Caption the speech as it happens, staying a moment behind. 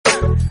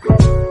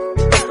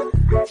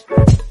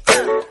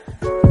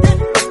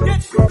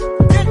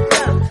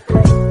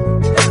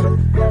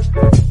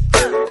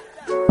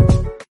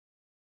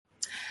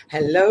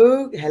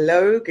Hello,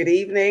 good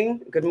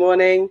evening, good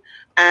morning,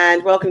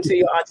 and welcome to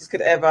Your Artist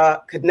Could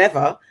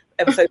Never,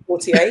 episode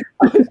 48.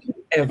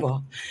 Ever.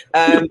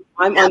 I'm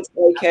Auntie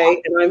AK,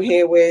 and I'm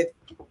here with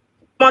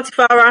Auntie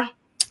Farah,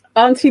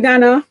 Auntie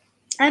Nana,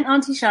 and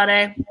Auntie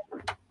Sade.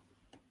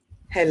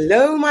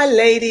 Hello, my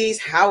ladies.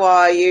 How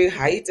are you?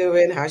 How you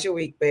doing? How's your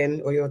week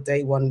been, or your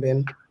day one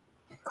been?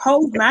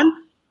 Cold, man.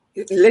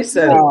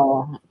 Listen,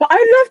 but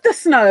I love the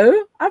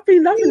snow. I've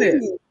been loving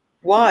it.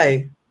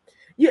 Why?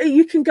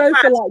 You can go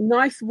for like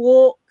nice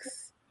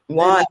walks.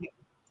 Why?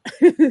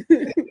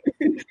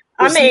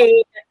 I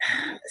mean,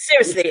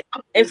 seriously,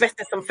 I'm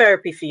investing some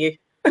therapy for you.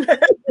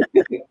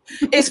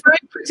 It's very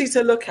pretty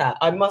to look at.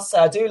 I must say,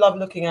 I do love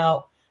looking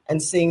out and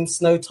seeing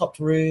snow-topped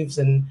roofs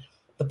and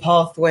the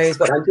pathways.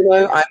 But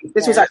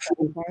this was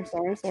actually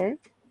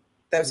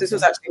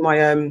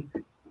my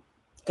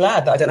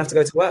glad that I don't have to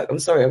go to work. I'm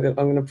sorry, I'm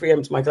going to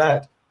preempt my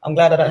glad. I'm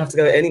glad I don't have to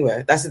go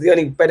anywhere. That's the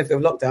only benefit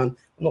of lockdown.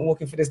 I'm not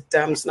walking through this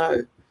damn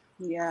snow.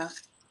 Yeah.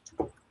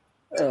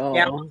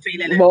 Yeah, I'm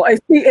feeling it. Well,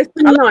 it's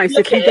nice.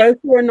 If you go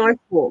for a nice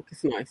walk,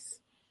 it's nice.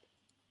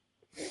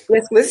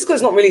 Yes, this is because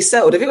it's not really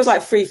settled. If it was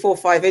like 3, 4,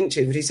 5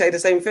 inches, would you say the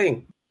same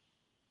thing?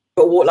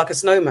 But walk like a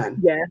snowman?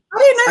 Yeah. I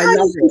don't know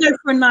how you can go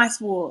for a nice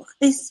walk.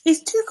 It's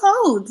too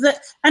cold.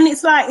 And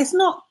it's like, it's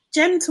not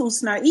gentle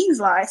snow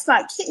either. It's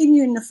like hitting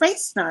you in the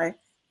face snow.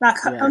 Like,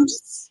 yeah. I'm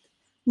just,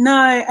 no.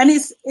 And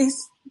it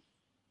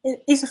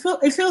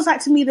feels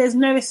like to me there's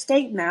no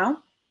escape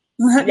now.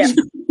 Yeah.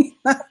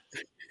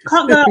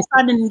 Can't go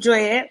outside and enjoy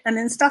it, and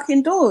then stuck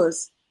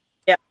indoors.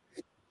 Yeah.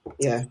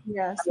 I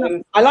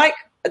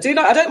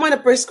don't mind a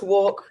brisk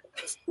walk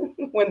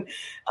when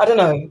I don't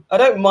know. I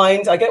don't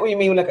mind. I get what you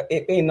mean, like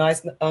it being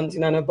nice, Auntie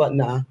Nana, but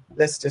nah,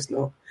 let's just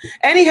not.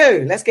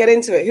 Anywho, let's get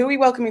into it. Who are we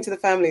welcoming to the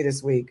family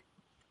this week?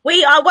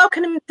 We are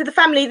welcoming to the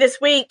family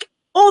this week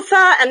author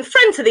and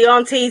friend to the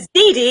aunties,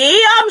 Dee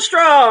Dee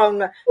Armstrong.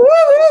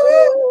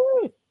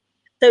 Woo-hoo-hoo.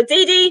 So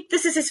Dee Dee,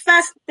 this is his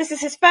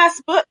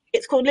first book.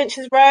 It's called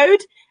Lynch's Road.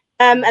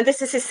 And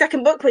this is his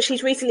second book, which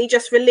he's recently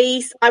just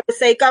released. I would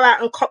say go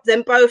out and cop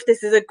them both.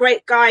 This is a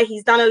great guy.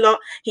 He's done a lot.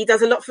 He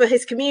does a lot for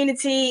his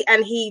community,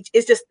 and he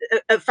is just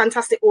a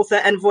fantastic author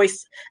and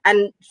voice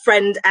and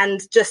friend,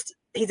 and just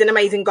he's an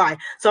amazing guy.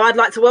 So I'd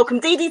like to welcome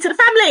Dee Dee to the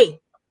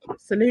family.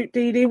 Salute,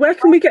 Dee Dee. Where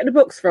can we get the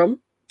books from?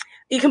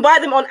 You can buy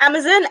them on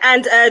Amazon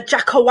and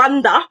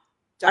Jacaranda.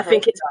 I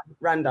think it's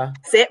Randa.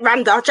 That's it,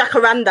 Randa,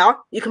 Jacaranda.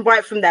 You can buy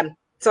it from them.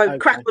 So okay.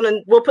 Crack on,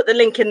 and we'll put the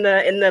link on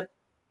the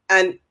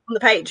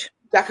page.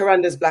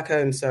 Jacaranda's black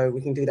owned, so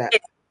we can do that.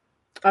 Okay,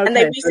 and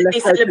they recently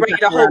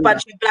celebrated a whole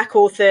bunch of black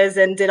authors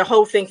and did a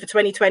whole thing for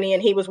 2020,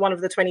 and he was one of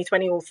the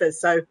 2020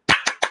 authors. So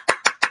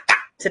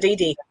to Dee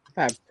Dee.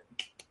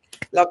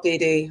 Love Dee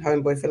Dee,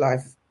 homeboy for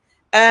life.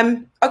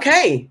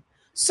 Okay,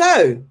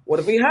 so what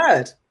have we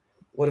heard?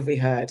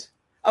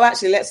 Oh,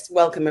 actually, let's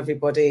welcome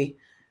everybody.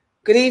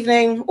 Good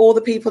evening, all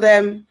the people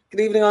them. Good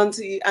evening,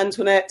 Auntie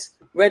Antoinette,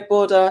 Red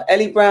Border,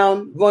 Ellie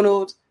Brown,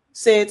 Ronald,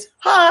 Sid.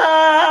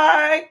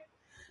 Hi!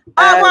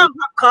 I want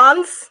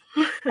popcorns.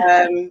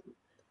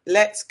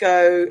 Let's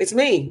go. It's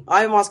me.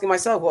 I'm asking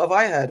myself, what have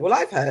I heard? Well,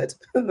 I've heard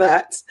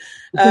that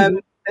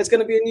there's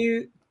going to be a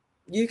new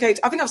UK.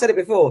 I think I've said it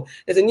before.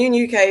 There's a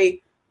new UK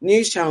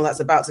news channel that's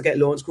about to get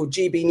launched called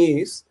GB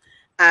News,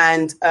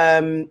 and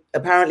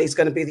apparently it's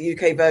going to be the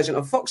UK version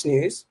of Fox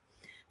News.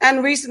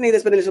 And recently,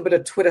 there's been a little bit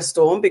of Twitter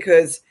storm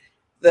because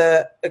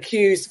the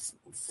accused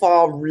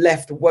far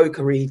left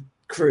wokery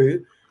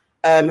crew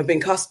have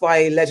been cussed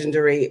by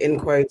legendary, in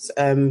quotes,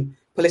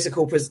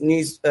 political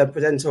news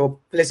presenter or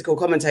political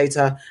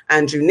commentator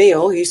Andrew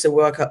Neil, who used to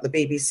work at the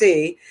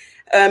BBC,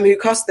 who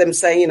cussed them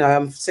saying,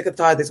 I'm sick and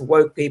tired of this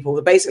woke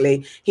people.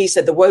 Basically, he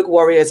said the woke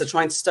warriors are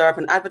trying to stir up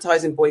an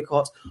advertising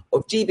boycott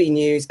of GB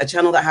News, a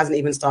channel that hasn't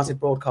even started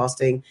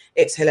broadcasting.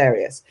 It's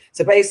hilarious.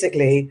 So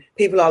basically,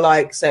 people are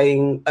like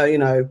saying,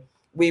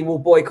 we will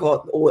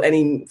boycott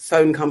any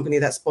phone company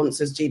that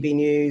sponsors GB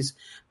News,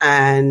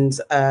 and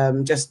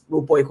just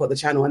will boycott the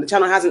channel. And the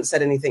channel hasn't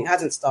said anything,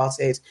 hasn't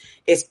started.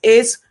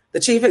 The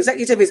chief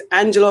executive is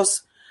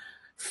Angelos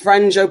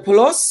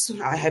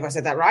Frangopoulos. I hope I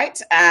said that right.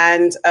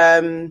 And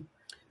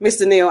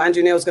Mr.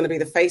 Andrew Neil, is going to be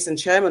the face and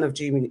chairman of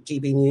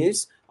GB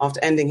News after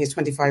ending his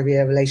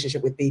 25-year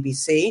relationship with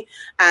BBC.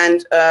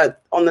 And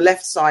on the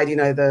left side,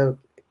 the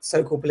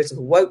so-called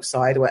political woke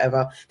side or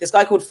whatever, this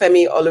guy called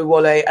Femi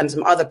Oluwole and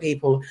some other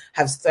people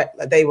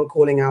they were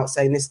calling out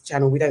saying this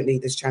channel, we don't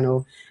need this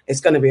channel.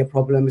 It's going to be a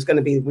problem. We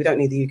don't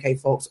need the UK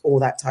Fox, all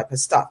that type of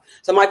stuff.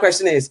 So my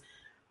question is,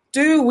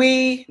 do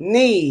we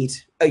need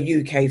a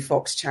UK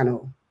Fox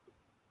channel?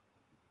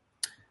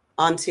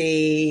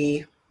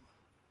 Auntie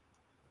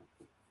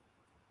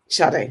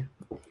Sade.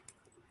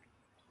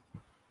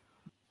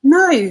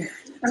 No,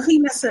 I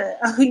think that's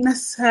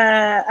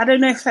I don't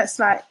know if that's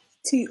like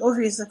too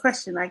obvious a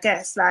question, I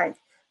guess. Like,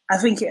 I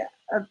think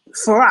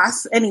for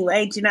us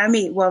anyway, do you know what I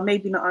mean? Well,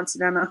 maybe not Auntie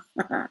Nana.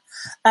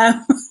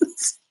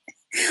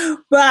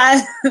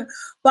 But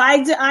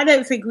I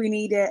don't think we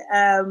need it.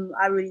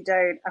 I really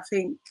don't. I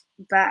think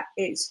that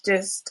it's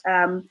just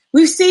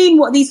we've seen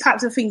what these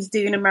types of things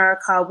do in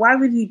America. Why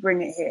would we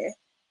bring it here?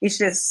 It's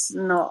just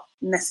not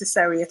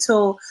necessary at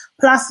all.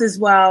 Plus, as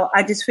well,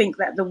 I just think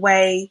that the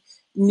way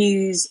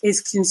news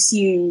is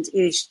consumed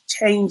is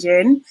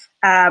changing.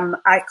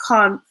 I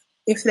can't,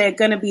 if they're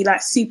going to be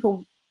like super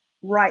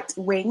right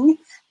wing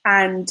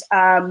and,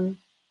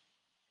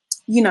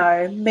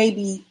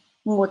 maybe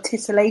more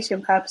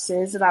titillation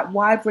purposes, like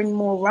why bring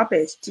more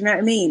rubbish? Do you know what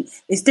I mean?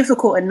 It's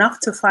difficult enough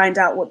to find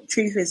out what the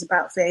truth is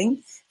about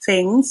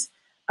things.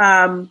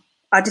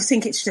 I just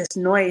think it's just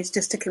noise,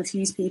 just to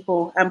confuse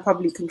people and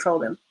probably control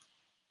them.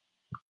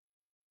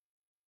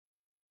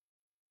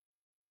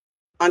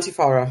 Auntie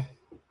Farah.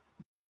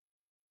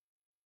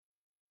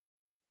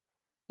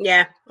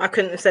 Yeah, I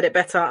couldn't have said it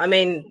better. I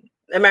mean,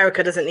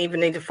 America doesn't even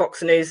need a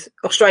Fox News.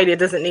 Australia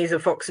doesn't need a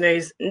Fox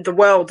News. The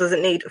world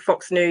doesn't need a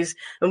Fox News.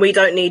 And we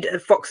don't need a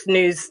Fox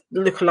News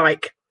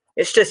lookalike.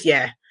 It's just,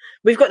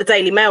 we've got the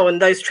Daily Mail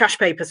and those trash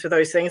papers for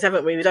those things,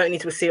 haven't we? We don't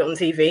need to see it on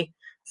TV.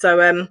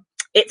 So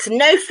it's a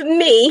no for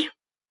me.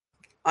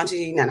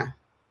 Auntie Nana.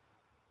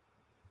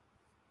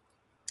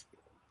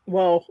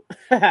 Well,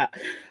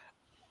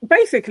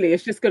 basically,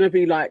 it's just going to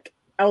be like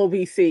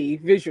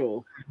LBC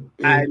visual.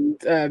 And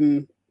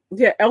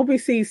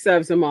LBC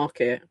serves a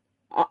market.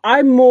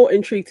 I'm more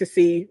intrigued to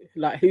see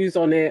like who's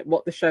on it,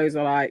 what the shows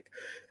are like.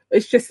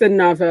 It's just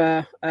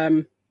another.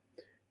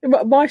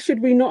 Why should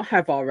we not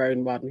have our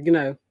own one? You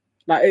know,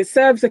 like it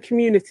serves a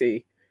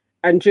community,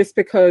 and just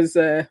because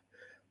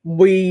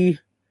we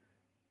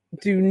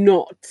do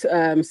not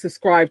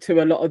subscribe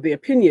to a lot of the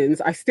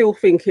opinions, I still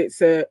think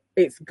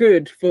it's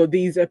good for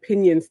these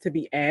opinions to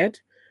be aired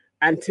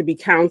and to be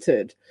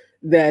countered.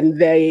 Then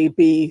they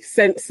be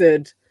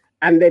censored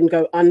and then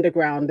go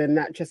underground, and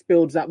that just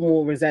builds up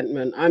more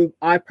resentment.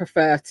 I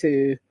prefer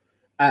to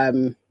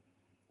know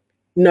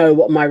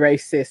what my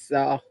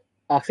racists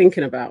are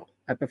thinking about.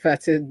 I prefer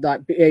to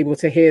like be able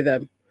to hear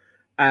them.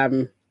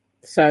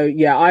 So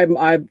yeah,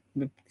 I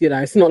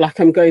it's not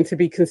like I'm going to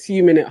be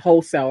consuming it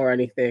wholesale or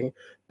anything,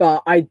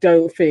 but I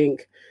don't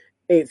think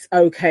it's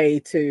okay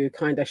to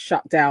kind of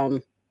shut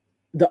down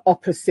the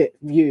opposite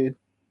view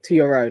to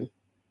your own.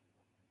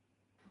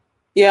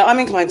 Yeah, I'm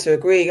inclined to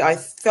agree. I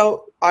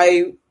talked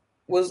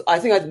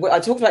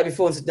about it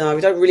before and said, no,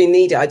 we don't really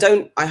need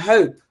it. I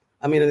hope,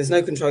 there's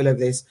no control over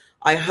this.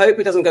 I hope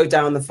it doesn't go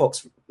down the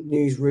Fox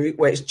News route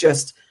where it's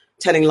just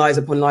telling lies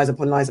upon lies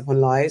upon lies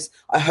upon lies.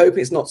 I hope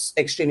it's not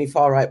extremely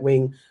far right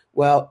wing.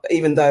 Well,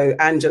 even though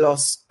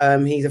Angelos,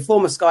 he's a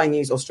former Sky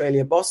News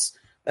Australia boss,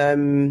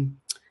 and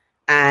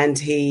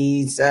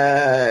he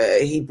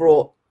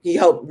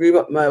helped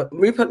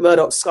Rupert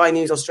Murdoch's Sky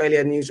News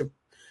Australia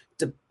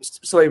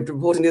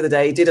reporting the other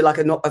day, did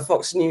a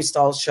Fox News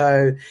style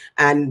show,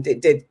 and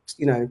it did,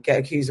 get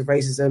accused of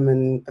racism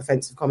and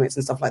offensive comments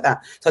and stuff like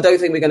that. So I don't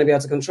think we're going to be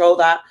able to control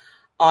that.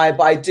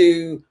 But I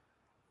do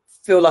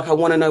feel like I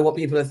want to know what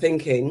people are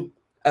thinking.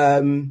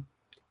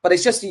 But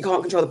it's just you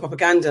can't control the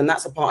propaganda, and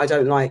that's the part I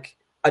don't like.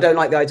 I don't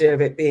like the idea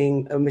of it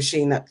being a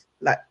machine that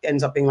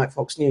ends up being like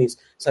Fox News,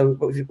 so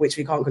which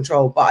we can't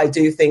control. But I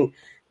do think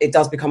it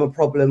does become a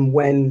problem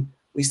when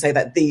we say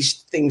that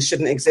these things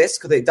shouldn't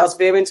exist, because it does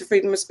veer into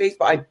freedom of speech.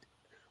 But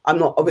I'm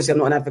not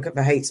an advocate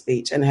for hate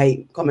speech and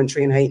hate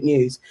commentary and hate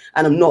news.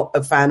 And I'm not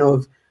a fan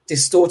of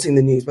distorting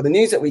the news. But the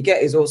news that we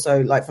get is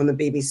also like from the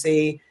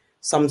BBC.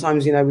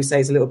 Sometimes, we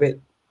say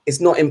it's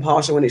not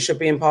impartial when it should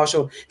be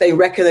impartial. They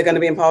reckon they're going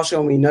to be impartial,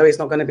 and we know it's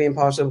not going to be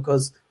impartial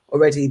because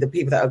already the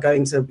people that are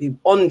going to be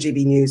on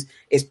GB News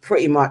is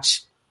pretty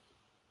much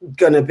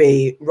going to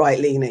be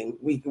right-leaning.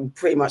 We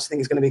pretty much think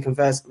it's going to be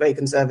very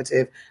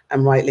conservative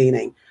and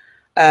right-leaning.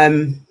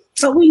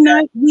 But we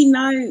know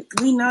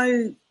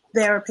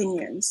their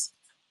opinions.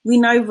 We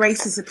know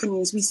racist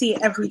opinions. We see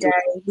it every day.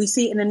 We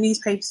see it in the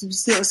newspapers. We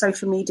see it on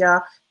social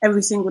media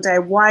every single day.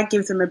 Why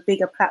give them a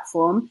bigger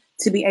platform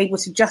to be able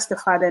to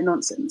justify their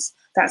nonsense?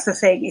 That's the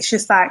thing. It's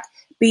just like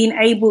being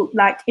able,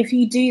 like, if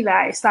you do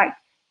that, it's like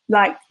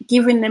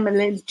giving them a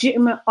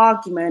legitimate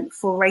argument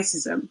for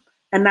racism.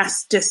 And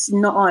that's just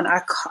not on.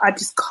 I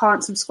just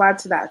can't subscribe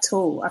to that at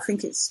all. I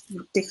think it's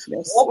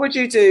ridiculous. What would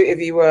you do if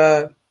you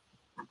were,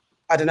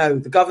 I don't know,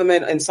 the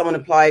government and someone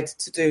applied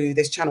to do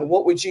this channel?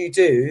 What would you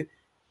do?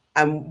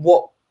 And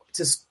what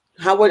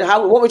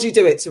would you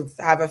do it to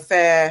have a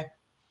fair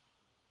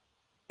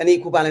and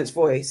equal balanced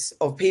voice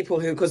of people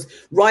who, because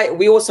right,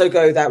 we also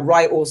go that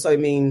right also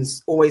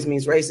always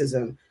means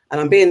racism. And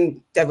I'm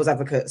being devil's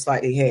advocate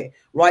slightly here.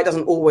 Right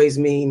doesn't always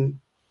mean,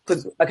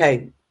 because,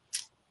 okay,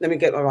 let me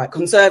get my right.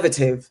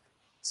 Conservative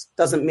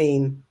doesn't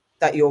mean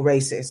that you're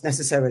racist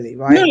necessarily,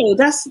 right? No,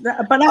 that's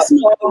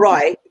not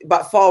right.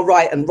 But far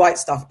right and right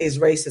stuff is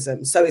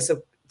racism. So it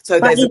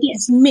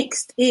gets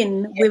mixed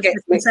in with the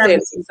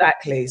conservative.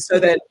 Exactly. So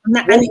then,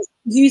 and it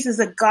uses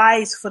a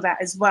guise for that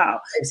as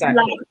well.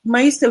 Exactly. Like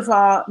most of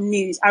our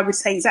news, I would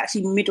say, is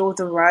actually middle of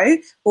the road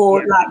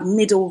or like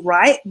middle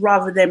right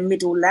rather than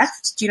middle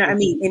left. Do you know what I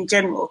mean? In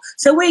general,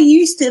 so we're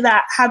used to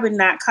that, having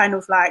that kind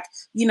of like,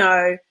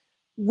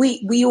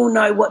 we all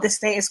know what the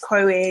status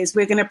quo is.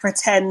 We're going to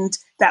pretend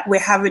that we're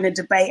having a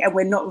debate and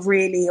we're not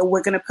really, or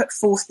we're going to put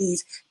forth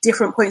these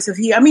different points of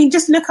view. I mean,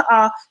 just look at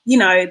our,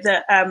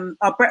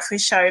 our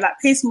breakfast show, like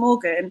Piers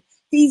Morgan.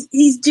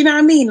 He's, do you know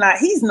what I mean? Like,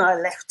 he's not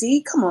a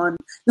lefty. Come on.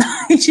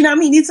 Do you know what I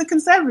mean? He's a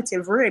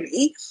conservative,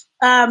 really.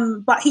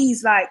 But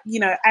he's like,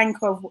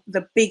 anchor of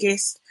the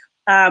biggest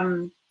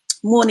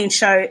morning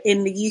show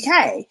in the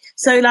UK.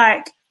 So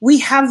like, we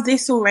have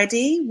this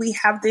already. We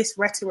have this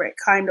rhetoric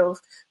kind of,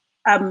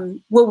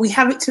 we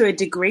have it to a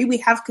degree. We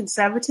have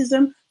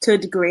conservatism to a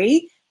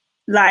degree.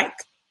 Like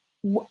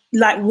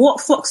what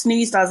Fox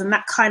News does, and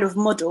that kind of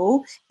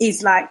model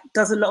is like,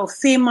 does a lot of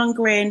fear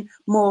mongering,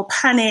 more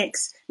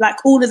panics, like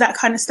all of that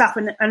kind of stuff.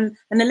 And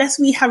unless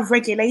we have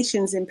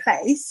regulations in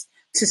place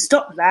to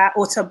stop that,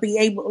 or to be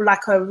able,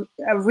 like a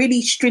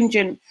really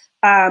stringent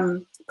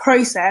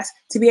process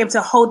to be able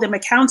to hold them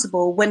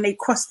accountable when they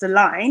cross the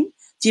line,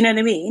 do you know what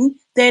I mean?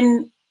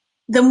 Then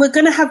we're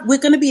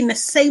gonna be in the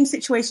same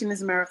situation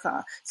as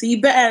America. So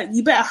you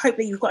better hope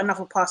that you've got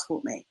another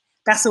passport, mate.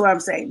 That's all I'm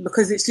saying,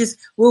 because it's just,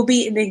 we'll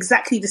be in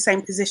exactly the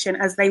same position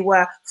as they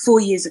were 4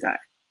 years ago,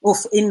 or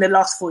in the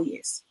last 4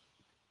 years.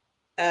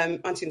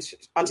 Auntie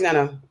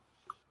Nana.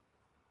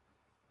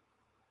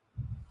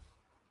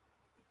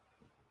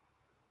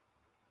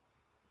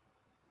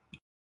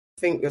 I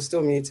think you're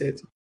still muted.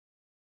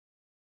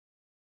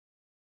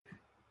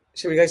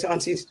 Should we go to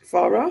Auntie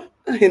Farah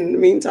in the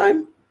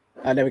meantime?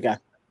 There we go.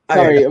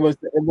 Sorry, it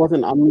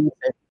wasn't unmuted.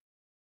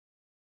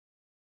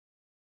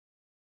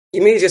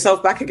 You muted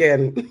yourself back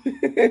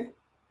again.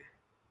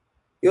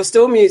 You're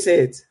still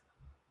muted.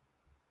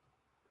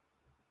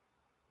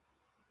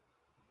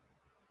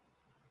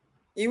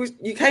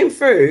 You came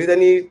through,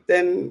 then you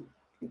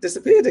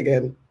disappeared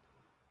again.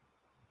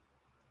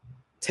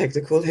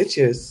 Technical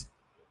hitches.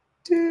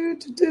 Am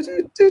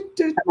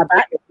I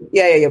back?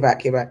 Yeah, you're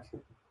back. You're back.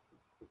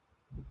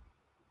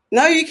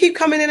 No, you keep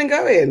coming in and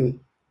going.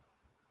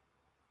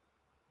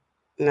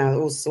 No,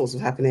 all sorts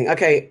of happening.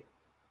 Okay.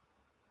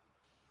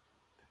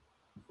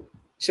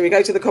 Should we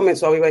go to the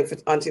comments while we wait for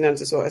Auntie Nan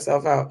to sort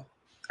herself out?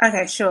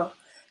 Okay, sure.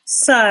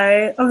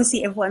 So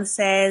obviously everyone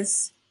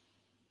says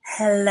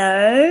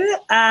hello.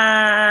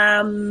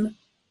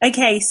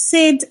 Okay,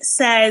 Sid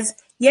says,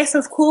 yes,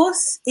 of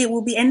course, it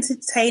will be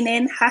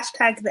entertaining.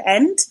 #the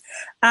end.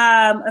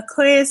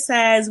 Akoya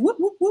says, whoop,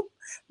 whoop, whoop.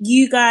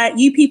 You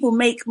people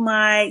make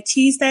my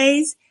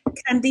Tuesdays.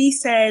 Candy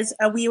says,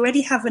 we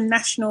already have a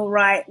national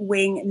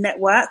right-wing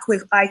network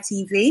with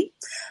ITV.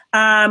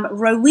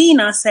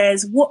 Rowena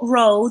says, what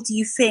role do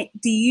you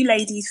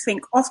ladies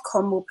think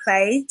Ofcom will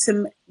play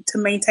to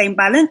maintain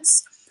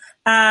balance?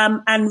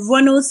 And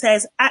Ronald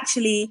says,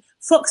 actually,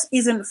 Fox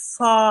isn't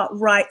far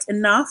right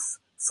enough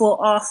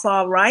for our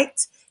far right.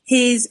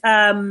 They've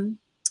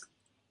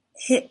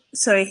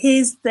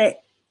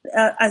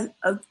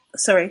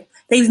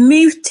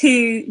moved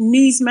to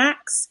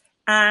Newsmax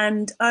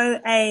and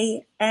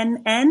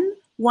OANN,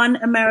 One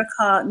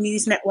America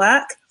News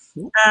Network.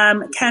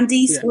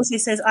 Candice also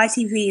says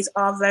ITV is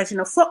our version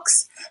of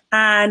Fox,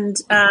 and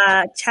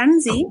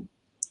Chanzi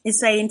is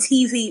saying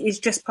TV is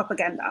just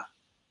propaganda.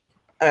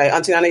 All right,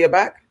 Auntie Nana, you're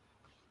back?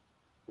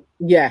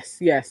 Yes.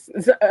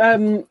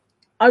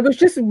 I was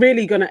just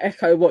really going to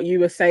echo what you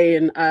were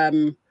saying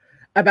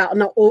about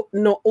not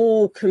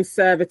all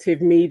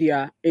conservative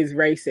media is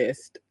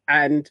racist,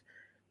 and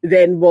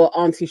then what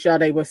Auntie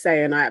Sade was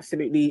saying, I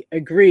absolutely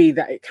agree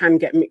that it can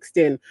get mixed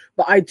in.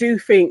 But I do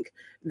think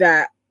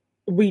that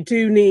we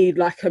do need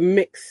like a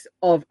mix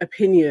of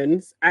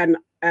opinions. And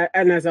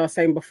as I was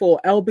saying before,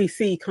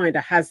 LBC kind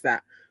of has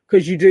that,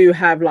 because you do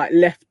have like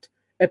left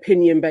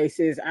opinion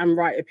bases and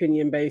right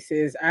opinion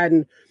bases.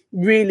 And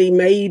really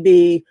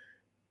maybe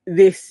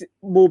this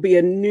will be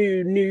a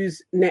new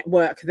news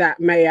network that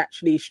may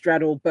actually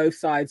straddle both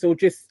sides, or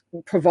just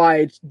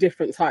provide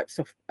different types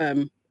of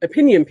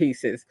opinion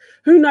pieces.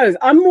 Who knows?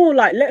 I'm more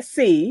like, let's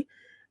see.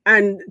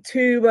 And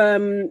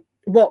to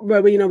what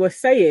Rowena was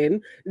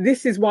saying,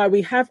 this is why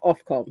we have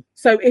Ofcom.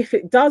 So if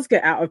it does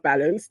get out of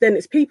balance, then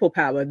it's people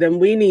power. Then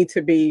we need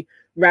to be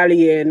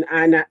rallying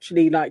and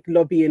actually like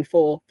lobbying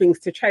for things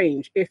to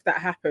change if that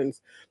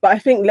happens. But I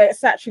think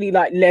let's actually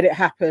like let it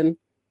happen,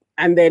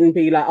 and then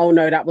be like, oh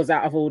no, that was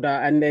out of order,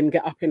 and then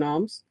get up in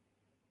arms.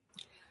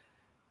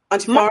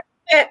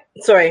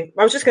 Sorry,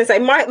 I was just going to say,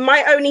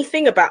 my only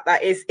thing about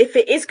that is, if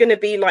it is going to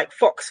be like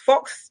Fox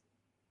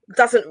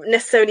doesn't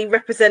necessarily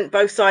represent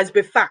both sides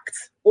with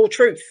facts or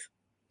truth.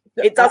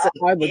 It doesn't.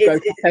 I would go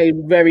to say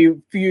very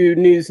few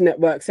news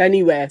networks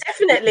anywhere.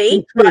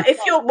 Definitely, but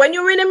when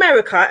you're in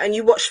America and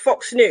you watch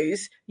Fox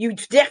News, you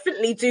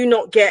definitely do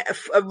not get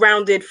a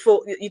rounded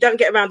you don't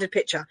get a rounded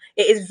picture.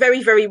 It is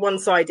very, very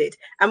one-sided.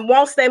 And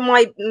whilst there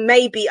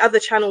may be other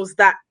channels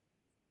that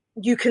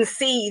you can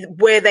see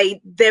where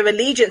their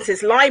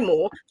allegiances lie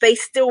more, they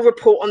still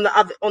report on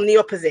the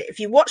opposite. If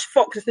you watch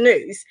Fox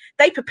News,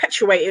 they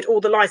perpetuated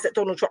all the lies that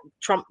Donald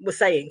Trump was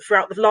saying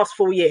throughout the last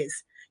 4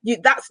 years.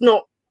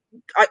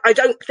 I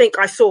don't think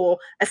I saw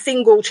a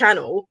single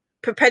channel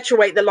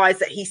perpetuate the lies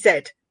that he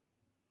said.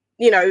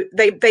 you know,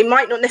 they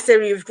might not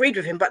necessarily have agreed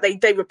with him, but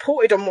they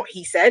reported on what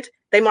he said.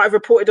 They might have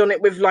reported on it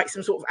with like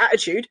some sort of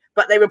attitude,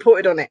 but they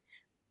reported on it.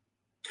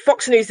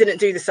 Fox News didn't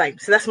do the same.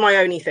 So that's my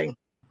only thing.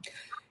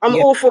 I'm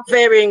all for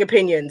varying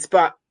opinions,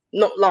 but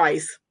not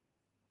lies.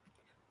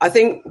 I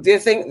think,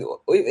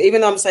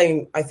 even though I'm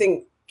saying I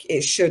think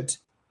it should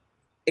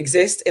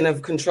exist in a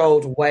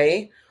controlled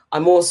way, I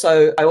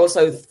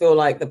also feel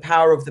like the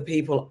power of the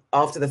people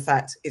after the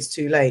fact is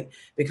too late,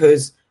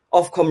 because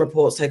Ofcom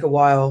reports take a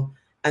while,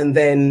 and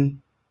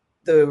then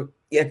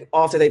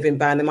after they've been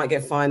banned, they might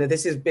get fined.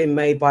 This has been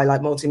made by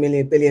like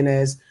multi-million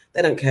billionaires.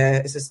 They don't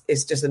care.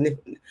 It's just a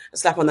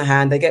slap on the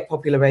hand. They get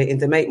popular rating.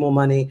 They make more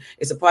money.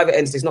 It's a private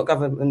entity. It's not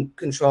government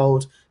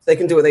controlled. So they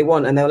can do what they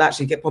want, and they'll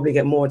actually probably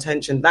get more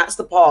attention. That's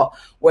the part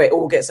where it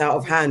all gets out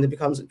of hand and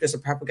becomes just a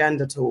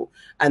propaganda tool.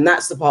 And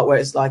that's the part where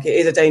it's like, it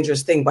is a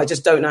dangerous thing, but I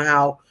just don't know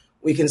how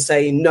we can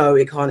say, no,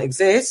 it can't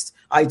exist.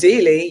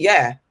 Ideally,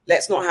 yeah,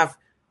 let's not have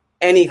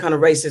any kind of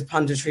racist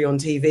punditry on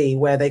TV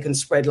where they can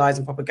spread lies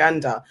and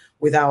propaganda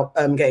without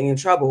getting in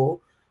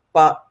trouble.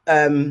 But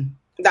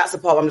that's the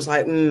part I'm just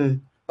like,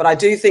 But I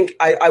do think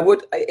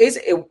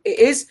it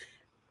is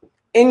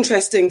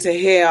interesting to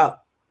hear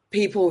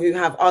people who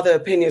have other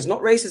opinions,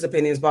 not racist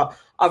opinions, but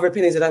other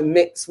opinions that don't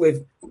mix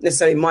with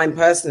necessarily mine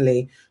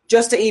personally,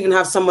 just to even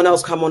have someone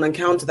else come on and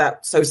counter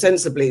that so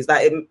sensibly is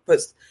that it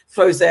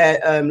throws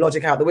their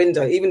logic out the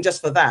window, even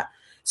just for that.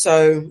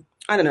 So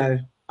I don't know.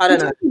 It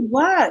doesn't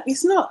work.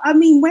 It's not. I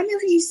mean, when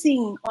have you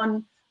seen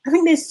on? I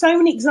think there's so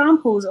many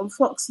examples on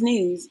Fox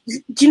News.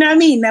 Do you know what I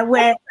mean? That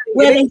where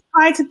they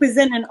try to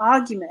present an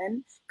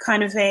argument,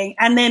 kind of thing,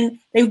 and then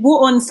they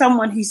brought on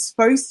someone who's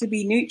supposed to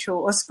be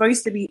neutral or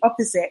supposed to be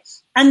opposite,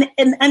 and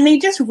they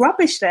just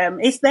rubbish them.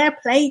 It's their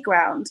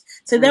playground,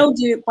 so they'll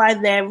do it by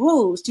their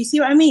rules. Do you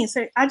see what I mean?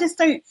 So I just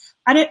don't.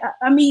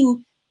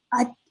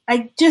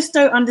 I just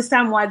don't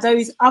understand why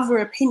those other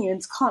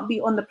opinions can't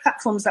be on the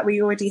platforms that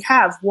we already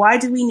have. Why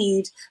do we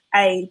need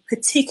a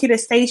particular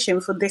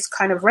station for this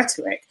kind of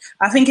rhetoric?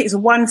 I think it's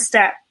one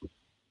step.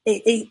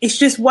 It's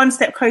just one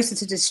step closer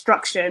to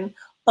destruction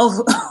of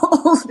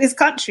this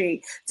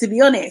country, to be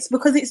honest,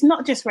 because it's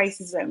not just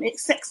racism,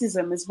 it's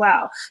sexism as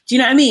well. Do you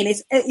know what I mean?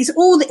 It's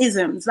all the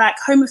isms, like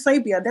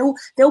homophobia.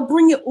 They'll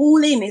bring it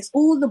all in. It's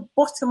all the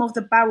bottom of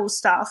the barrel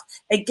stuff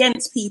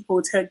against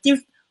people to give,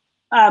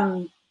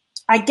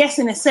 I guess,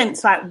 in a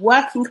sense, like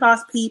working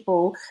class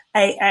people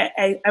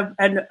a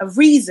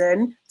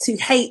reason to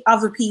hate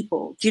other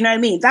people. Do you know what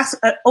I mean? That's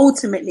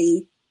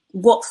ultimately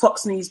what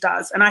Fox News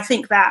does, and I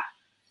think that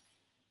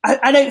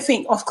I don't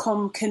think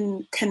Ofcom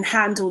can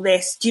handle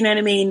this. Do you know what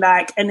I mean?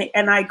 Like,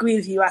 and I agree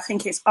with you. I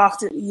think it's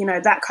after, you know,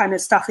 that kind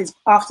of stuff is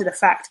after the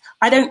fact.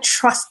 I don't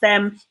trust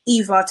them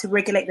either to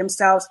regulate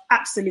themselves.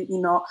 Absolutely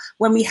not.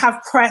 When we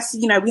have press,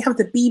 you know, we have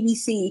the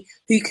BBC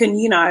who can,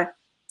 you know,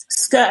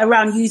 skirt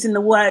around using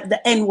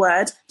the N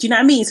word. Do you know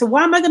what I mean? So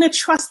why am I going to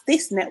trust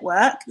this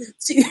network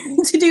to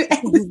do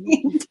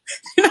anything? Do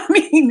you know what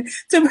I mean?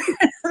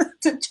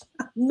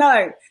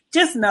 No,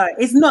 just no.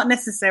 It's not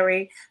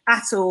necessary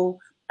at all.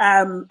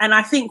 And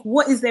I think,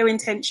 what is their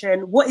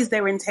intention? What is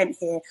their intent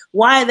here?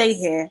 Why are they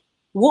here?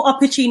 What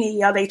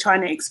opportunity are they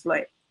trying to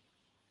exploit?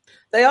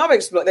 They are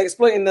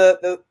exploiting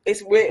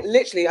we're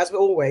literally, as we're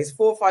always,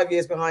 4 or 5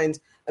 years behind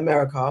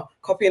America,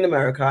 copying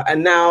America,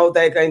 and now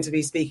they're going to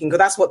be speaking, because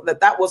that's what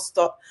that was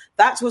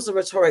the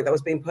rhetoric that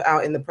was being put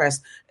out in the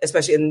press,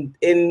 especially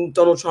in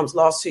Donald Trump's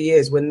last 2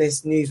 years when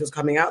this news was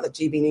coming out, that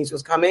GB News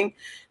was coming.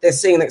 They're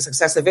seeing the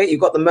success of it. You've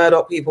got the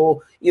Murdoch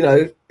people, you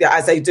know,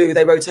 as they do,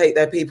 they rotate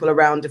their people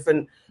around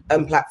different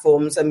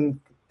platforms, and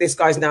this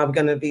guy's now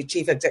going to be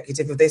chief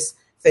executive of this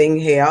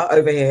thing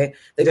over here.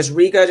 They're just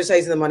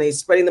regurgitating the money,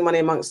 spreading the money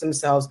amongst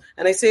themselves,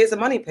 and they see it's a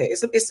money pit.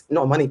 It's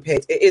not a money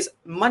pit. It is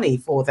money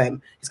for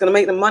them. It's going to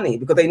make them money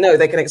because they know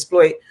they can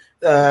exploit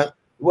the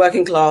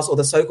working class or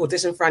the so-called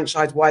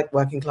disenfranchised white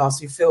working class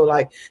who feel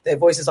like their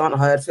voices aren't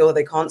heard, feel that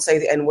they can't say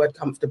the N-word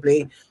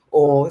comfortably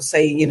or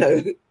say, you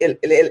know,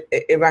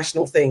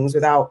 irrational things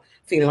without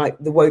feeling like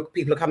the woke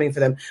people are coming for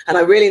them. And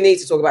I really need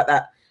to talk about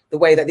that, the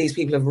way that these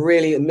people have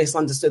really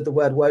misunderstood the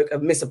word woke,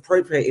 have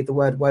misappropriated the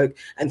word woke,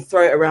 and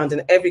throw it around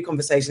in every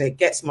conversation. It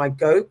gets my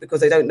goat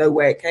because they don't know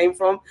where it came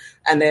from,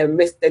 and they're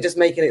just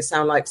making it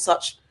sound like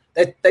such.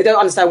 They don't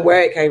understand where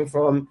it came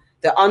from.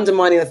 They're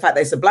undermining the fact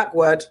that it's a black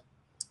word,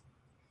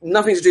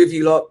 nothing to do with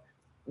you lot.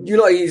 You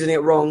lot are using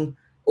it wrong,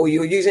 or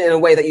you're using it in a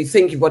way that you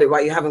think you've got it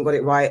right, you haven't got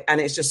it right,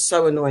 and it's just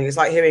so annoying. It's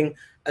like hearing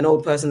an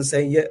old person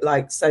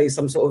say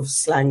some sort of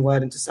slang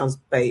word and it just sounds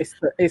bait.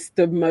 It's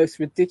the most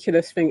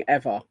ridiculous thing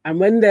ever. And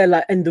when they're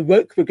like, and the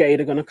woke brigade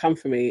are going to come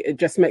for me, it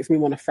just makes me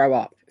want to throw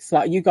up. It's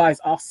like, you guys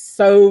are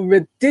so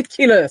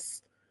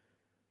ridiculous.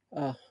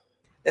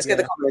 Let's get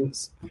the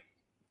comments.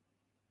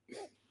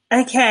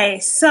 Okay,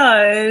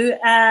 so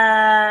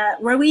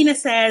Rowena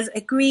says,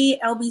 agree,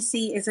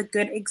 LBC is a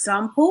good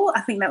example. I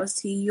think that was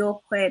to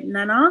your point,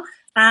 Nana.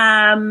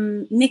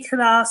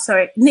 Nicola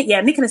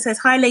says,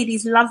 hi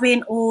ladies,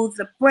 loving all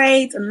the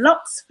braids and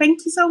locks.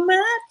 Thank you so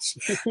much.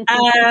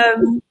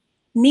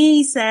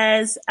 Nee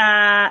says,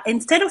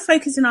 instead of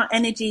focusing our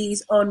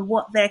energies on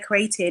what they're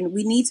creating,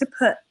 we need to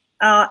put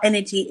our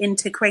energy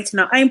into creating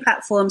our own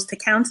platforms to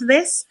counter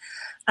this.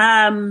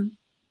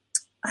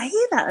 I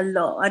hear that a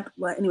lot.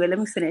 Well, anyway, let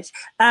me finish.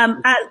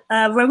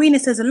 Rowena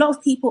says a lot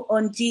of people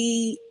on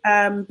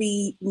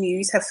GB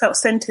News have felt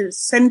censored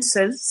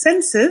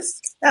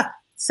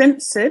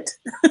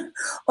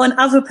on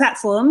other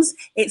platforms.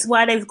 It's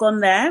why they've gone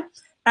there.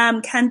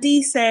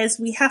 Candice says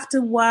we have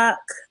to work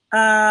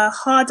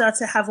harder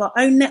to have our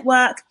own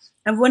network.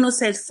 And Ronald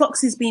says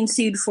Fox is being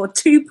sued for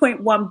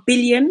 2.1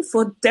 billion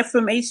for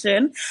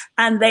defamation,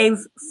 and they've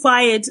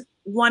fired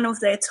one of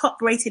their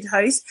top-rated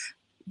hosts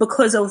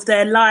because of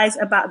their lies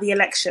about the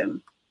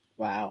election.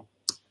 Wow.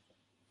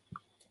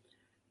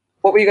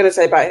 What were you going to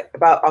say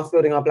about us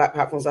building our black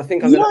platforms? I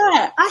think I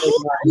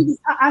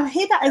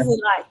hear that as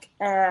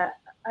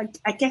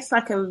I guess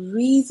like a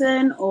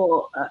reason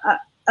or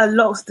a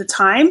lot of the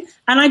time,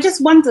 and I just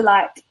wonder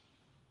like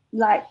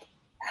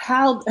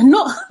how,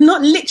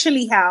 not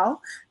literally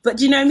how, but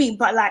do you know what I mean?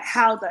 But like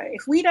how though?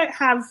 If we don't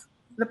have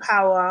the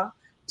power,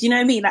 do you know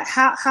what I mean? Like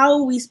how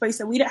are we supposed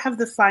to? We don't have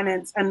the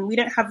finance and we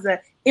don't have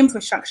the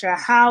infrastructure.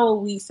 How are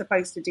we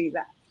supposed to do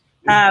that?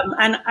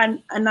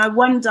 And I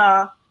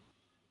wonder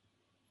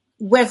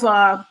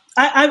whether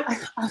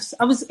I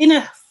was in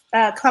a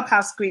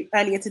Clubhouse group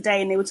earlier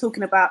today, and they were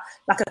talking about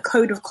like a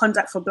code of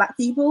conduct for Black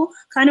people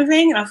kind of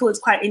thing. And I thought it was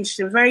quite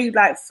interesting, very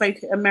like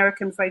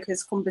American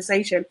focused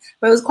conversation,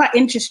 but it was quite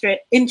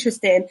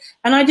interesting.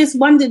 And I just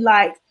wondered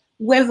like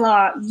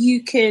whether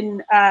you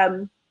can,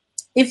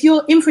 if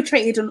you're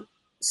infiltrated on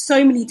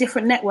so many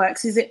different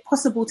networks, is it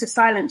possible to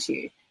silence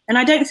you? And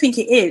I don't think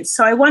it is.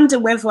 So I wonder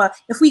whether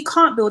if we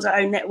can't build our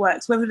own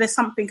networks, whether there's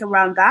something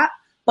around that.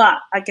 But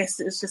I guess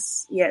it's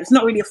just, it's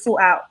not really a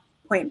thought out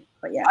point,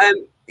 but yeah.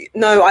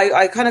 No,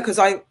 I kind of, because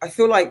I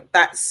feel like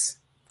that's,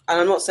 and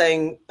I'm not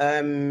saying,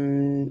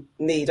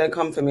 Nee, don't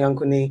come for me,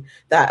 Uncle Nee,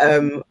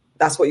 that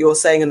that's what you're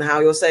saying and how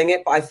you're saying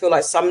it. But I feel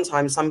like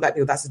sometimes some Black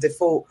people, that's the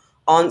default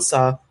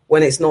answer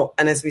when it's not.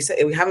 And as we said,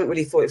 we haven't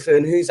really thought it through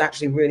and who's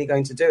actually really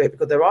going to do it,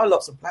 because there are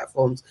lots of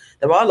platforms,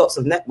 there are lots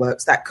of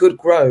networks that could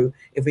grow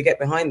if we get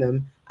behind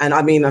them. And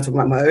I mean, I'm talking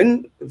about my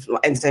own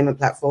entertainment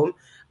platform.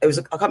 It was,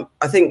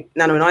 I think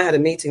Nana and I had a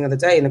meeting the other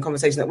day, and the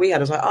conversation that we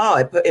had was like,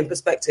 I put in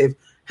perspective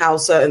how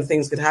certain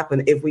things could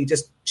happen if we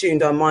just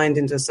tuned our mind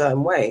into a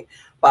certain way.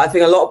 But I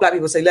think a lot of Black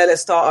people say,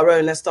 let's start our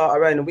own.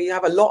 And we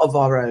have a lot of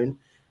our own,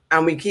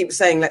 and we keep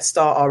saying, let's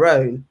start our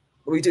own.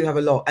 But we do have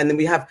a lot. And then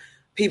we have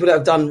people that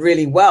have done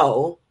really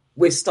well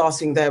with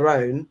starting their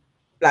own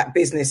Black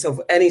business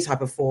of any type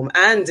of form,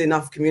 and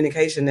enough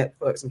communication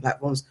networks and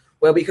platforms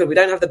where we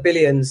don't have the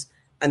billions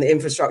and the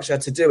infrastructure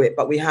to do it,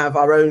 but we have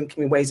our own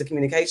ways of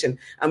communication.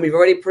 And we've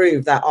already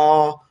proved that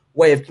our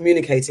way of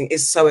communicating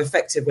is so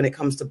effective when it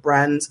comes to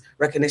brand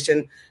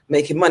recognition,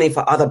 making money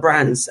for other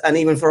brands, and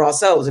even for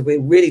ourselves. If we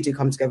really do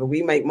come together,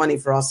 we make money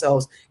for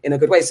ourselves in a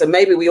good way. So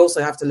maybe we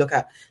also have to look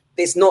at,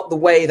 it's not the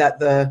way that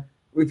the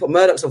Rupert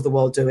Murdochs of the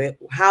world do it.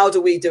 How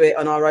do we do it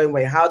on our own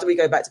way? How do we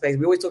go back to basics?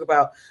 We always talk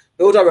about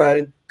build our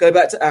own, go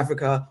back to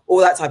Africa, all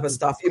that type of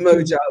stuff,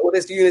 Umoja, all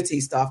this unity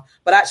stuff.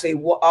 But actually,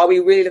 what are we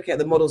really looking at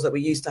the models that we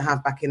used to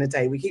have back in the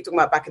day? We keep talking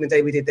about back in the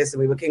day we did this and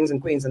we were kings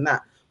and queens and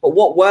that. But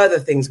what were the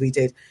things we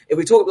did? If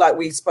we talk like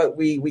we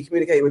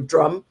communicated with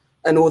drum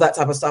and all that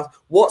type of stuff,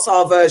 what's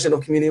our version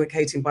of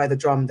communicating by the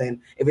drum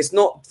then? If it's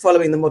not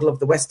following the model of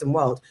the Western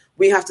world,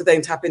 we have to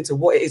then tap into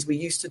what it is we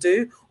used to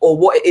do, or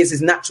what it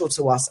is natural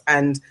to us.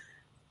 And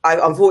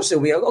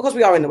unfortunately, of course,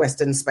 we are in the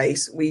Western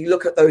space. We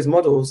look at those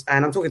models,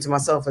 and I'm talking to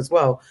myself as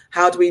well.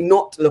 How do we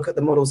not look at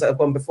the models that have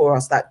gone before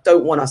us that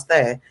don't want us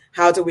there?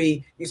 How do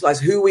we utilize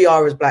who we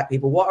are as Black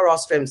people? What are our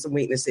strengths and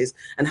weaknesses?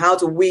 And how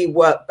do we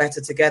work better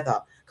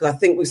together? Because I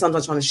think we're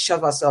sometimes trying to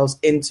shove ourselves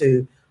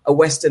into a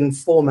Western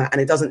format, and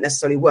it doesn't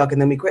necessarily work.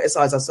 And then we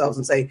criticize ourselves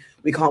and say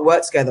we can't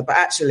work together. But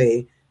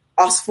actually,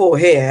 us four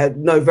here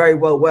know very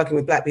well working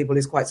with Black people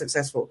is quite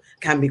successful,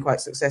 can be quite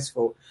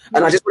successful.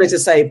 And I just wanted to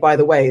say, by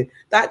the way,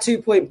 that 2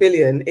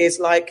 billion is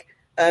like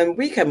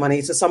weekend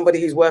money to somebody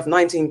who's worth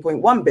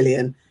 19.1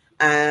 billion.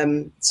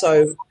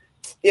 So,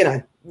 you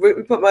know,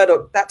 we put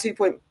Murdoch, that 2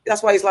 point,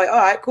 that's why he's like, all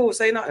right, cool,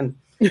 say nothing.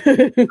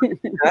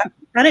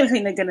 I don't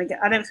think they're going to get,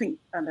 I don't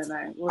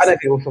know. I don't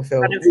think we'll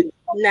fulfill.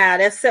 Nah,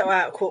 they'll settle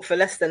out of court for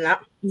less than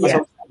that.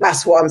 Yeah.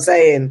 That's what I'm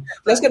saying.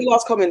 Let's get the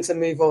last comments and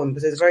move on,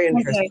 because it's very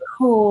interesting. Okay,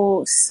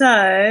 cool.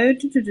 So,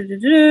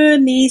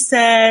 Nee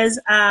says,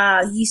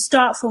 you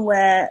start from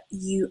where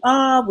you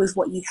are with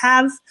what you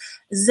have.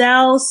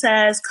 Zell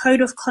says,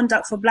 code of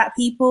conduct for Black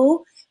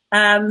people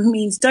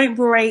means don't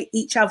berate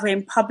each other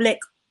in public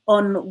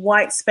on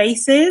white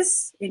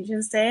spaces.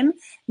 Interesting.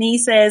 Nee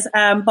says,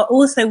 but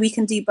also we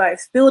can do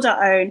both, build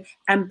our own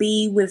and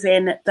be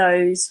within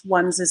those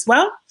ones as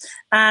well.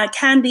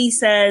 Candy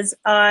says,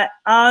 I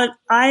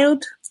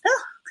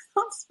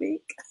can't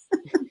speak.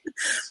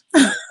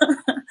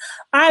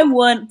 I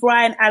want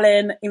Brian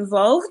Allen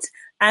involved.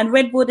 And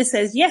Red Border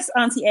says, yes,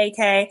 Auntie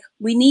AK,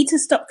 we need to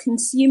stop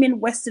consuming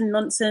Western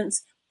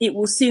nonsense. It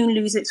will soon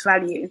lose its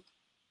value.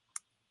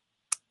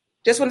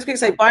 Just wanted to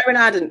say, Byron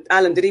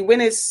Allen, did he win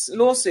his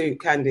lawsuit,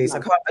 Candice?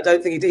 No. I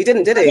don't think he did. He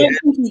didn't, did he? I don't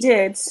think he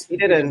did. He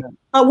didn't.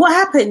 Oh, what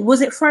happened?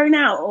 Was it thrown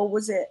out, or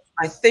was it?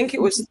 I think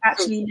it was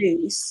actually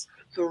lose.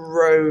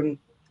 Thrown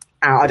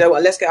out. I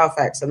don't. Let's get our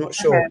facts. I'm not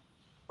sure. Okay.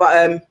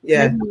 But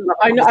yeah,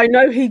 I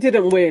know he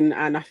didn't win,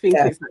 and I think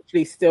it's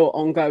actually still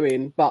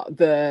ongoing. But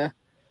the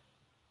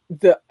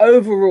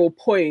overall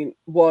point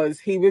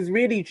was he was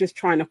really just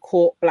trying to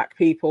court black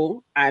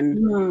people, and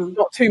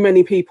not too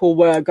many people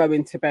were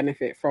going to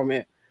benefit from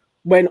it.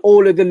 When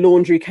all of the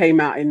laundry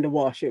came out in the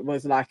wash, it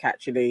was like,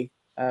 actually,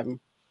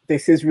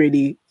 this is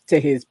really to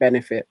his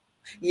benefit.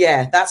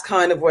 Yeah, that's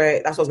kind of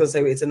where, that's what I was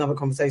going to say. It's another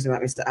conversation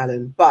about Mr.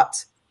 Allen.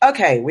 But,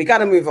 okay, we got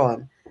to move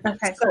on.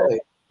 Okay, cool.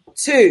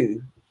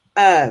 To,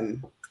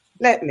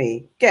 let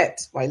me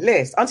get my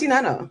list. Auntie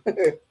Nana.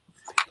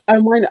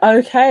 Oh, mine.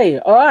 Okay,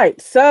 all right.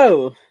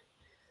 So,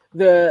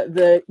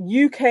 the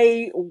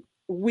UK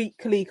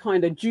weekly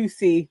kind of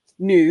juicy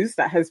news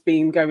that has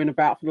been going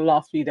about for the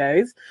last few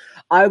days.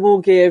 I will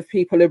give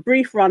people a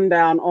brief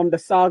rundown on the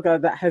saga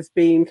that has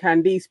been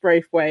Candice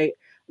Braithwaite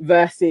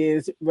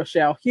versus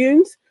Rochelle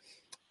Humes.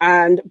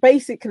 And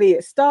basically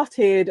it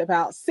started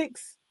about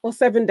 6 or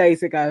 7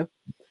 days ago.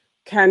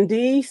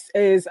 Candice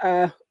is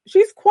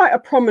she's quite a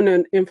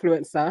prominent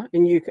influencer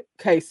in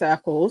UK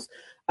circles.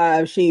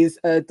 She's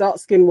a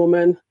dark-skinned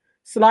woman,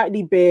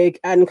 slightly big,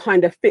 and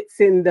kind of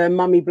fits in the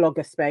mummy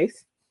blogger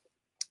space,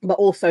 but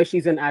also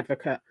she's an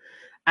advocate.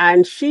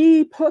 And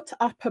she put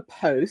up a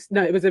post,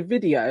 it was a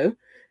video,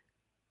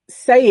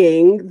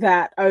 saying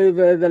that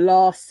over the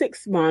last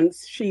 6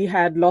 months, she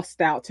had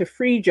lost out to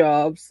 3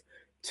 jobs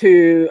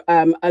to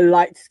a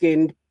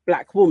light-skinned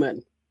black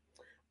woman.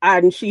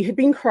 And she had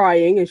been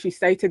crying, and she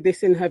stated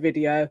this in her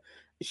video.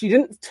 She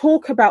didn't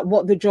talk about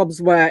what the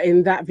jobs were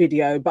in that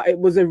video, but it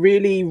was a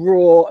really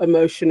raw,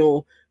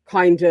 emotional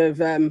kind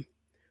of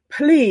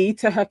plea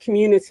to her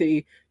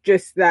community,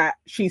 just that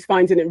she's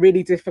finding it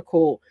really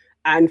difficult.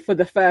 And for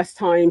the first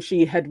time,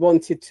 she had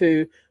wanted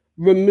to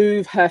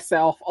remove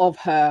herself of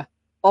her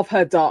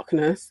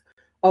darkness,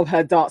 of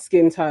her dark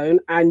skin tone,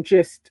 and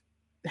just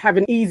have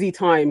an easy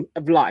time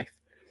of life.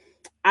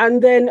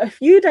 And then a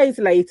few days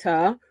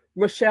later,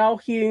 Rochelle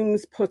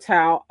Humes put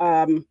out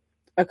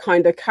a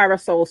kind of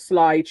carousel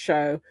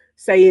slideshow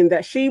saying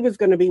that she was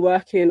going to be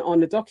working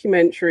on a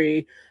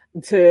documentary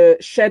to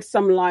shed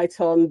some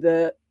light on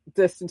the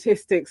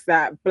statistics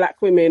that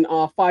black women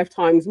are 5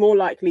 times more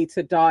likely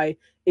to die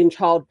in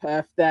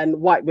childbirth than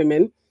white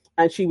women,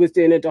 and she was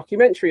doing a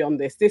documentary on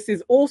this. This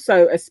is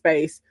also a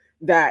space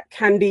that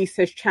Candice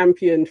has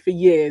championed for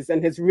years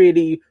and has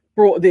really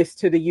brought this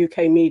to the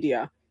UK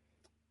media.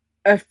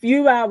 A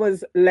few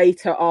hours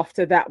later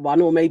after that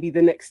one, or maybe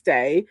the next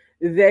day,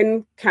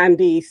 then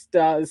Candice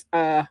does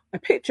a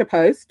picture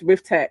post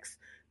with text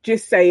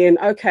just saying,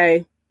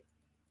 okay,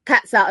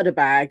 cat's out of the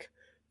bag.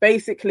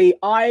 Basically,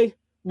 I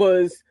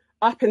was,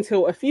 up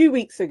until a few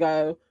weeks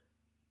ago,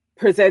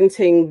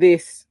 presenting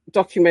this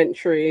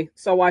documentary,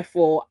 so I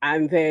thought,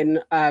 and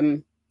then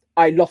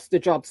I lost the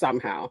job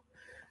somehow.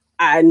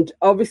 And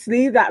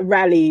obviously that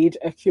rallied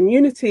a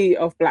community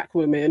of black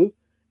women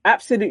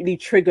absolutely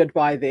triggered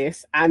by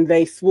this, and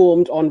they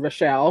swarmed on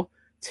Rochelle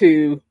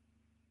to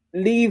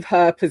leave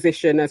her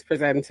position as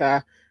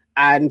presenter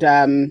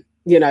and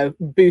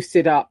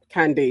boosted up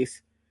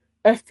Candice.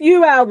 A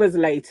few hours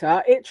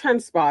later, it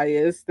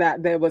transpires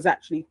that there was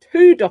actually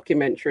 2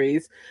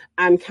 documentaries,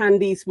 and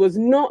Candice was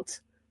not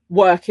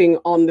working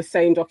on the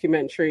same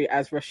documentary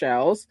as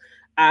Rochelle's.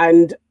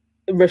 And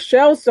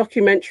Rochelle's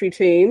documentary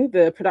team,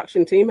 the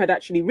production team, had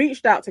actually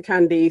reached out to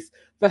Candice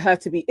for her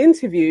to be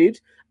interviewed,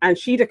 and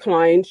she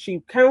declined.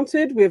 She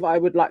countered with, I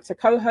would like to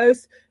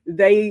co-host.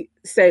 They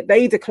said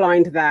they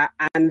declined that,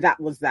 and that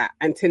was that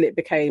until it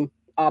became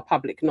our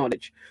public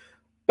knowledge.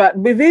 But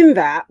within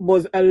that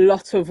was a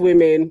lot of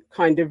women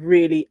kind of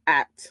really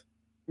at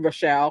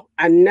Rochelle.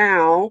 And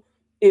now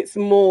it's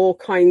more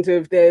kind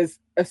of, there's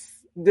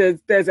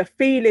a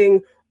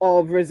feeling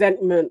of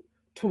resentment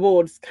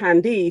towards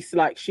Candice,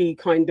 like she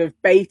kind of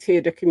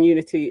baited a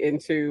community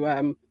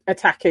into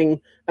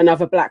attacking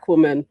another black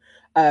woman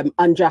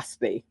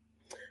unjustly.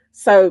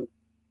 So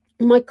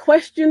my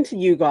question to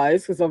you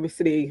guys, because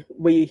obviously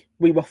we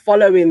were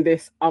following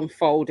this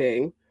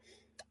unfolding,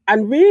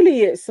 and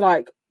really it's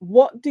like,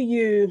 what do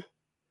you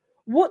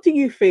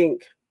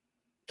think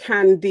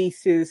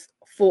Candice's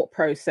thought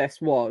process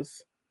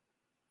was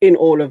in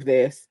all of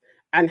this,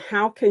 and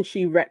how can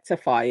she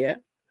rectify it?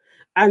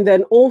 And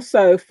then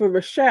also for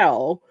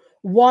Rochelle,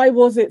 why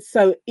was it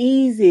so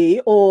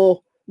easy,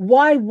 or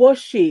why was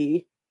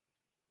she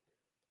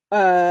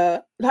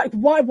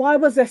why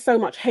was there so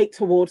much hate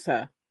towards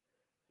her?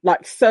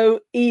 Like,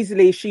 so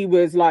easily she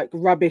was like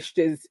rubbished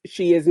as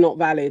she is not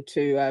valid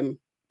to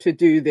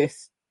do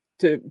this,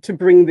 to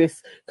bring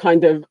this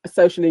kind of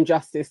social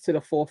injustice to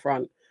the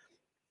forefront.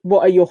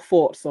 What are your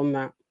thoughts on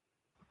that?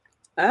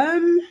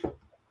 I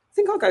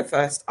think I'll go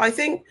first. I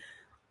think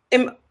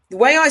the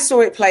way I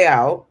saw it play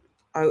out,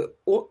 I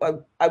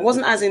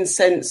wasn't as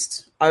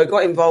incensed. I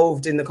got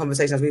involved in the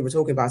conversation as we were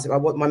talking about it.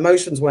 My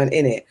emotions weren't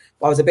in it.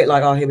 But I was a bit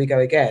like, oh, here we go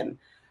again.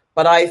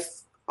 But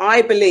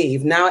I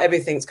believe now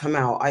everything's come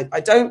out. I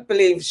don't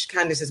believe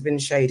Candice has been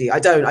shady. I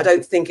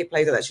don't think it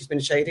plays out that she's been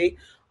shady.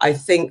 I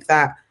think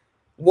that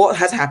what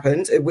has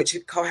happened, which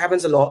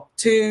happens a lot,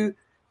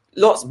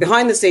 lots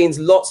behind the scenes,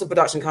 lots of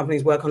production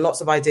companies work on lots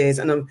of ideas.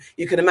 And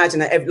you can imagine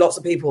that lots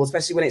of people,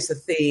 especially when it's a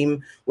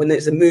theme, when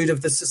it's a mood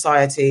of the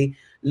society,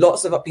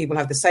 lots of people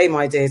have the same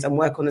ideas and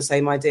work on the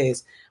same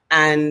ideas.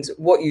 And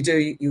what you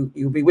do,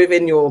 you'll be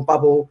within your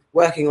bubble,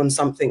 working on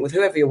something with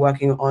whoever you're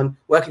working on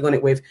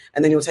it with,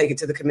 and then you'll take it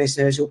to the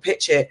commissioners, you'll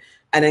pitch it,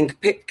 and then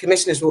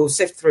commissioners will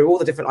sift through all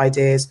the different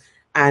ideas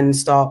and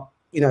start,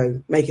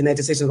 making their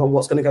decisions on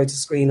what's going to go to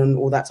screen and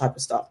all that type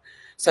of stuff.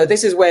 So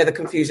this is where the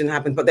confusion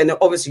happens. But then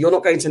obviously you're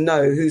not going to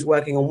know who's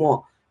working on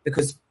what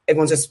because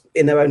everyone's just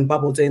in their own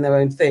bubble doing their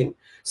own thing.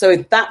 So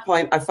at that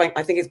point, I think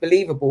it's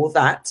believable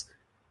that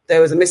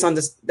there was I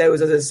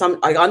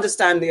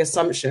understand the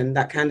assumption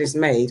that Candice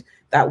made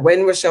that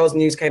when Rochelle's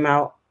news came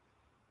out,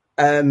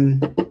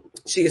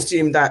 she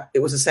assumed that it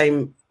was the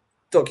same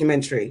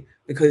documentary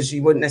because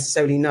you wouldn't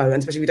necessarily know, and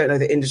especially if you don't know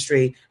the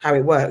industry, how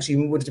it works,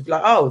 you would just be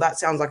like, oh, that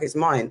sounds like it's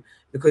mine,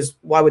 because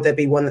why would there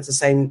be one that's the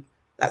same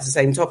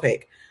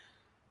topic?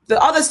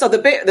 The other stuff,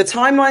 the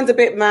timeline's a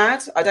bit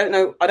mad. I don't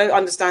know. I don't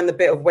understand the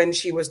bit of when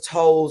she was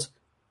told,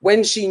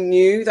 when she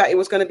knew that it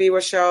was going to be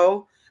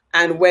Rochelle,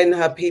 and when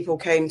her people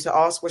came to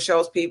ask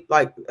Rochelle's people,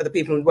 like the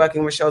people working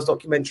on Rochelle's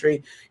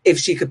documentary, if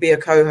she could be a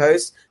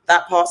co-host.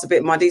 That part's a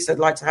bit muddy, so I'd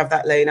like to have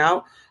that laid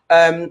out.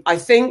 I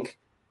think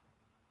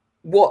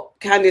what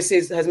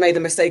Candice has made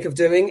the mistake of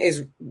doing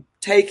is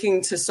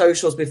taking to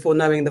socials before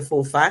knowing the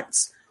full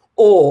facts,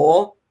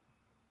 or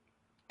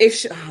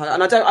because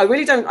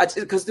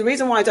the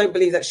reason why I don't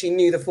believe that she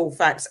knew the full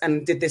facts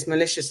and did this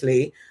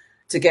maliciously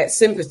to get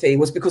sympathy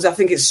was because I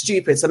think it's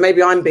stupid. So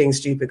maybe I'm being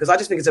stupid, because I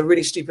just think it's a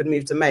really stupid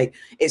move to make.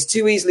 It's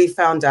too easily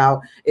found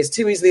out. It's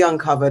too easily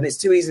uncovered. It's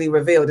too easily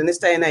revealed. In this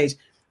day and age,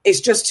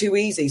 it's just too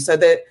easy. So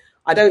that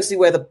I don't see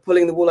where the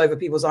pulling the wool over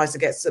people's eyes to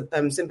get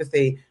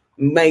sympathy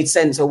made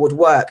sense or would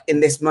work in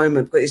this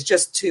moment, but it's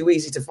just too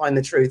easy to find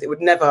the truth. It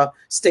would never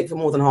stick for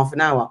more than half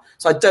an hour.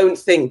 So I don't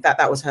think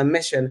that was her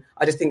mission.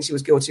 I just think she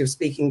was guilty of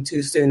speaking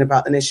too soon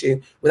about an issue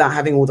without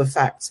having all the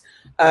facts.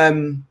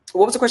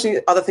 What was the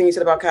question? Other thing you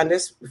said about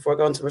Candice before I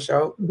go on to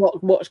Rochelle?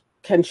 What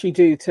can she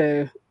do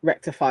to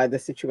rectify the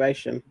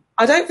situation?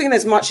 I don't think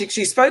there's much.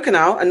 She's spoken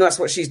out, and that's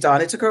what she's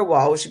done. It took her a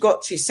while.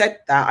 She said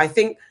that. I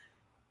think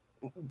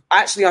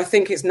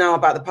it's now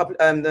about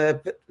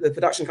the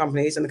production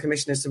companies and the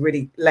commissioners to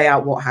really lay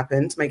out what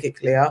happened, to make it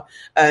clear,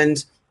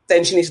 and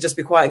then she needs to just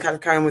be quiet and kind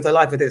of carry on with her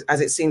life with it,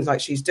 as it seems like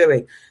she's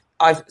doing.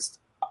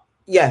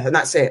 And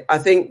that's it. I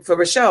think for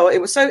Rochelle, it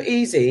was so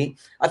easy.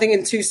 I think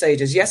in two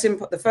stages. Yes,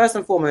 in the first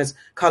and foremost,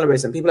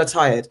 colorism. People are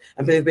tired,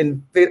 and people have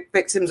been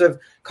victims of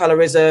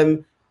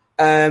colorism,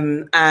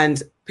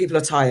 and people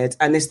are tired.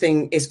 And this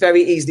thing is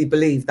very easily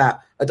believed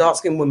that a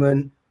dark-skinned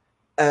woman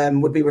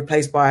would be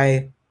replaced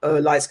by a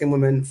light-skinned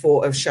woman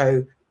for a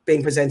show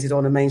being presented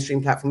on a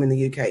mainstream platform in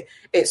the UK.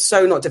 It's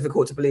so not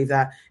difficult to believe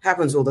that. It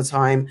happens all the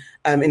time,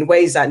 in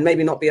ways that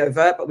maybe not be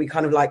overt, but we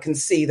kind of like can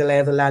see the lay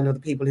of the land of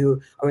the people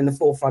who are in the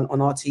forefront on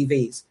our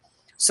TVs.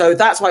 So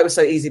that's why it was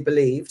so easy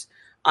believed.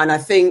 And I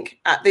think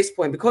at this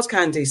point, because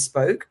Candice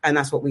spoke, and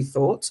that's what we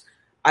thought,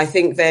 I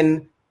think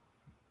then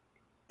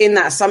in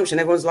that assumption,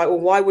 everyone's like, well,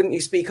 why wouldn't you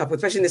speak up,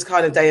 especially in this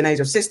kind of day and age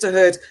of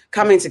sisterhood,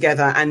 coming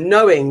together and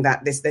knowing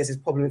that there's this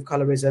problem with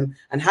colorism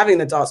and having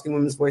the dark-skinned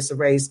woman's voice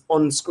raised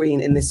on screen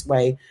in this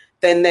way.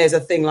 Then there's a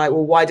thing like,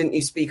 well, why didn't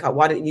you speak up?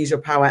 Why didn't you use your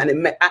power?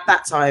 And at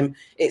that time,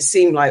 it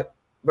seemed like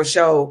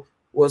Rochelle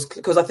was,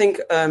 because I think,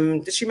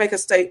 did she make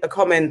a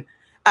comment?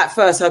 At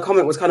first, her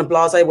comment was kind of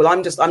blasé. Well,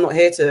 I'm not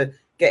here to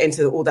get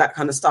into all that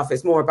kind of stuff.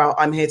 It's more about,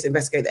 I'm here to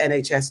investigate the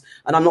NHS,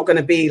 and I'm not going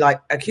to be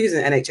like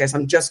accusing the NHS.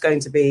 I'm just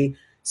going to be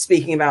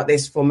speaking about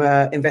this from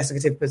an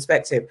investigative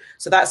perspective.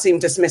 So that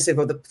seemed dismissive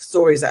of the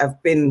stories that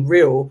have been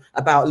real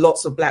about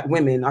lots of Black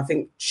women. I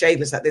think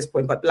shadeless at this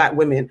point, but Black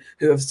women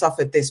who have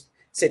suffered this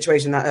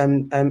situation that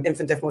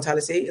infant death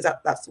mortality,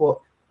 that's what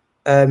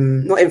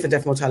not infant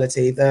death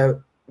mortality,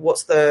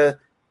 what's the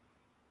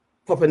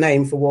proper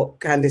name for what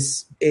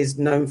Candice is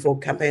known for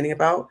campaigning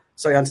about?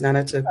 Sorry, Auntie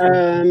Nana,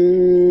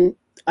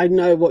 I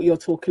know what you're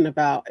talking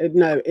about.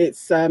 No,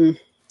 it's I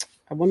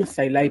want to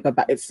say Labour,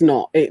 but it's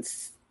not.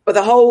 But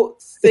the whole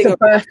thing, it's a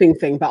birthing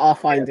thing, but I'll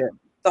find it.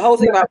 The whole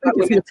thing about Black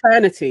women,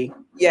 maternity.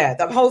 Yeah,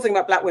 the whole thing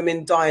about Black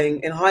women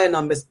dying in higher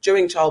numbers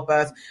during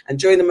childbirth and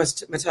during the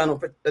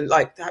maternal,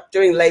 like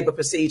during labour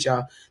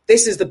procedure.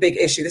 This is the big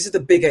issue. This is the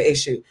bigger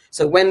issue.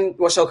 So when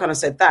Rochelle kind of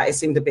said that, it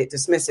seemed a bit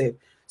dismissive.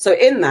 So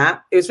in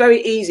that, it was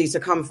very easy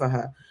to come for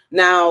her.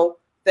 Now,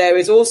 there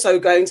is also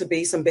going to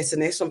be some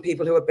bitterness from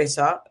people who are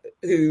bitter,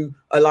 who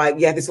are like,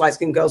 yeah, this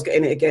light-skinned girl's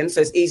getting it again.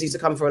 So it's easy to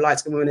come for a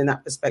light-skinned woman in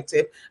that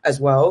perspective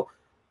as well.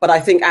 But I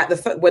think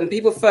when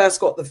people first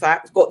got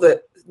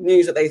the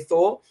news that they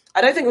thought,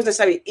 I don't think it was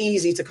necessarily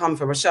easy to come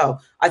for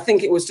Rochelle. I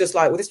think it was just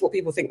like, well, this is what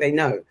people think they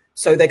know,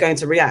 so they're going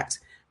to react.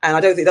 And I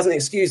don't think it doesn't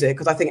excuse it,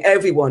 because I think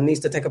everyone needs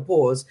to take a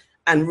pause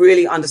and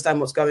really understand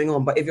what's going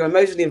on. But if you're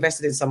emotionally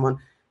invested in someone,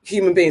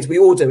 human beings. We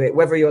all do it,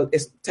 whether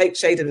take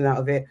shading out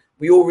of it.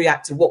 We all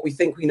react to what we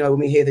think we know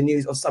when we hear the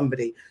news of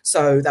somebody,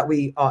 so that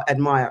we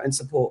admire and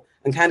support.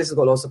 And Candice has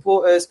got a lot of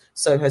supporters,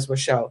 so has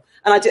Rochelle.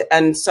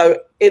 And so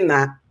in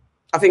that,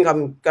 I think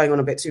I'm going on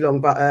a bit too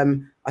long, but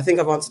I think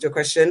I've answered your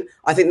question.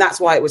 I think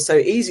that's why it was so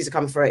easy to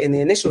come for it in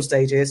the initial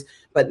stages.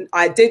 But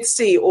I did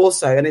see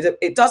also, and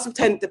it does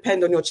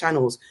depend on your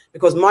channels,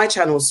 because my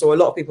channels saw a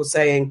lot of people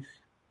saying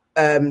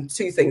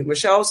two things: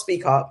 Rochelle,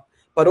 speak up,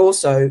 but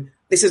also,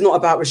 this is not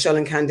about Rochelle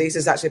and Candice.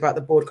 It's actually about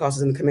the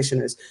broadcasters and the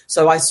commissioners.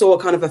 So I saw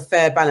kind of a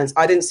fair balance.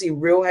 I didn't see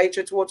real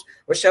hatred towards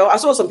Rochelle. I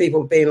saw some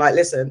people being like,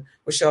 listen,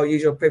 Rochelle,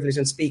 use your privilege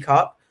and speak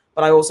up.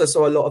 But I also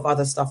saw a lot of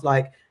other stuff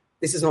like,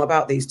 this is not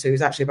about these two.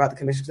 It's actually about the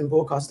commissioners and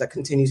broadcasters that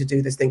continue to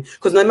do this thing.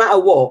 Because no matter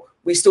what,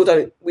 we still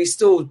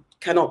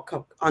cannot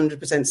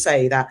 100%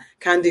 say that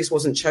Candice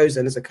wasn't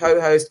chosen as a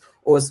co-host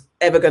or was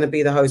ever going to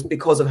be the host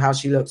because of how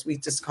she looks. We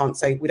just can't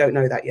say, we don't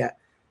know that yet.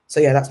 So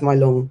yeah, that's my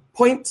long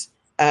point.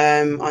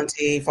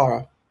 Auntie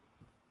Farah.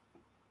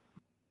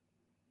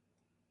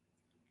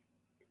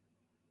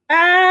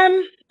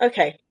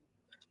 Okay.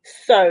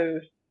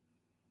 So,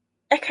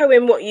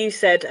 echoing what you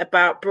said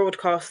about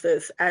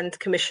broadcasters and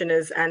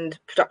commissioners and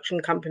production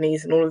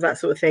companies and all of that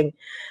sort of thing,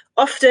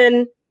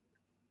 often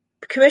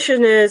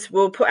commissioners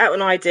will put out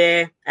an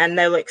idea and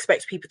they'll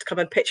expect people to come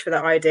and pitch for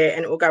that idea,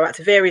 and it will go out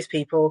to various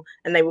people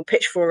and they will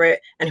pitch for it,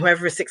 and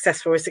whoever is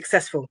successful is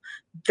successful.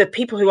 The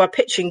people who are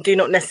pitching do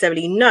not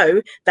necessarily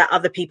know that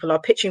other people are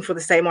pitching for the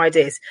same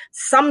ideas.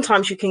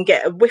 Sometimes you can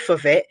get a whiff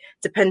of it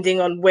depending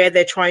on where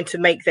they're trying to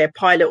make their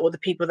pilot or the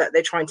people that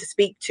they're trying to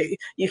speak to.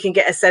 You can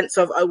get a sense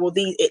of, oh, well,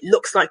 it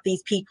looks like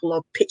these people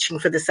are pitching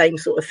for the same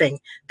sort of thing.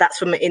 That's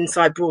from an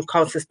inside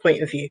broadcaster's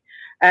point of view.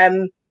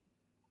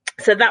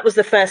 So that was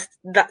the first.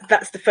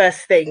 That's the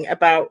first thing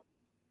about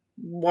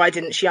why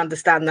didn't she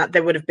understand that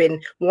there would have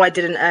been? Why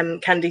didn't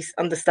Candice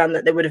understand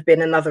that there would have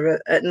been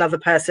another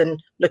person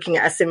looking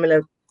at a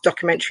similar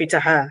documentary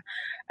to her?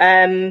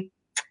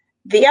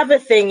 The other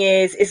thing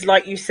is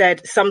like you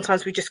said,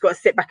 sometimes we just got to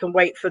sit back and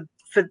wait for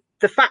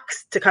the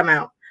facts to come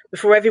out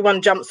before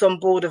everyone jumps on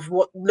board of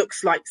what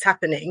looks like is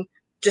happening.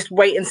 Just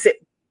wait and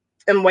sit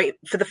and wait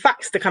for the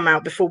facts to come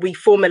out before we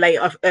formulate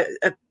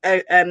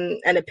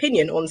an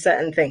opinion on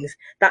certain things.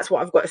 That's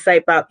what I've got to say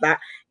about that.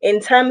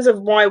 In terms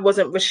of why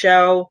wasn't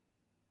Rochelle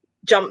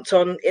jumped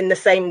on in the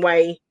same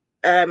way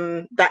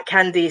that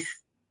Candice,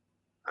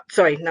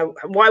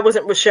 why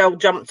wasn't Rochelle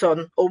jumped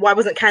on, or why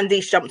wasn't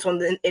Candice jumped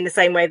on in the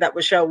same way that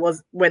Rochelle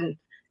was when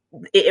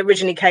it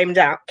originally came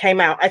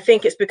out? I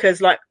think it's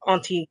because, like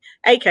Auntie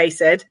AK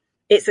said,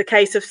 it's a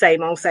case of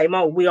same old, same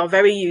old. We are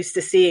very used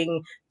to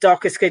seeing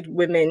darker skinned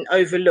women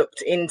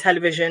overlooked in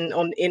television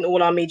in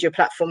all our media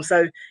platforms.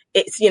 So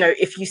it's,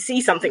 if you see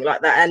something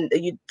like that and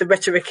the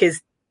rhetoric is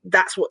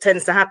that's what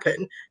tends to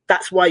happen,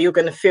 that's why you're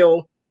going to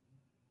feel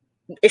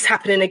it's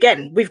happening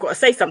again. We've got to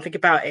say something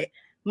about it.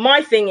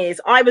 My thing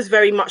is, I was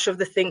very much of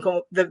the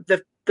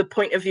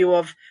point of view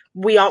of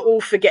we are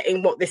all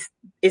forgetting what this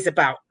is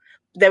about.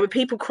 There were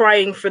people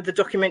crying for the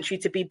documentary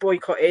to be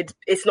boycotted.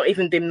 It's not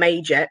even been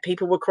made yet.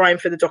 People were crying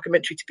for the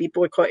documentary to be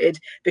boycotted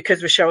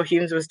because Rochelle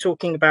Humes was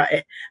talking about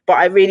it. But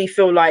I really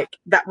feel like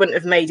that wouldn't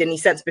have made any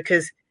sense,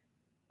 because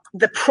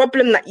the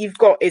problem that you've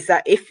got is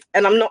that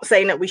and I'm not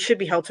saying that we should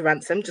be held to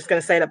ransom, just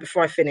going to say that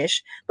before I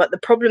finish, but the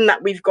problem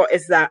that we've got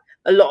is that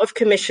a lot of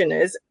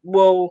commissioners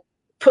will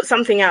put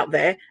something out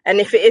there, and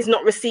if it is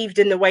not received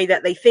in the way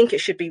that they think it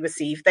should be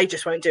received, they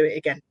just won't do it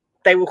again.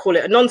 They will call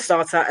it a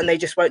non-starter and they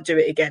just won't do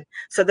it again.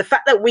 So the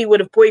fact that we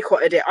would have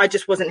boycotted it, I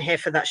just wasn't here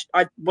for that.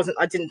 I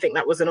didn't think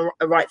that was a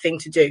right thing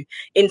to do.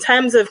 In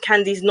terms of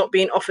Candice not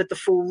being offered the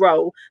full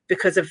role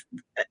because of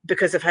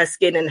her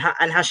skin and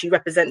how she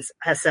represents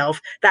herself,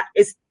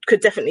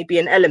 could definitely be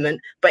an element,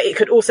 but it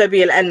could also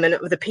be an element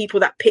of the people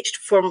that pitched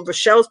from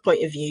Rochelle's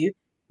point of view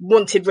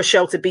wanted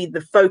Rochelle to be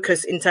the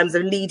focus in terms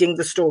of leading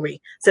the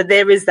story. So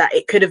there is that.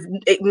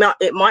 It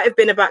might have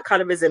been about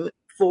colorism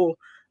for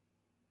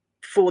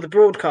the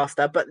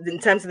broadcaster, but in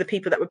terms of the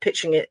people that were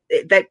pitching it,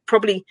 they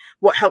probably,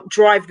 what helped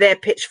drive their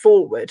pitch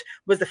forward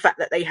was the fact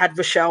that they had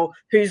Rochelle,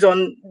 who's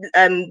on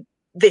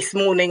This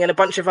Morning and a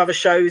bunch of other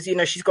shows.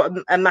 She's got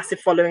a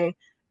massive following,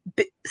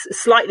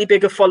 slightly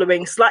bigger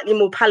following, slightly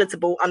more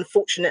palatable,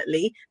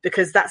 unfortunately,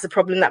 because that's a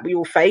problem that we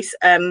all face.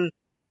 There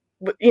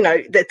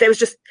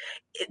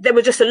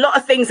were just a lot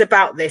of things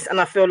about this, and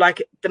I feel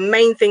like the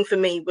main thing for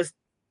me was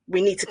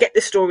we need to get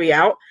this story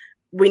out.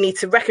 We need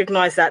to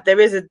recognize that there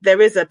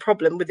is a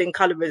problem within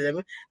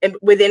colorism and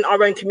within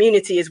our own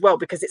community as well,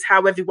 because it's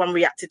how everyone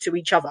reacted to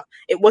each other.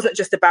 It wasn't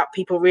just about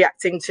people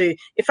reacting to.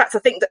 In fact,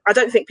 I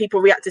don't think people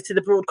reacted to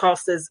the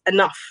broadcasters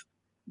enough.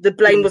 The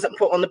blame wasn't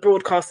put on the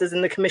broadcasters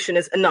and the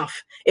commissioners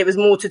enough. It was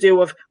more to do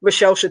with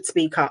Rochelle should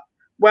speak up.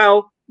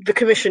 Well, the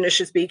commissioners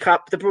should speak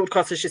up, the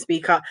broadcasters should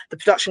speak up, the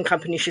production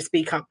company should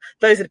speak up.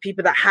 Those are the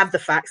people that have the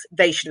facts.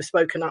 They should have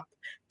spoken up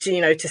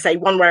to say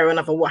one way or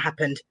another what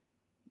happened.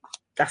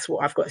 That's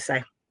what I've got to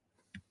say.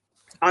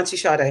 Auntie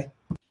Sade.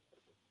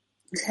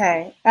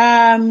 Okay.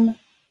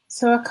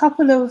 So a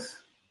couple of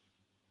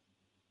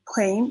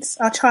points.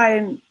 I'll try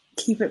and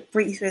keep it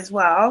brief as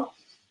well.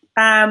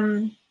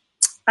 And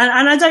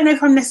I don't know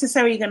if I'm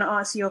necessarily going to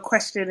answer your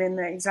question in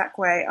the exact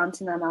way,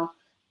 Auntie Nana.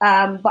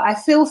 But I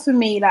feel for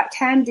me that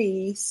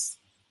Candice,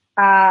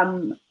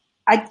 I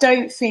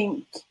don't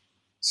think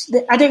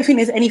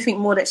there's anything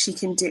more that she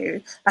can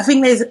do. I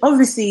think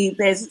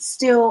there's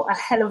still a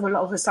hell of a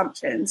lot of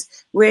assumptions.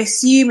 We're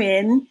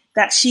assuming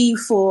that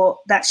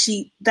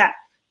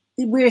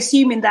we're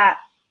assuming that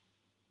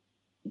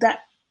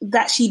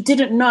she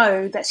didn't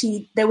know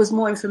that there was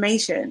more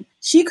information.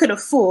 She could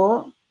have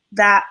thought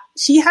that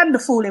she had the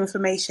full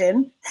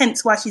information,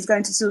 hence why she's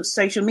going to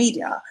social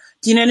media.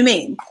 Do you know what I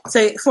mean?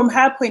 So from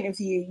her point of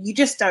view, you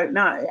just don't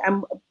know,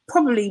 and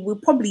we'll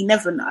probably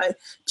never know.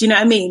 Do you know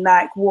what I mean?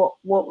 Like what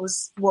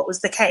was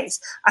the case?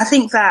 I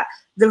think that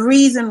the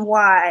reason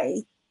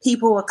why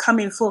people were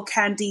coming for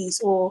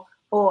Candice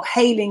or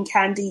hailing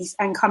Candice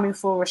and coming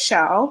for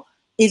Rochelle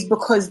is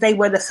because they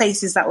were the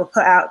faces that were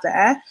put out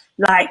there.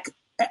 Like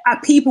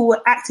people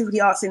were actively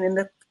asking in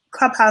the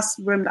Clubhouse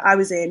room that I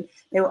was in,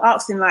 they were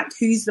asking like,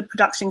 who's the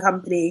production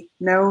company?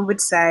 No one would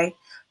say.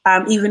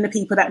 Even the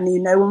people that knew,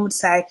 no one would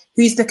say.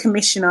 Who's the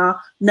commissioner?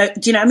 No,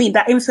 do you know what I mean?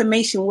 That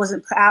information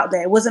wasn't put out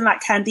there. It wasn't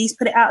like Candice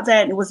put it out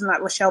there, and it wasn't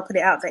like Rochelle put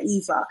it out there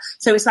either.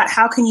 So it's like,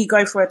 how can you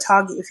go for a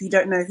target if you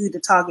don't know who the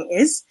target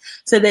is?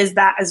 So there's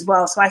that as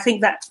well. So I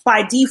think that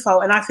by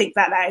default, and I think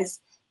that is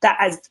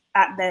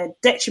at their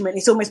detriment,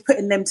 it's almost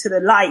putting them to the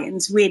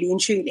lions, really and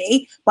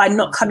truly, by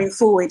not coming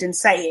forward and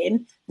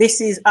saying,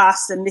 this is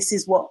us and this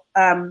is what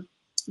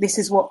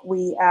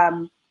we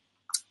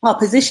our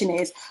position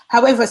is.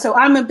 However, so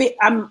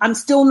I'm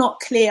still not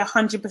clear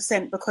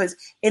 100% because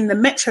in the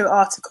Metro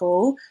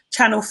article,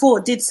 Channel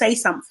 4 did say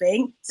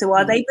something. So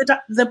are they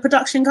the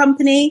production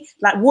company?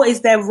 Like, what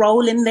is their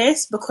role in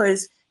this?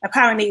 Because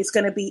apparently it's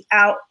going to be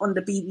out on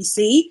the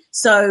BBC.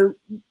 So,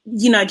 do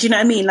you know what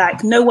I mean?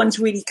 Like, no one's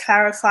really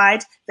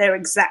clarified their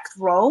exact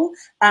role.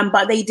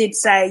 But they did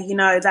say,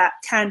 that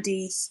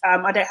Candice,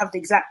 I don't have the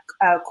exact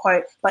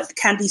quote, but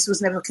Candice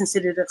was never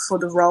considered for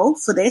the role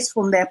for this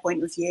from their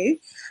point of view.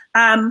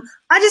 I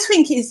just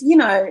think it's,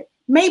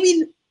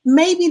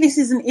 maybe this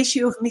is an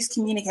issue of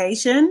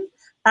miscommunication,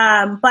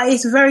 but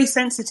it's very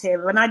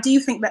sensitive. And I do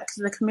think that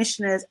the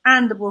commissioners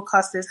and the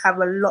broadcasters have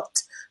a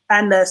lot,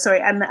 and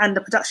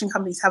the production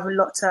companies have a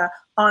lot to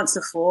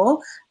answer for,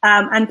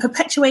 and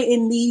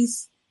perpetuating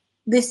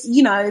this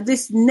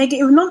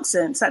negative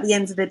nonsense at the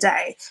end of the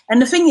day.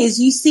 And the thing is,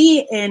 you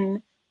see it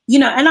in,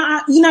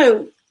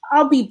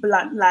 I'll be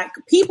blunt, like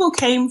people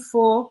came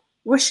for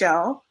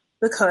Rochelle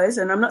because,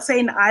 and I'm not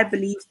saying that I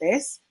believe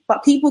this,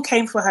 but people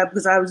came for her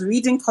because I was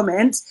reading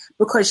comments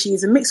because she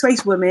is a mixed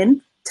race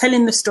woman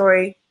telling the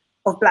story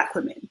of Black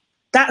women.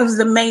 That was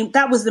the main.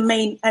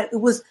 It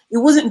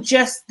wasn't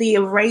just the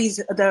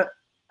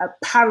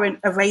apparent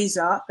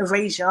erasure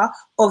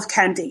of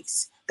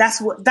Candice.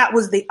 That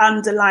was the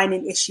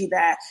underlying issue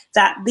there.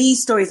 That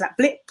these stories, that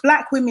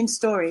Black women's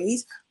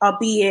stories, are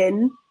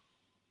being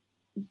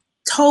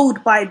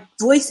told by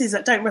voices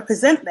that don't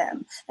represent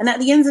them. And at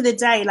the end of the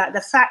day, like,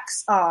 the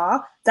facts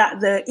are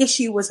that the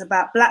issue was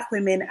about Black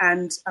women,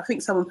 and I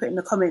think someone put in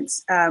the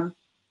comments,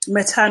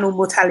 maternal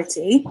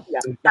mortality. Yeah,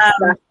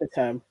 that's the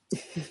term.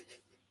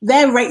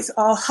 Their rates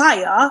are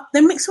higher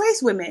than mixed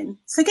race women.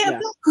 So get a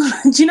Black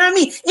woman. Do you know what I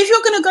mean? If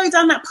you're going to go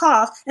down that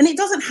path, and it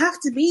doesn't have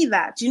to be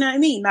that, do you know what I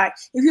mean? Like,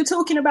 if you're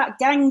talking about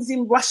gangs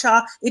in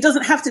Russia, it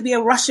doesn't have to be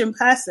a Russian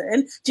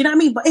person. Do you know what I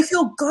mean? But if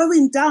you're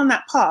going down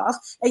that path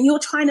and you're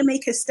trying to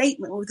make a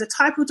statement with the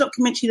type of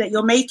documentary that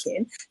you're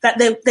making, that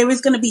there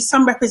is going to be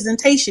some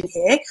representation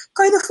here,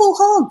 go the full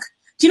hog.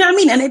 Do you know what I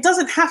mean? And it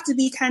doesn't have to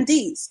be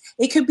Candice.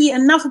 It could be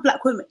another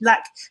Black woman.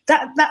 Like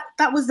that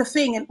was the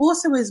thing. And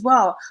also as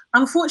well,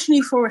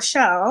 unfortunately for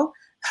Rochelle,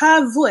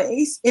 her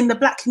voice in the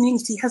Black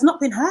community has not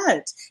been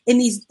heard in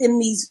these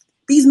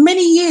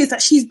many years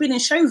that she's been in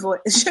show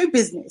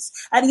business.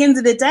 At the end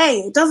of the day,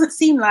 it doesn't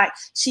seem like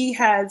she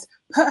has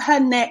put her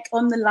neck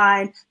on the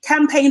line,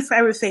 campaigned for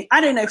everything. I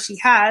don't know if she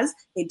has.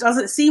 It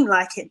doesn't seem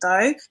like it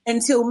though,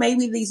 until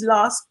maybe these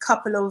last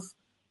couple of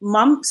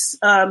months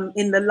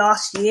in the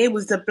last year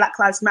with the Black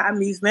Lives Matter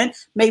movement.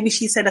 Maybe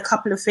she said a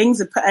couple of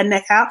things and put her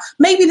neck out.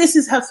 Maybe this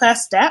is her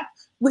first step,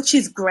 which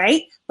is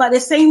great. But at the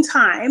same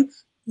time,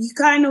 you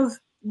kind of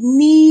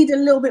need a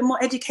little bit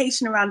more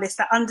education around this,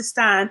 that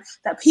understand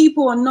that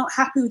people are not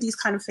happy with these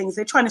kind of things.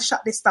 They're trying to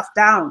shut this stuff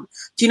down.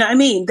 Do you know what I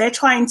mean? They're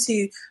trying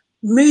to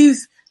move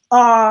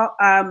our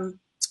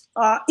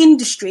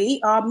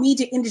industry, our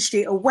media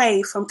industry,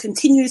 away from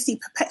continuously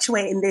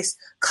perpetuating this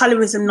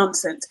colorism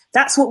nonsense.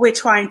 That's what we're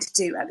trying to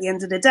do at the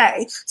end of the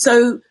day.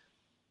 So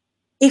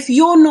if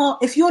you're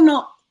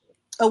not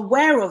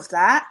aware of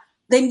that,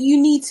 then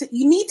you need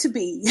to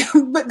be.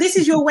 But this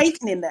is your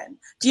awakening then.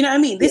 Do you know what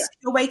I mean? This is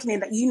your awakening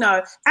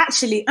that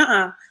actually,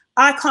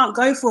 I can't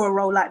go for a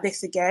role like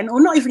this again,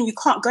 or not even you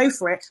can't go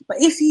for it. But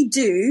if you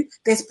do,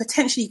 there's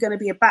potentially going to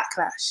be a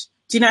backlash.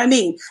 Do you know what I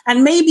mean?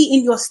 And maybe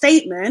in your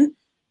statement,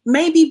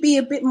 maybe be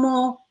a bit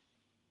more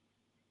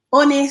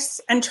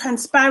honest and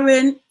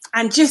transparent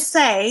and just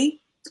say,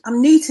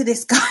 I'm new to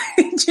this guy,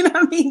 do you know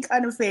what I mean,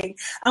 kind of thing.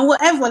 And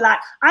whatever, like,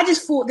 I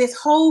just thought this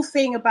whole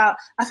thing about,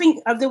 I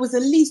think there was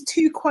at least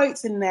 2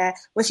 quotes in there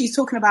where she's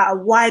talking about a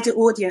wider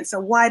audience.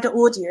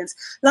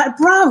 Like,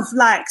 bruv,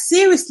 like,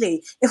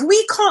 seriously, if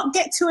we can't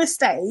get to a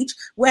stage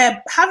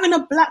where having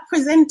a black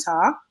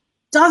presenter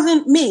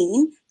doesn't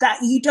mean that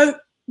you don't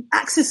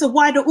access a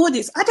wider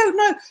audience. I don't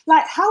know,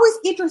 like, how is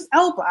Idris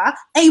Elba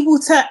able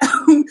to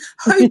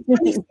host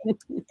anything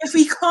if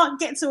we can't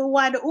get to a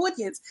wider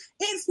audience?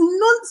 It's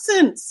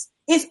nonsense.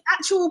 It's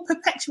actual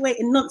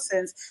perpetuating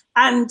nonsense.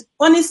 And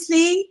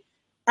honestly,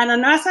 and I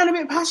know I sound a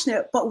bit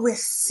passionate, but we're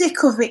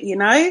sick of it, you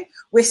know?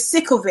 We're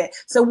sick of it.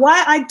 So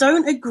why I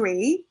don't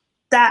agree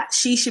that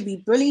she should be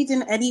bullied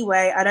in any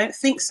way, I don't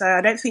think so. I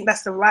don't think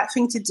that's the right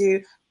thing to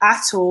do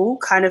at all,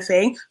 kind of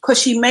thing,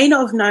 because she may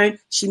not have known,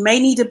 she may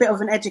need a bit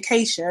of an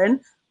education,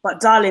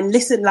 but darling,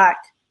 listen, like,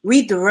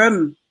 read the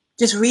room,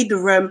 just read the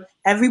room,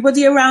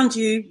 everybody around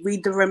you,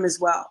 read the room as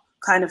well,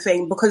 kind of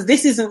thing, because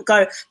this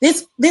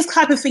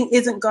type of thing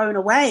isn't going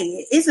away.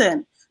 It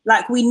isn't.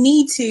 Like, we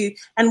need to,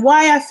 and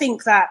why I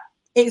think that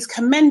it's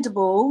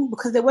commendable,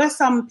 because there were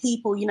some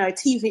people, you know,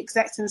 TV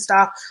execs and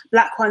stuff,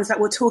 black ones, that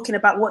were talking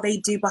about what they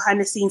do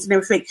behind the scenes and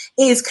everything.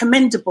 It is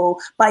commendable,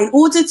 but in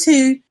order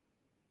to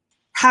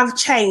have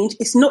change,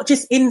 it's not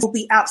just in, will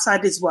be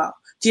outside as well.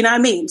 Do you know what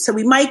I mean? So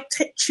we might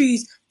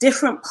choose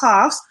different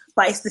paths,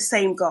 but it's the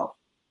same goal.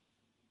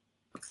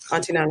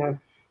 Auntie Nano.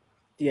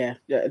 Yeah.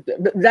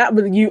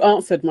 That you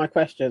answered my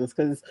questions,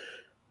 because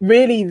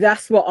really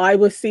that's what I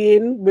was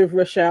seeing with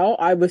Rochelle.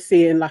 I was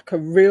seeing like a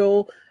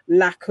real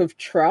lack of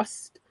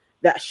trust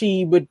that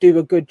she would do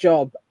a good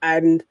job.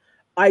 And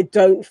I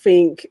don't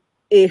think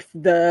if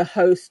the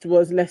host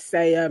was, let's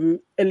say,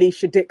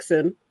 Alicia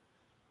Dixon,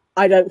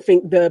 I don't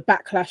think the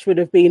backlash would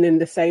have been in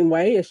the same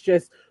way. It's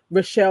just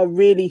Rochelle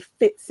really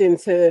fits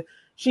into,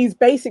 she's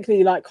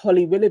basically like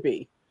Holly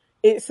Willoughby.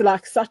 It's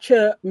like such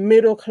a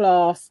middle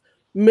class,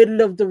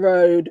 middle of the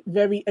road,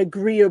 very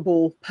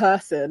agreeable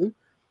person.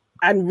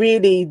 And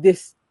really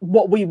this,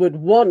 what we would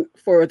want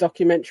for a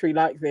documentary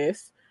like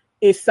this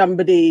is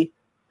somebody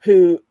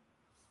who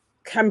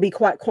can be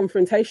quite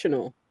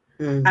confrontational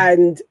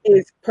and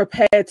is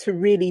prepared to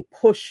really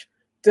push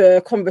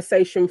the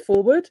conversation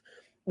forward.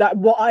 That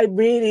what I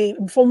really,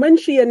 from when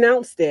she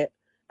announced it,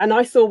 and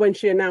I saw when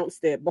she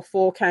announced it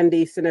before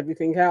Candice and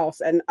everything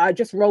else, and I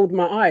just rolled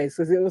my eyes,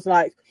 because it was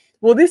like,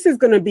 well, this is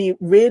going to be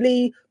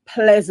really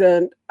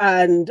pleasant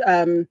and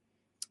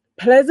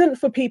pleasant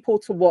for people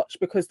to watch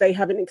because they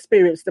haven't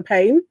experienced the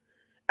pain.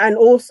 And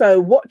also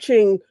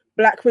watching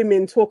Black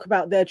women talk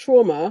about their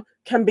trauma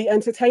can be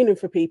entertaining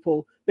for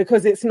people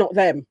because it's not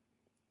them.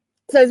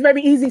 So it's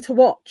very easy to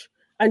watch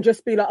and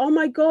just be like, oh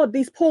my God,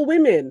 these poor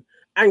women,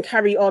 and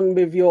carry on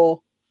with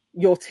your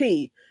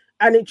tea.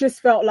 And it just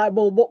felt like,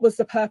 well, what was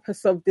the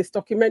purpose of this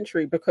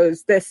documentary?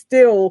 Because there's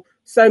still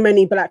so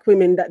many Black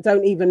women that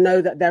don't even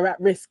know that they're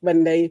at risk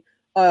when they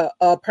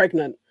are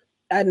pregnant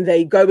and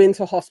they go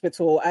into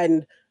hospital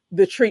and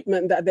the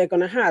treatment that they're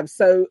going to have.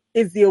 So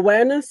is the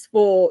awareness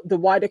for the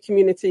wider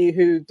community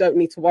who don't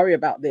need to worry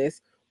about this,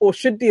 or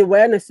should the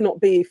awareness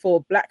not be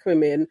for Black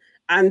women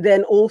and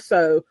then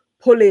also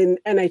pulling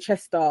NHS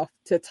staff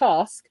to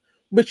task,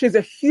 which is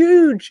a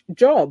huge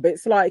job?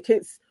 It's like,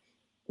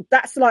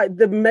 that's like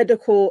the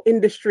medical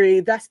industry,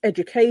 that's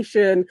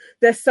education.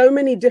 There's so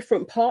many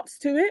different parts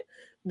to it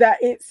that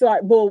it's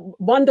like, well,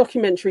 one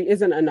documentary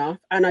isn't enough.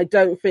 And I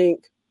don't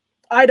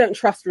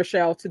trust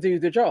Rochelle to do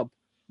the job,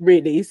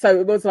 really. So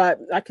it was like,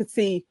 I could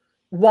see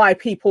why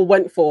people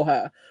went for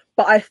her.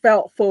 But I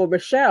felt for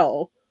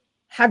Rochelle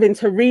having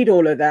to read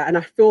all of that, and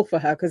I feel for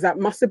her because that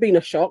must have been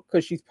a shock,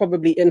 because she's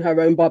probably in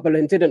her own bubble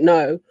and didn't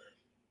know.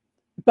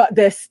 But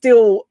there's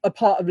still a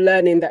part of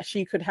learning that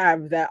she could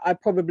have that I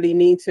probably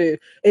need to,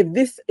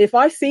 if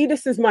I see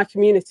this as my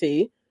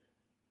community,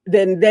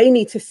 then they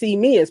need to see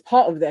me as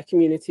part of their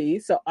community.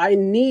 So I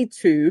need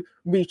to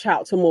reach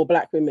out to more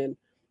Black women.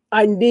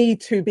 I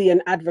need to be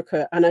an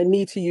advocate, and I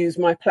need to use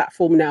my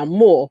platform now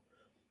more.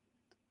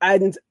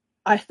 And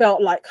I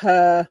felt like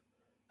her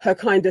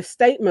kind of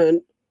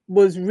statement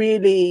was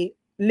really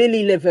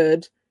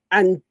lily-livered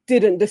and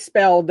didn't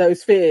dispel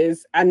those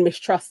fears and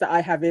mistrust that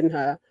I have in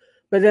her.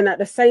 But then at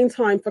the same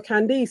time, for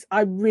Candice,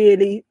 I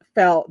really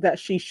felt that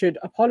she should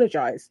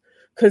apologize,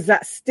 because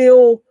that's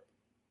still,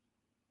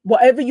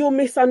 whatever your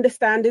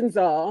misunderstandings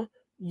are,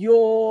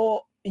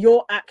 your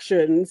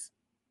actions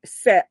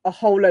set a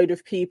whole load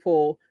of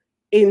people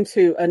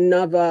into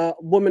another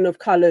woman of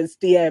color's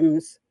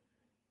DMs.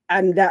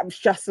 And that's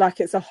just like,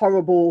 it's a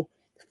horrible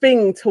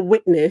thing to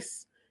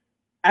witness.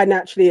 And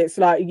actually it's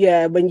like,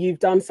 yeah, when you've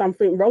done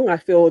something wrong, I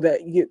feel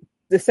that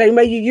the same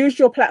way you use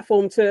your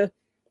platform to,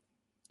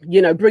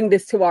 bring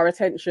this to our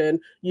attention,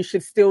 you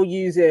should still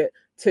use it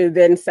to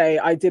then say,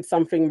 I did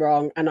something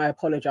wrong and I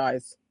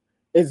apologize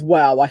as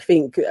well. I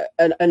think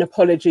an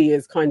apology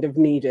is kind of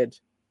needed.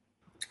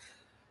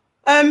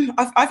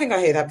 I think I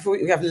hear that. Before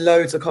we have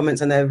loads of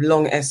comments and they're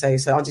long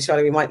essays, so Auntie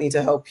Charlotte, we might need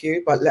to help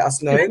you, but let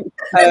us know.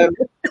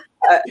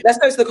 Let's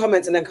go to the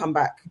comments and then come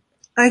back.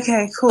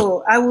 Okay,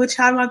 cool. I will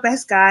try my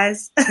best,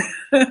 guys.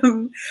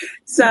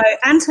 So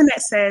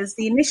Antoinette says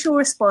the initial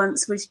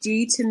response was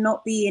due to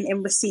not being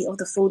in receipt of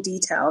the full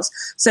details.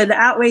 So the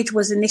outrage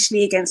was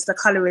initially against the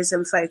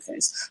colorism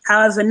focus.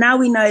 However, now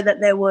we know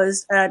that there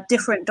was a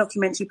different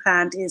documentary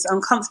planned. It is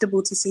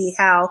uncomfortable to see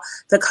how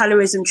the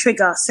colorism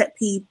trigger set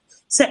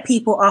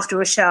people after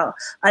Rochelle.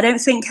 I don't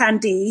think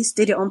Candice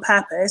did it on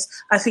purpose.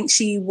 I think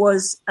she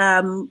was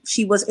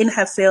in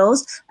her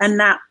feels, and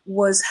that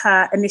was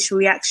her initial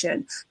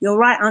reaction. You're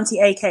right, Auntie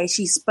AK.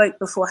 She spoke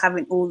before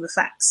having all the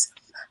facts.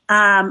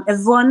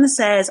 Yvonne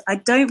says, I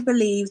don't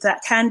believe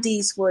that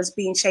Candice was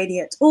being shady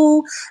at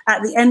all.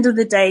 At the end of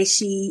the day,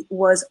 she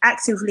was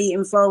actively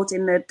involved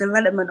in the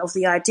development of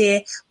the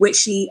idea, which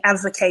she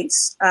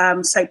advocates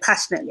so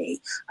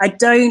passionately.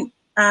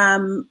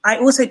 I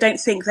also don't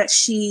think that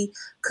she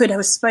could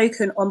have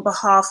spoken on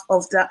behalf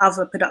of the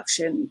other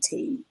production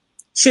team.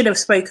 Should have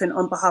spoken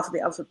on behalf of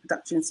the other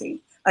production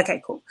team.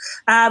 Okay, cool.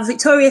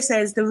 Victoria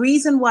says the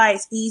reason why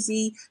it's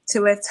easy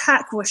to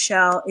attack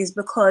Rochelle is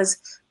because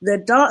the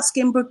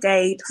dark-skinned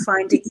brigade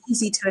find it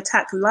easy to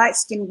attack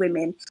light-skinned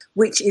women,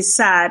 which is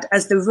sad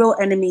as the real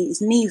enemy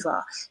is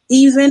neither.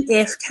 Even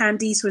if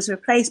Candice was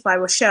replaced by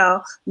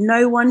Rochelle,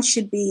 no one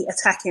should be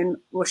attacking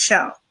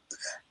Rochelle.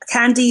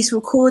 Candice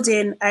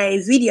recording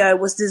a video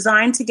was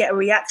designed to get a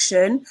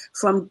reaction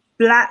from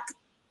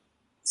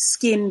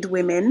black-skinned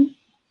women.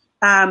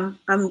 I'm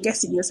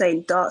guessing you're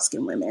saying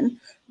dark-skinned women,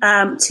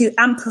 to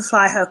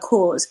amplify her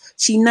cause.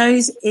 She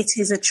knows it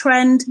is a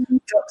trend.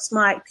 Drops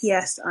mic.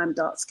 P.S. I'm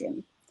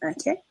dark-skinned.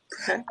 Okay.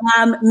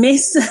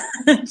 Miss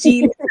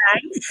Gina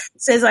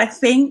says, I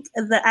think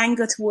the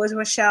anger towards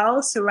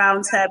Rochelle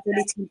surrounds her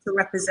ability to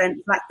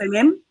represent black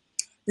women.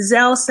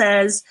 Zell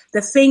says,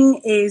 the thing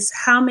is,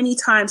 how many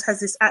times has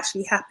this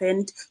actually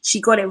happened?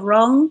 She got it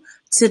wrong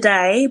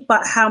today,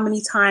 but how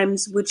many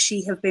times would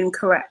she have been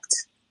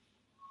correct?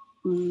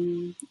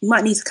 You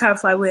might need to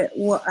clarify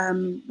what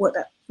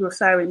that's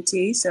referring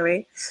to.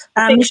 Sorry.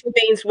 I think she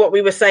means what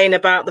we were saying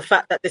about the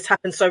fact that this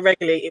happens so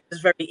regularly. It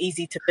was very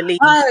easy to believe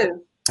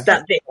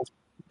that this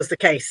was the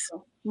case.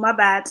 My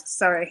bad.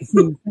 Sorry.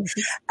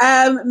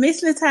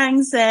 Miss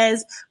Latang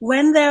says,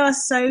 when there are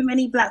so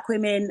many black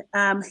women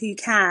who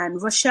can,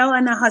 Rochelle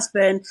and her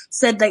husband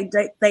said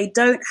they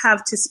don't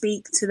have to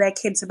speak to their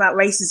kids about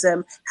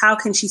racism. How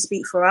can she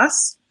speak for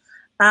us?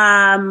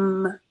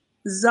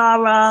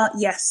 Zara,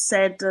 yes,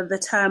 said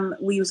the term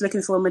we was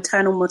looking for,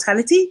 maternal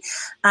mortality,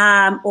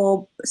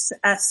 or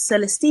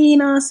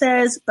Celestina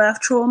says birth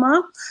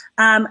trauma.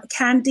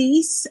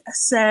 Candice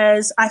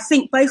says, I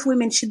think both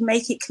women should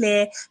make it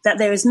clear that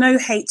there is no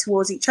hate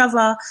towards each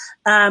other.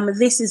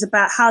 This is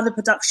about how the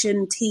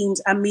production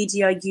teams and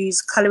media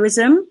use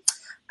colorism.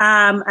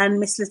 And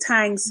Miss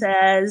Latang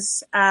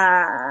says,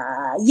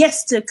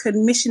 yes to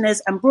commissioners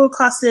and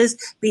broadcasters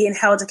being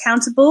held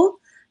accountable.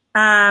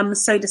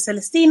 So does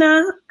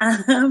Celestina.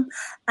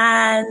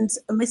 And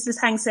Mr.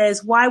 Tang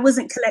says, why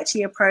wasn't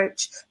Kelechi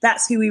approached?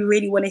 That's who we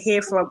really want to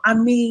hear from. I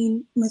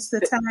mean,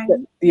 Mr.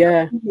 Tang.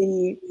 Yeah.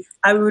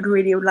 I would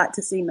really like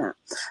to see that.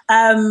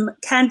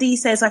 Candy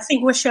says, I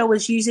think Rochelle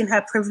was using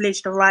her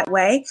privilege the right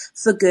way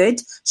for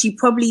good. She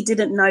probably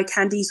didn't know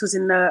Candice was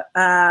in the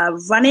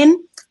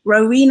running.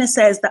 Rowena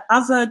says the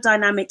other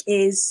dynamic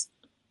is,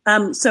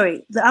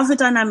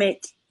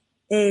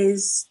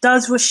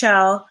 does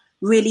Rochelle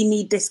really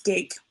need this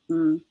gig?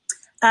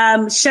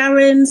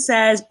 Sharon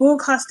says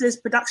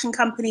broadcasters, production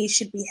companies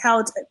should be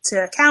held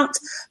to account.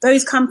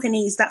 Those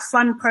companies that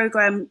fund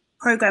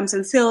programs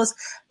and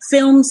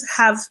films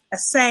have a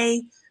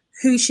say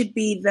who should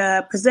be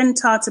the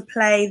presenter to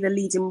play the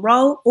leading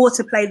role.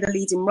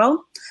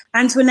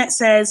 Antoinette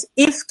says,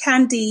 if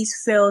Candice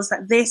feels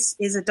that this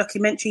is a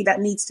documentary that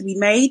needs to be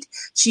made,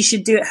 she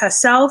should do it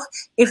herself.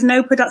 If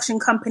no production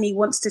company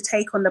wants to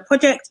take on the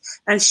project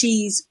and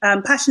she's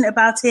passionate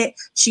about it,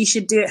 she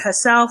should do it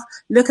herself.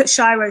 Look at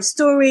Shiro's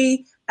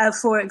story,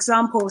 for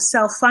example,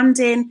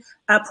 self-funding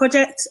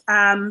project.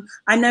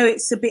 I know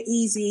it's a bit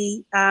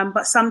easy,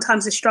 but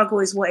sometimes the struggle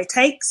is what it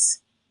takes.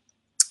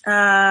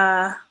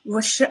 Sharon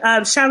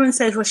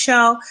says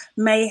Rochelle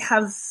may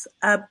have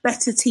a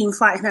better team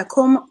fighting her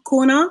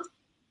corner.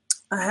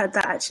 I heard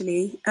that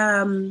actually.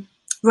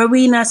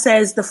 Rowena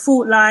says the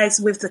fault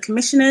lies with the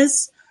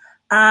commissioners.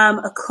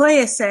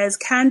 Okoye says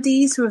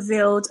Candice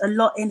revealed a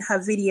lot in her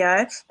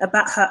video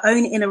about her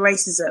own inner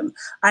racism.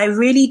 I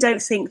really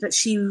don't think that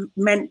she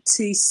meant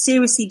to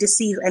seriously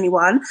deceive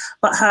anyone,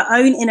 but her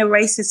own inner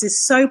racism is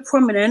so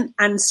prominent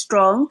and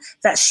strong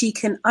that she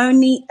can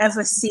only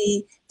ever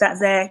see that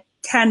there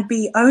can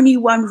be only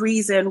one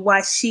reason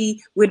why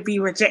she would be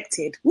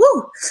rejected.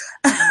 Woo!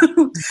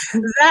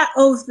 That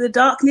of the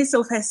darkness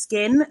of her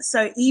skin.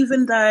 So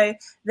even though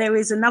there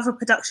is another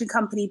production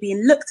company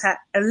being looked at,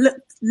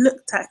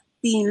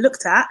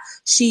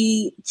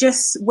 she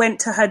just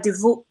went to her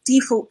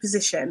default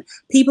position.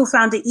 People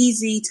found it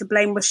easy to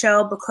blame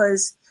Rochelle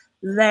because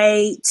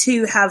they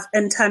too have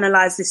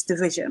internalized this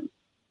division.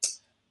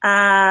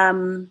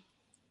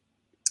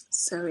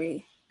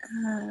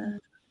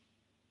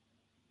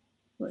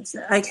 What's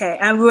that? Okay,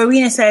 and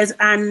Rowena says,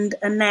 and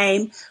a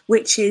name,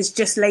 which is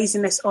just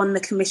laziness on the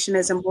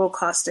commissioners and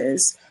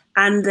broadcasters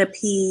and the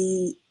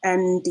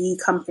P&D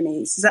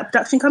companies. Is that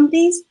production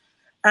companies?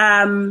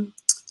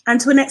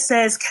 Antoinette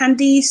says,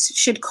 Candice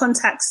should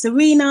contact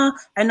Serena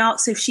and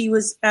ask if she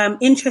was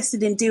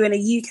interested in doing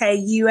a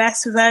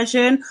UK-US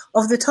version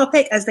of the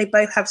topic, as they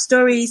both have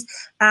stories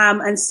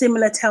and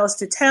similar tales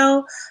to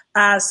tell.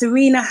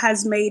 Serena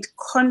has made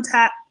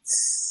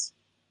contacts.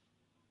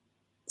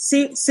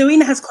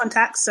 Serena has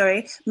contacts,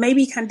 sorry.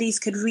 Maybe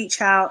Candice could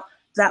reach out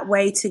that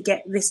way to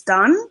get this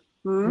done.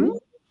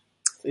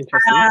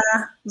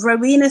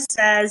 Rowena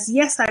says,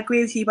 yes, I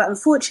agree with you, but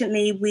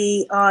unfortunately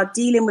we are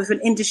dealing with an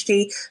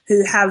industry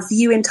who have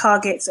viewing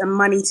targets and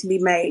money to be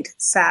made.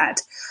 Sad.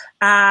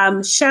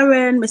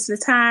 Sharon, Miss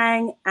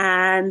Latang,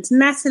 and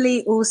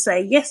Natalie all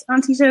say, yes,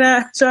 Auntie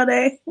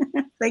Sade.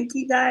 Thank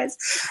you, guys.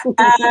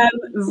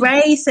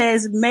 Ray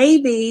says,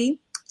 maybe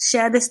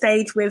share the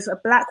stage with a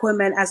Black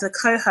woman as a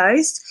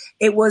co-host.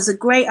 It was a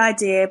great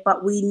idea,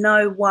 but we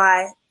know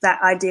why that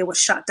idea was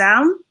shut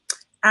down.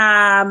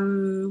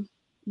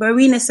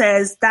 Marina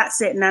says,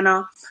 that's it,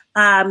 Nana.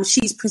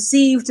 She's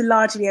perceived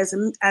largely as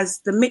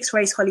the mixed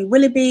race Holly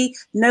Willoughby.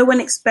 No one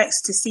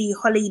expects to see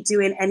Holly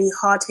doing any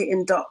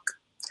hard-hitting doc.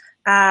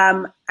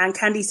 And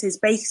Candice is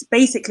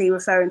basically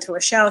referring to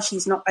Rochelle.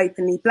 She's not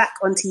openly Black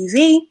on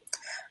TV.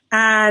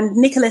 And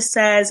Nicholas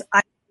says,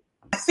 I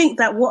think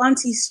that what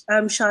Auntie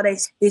Sade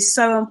is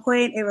so on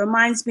point. It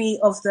reminds me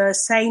of the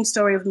same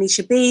story of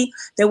Misha B.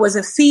 There was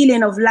a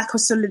feeling of lack of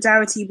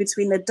solidarity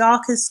between the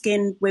darker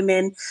skinned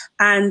women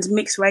and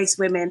mixed race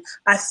women.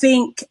 I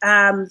think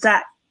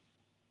that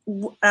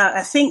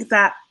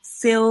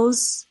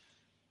feels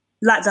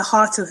like the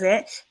heart of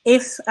it.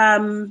 If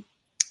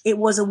it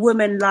was a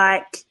woman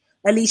like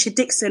Alicia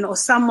Dixon or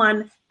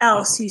someone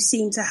else who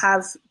seemed to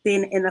have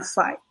been in a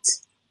fight.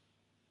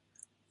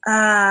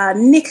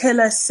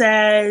 Nicola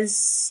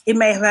says it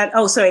may have had,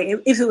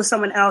 if it was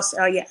someone else,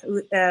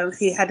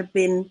 he had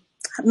been,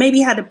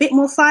 maybe had a bit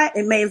more fight,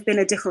 it may have been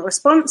a different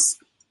response.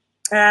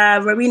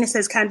 Rowena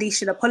says Candice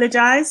should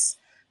apologize.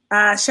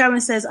 Sharon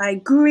says, I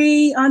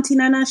agree, Auntie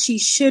Nana, she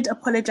should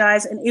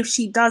apologize, and if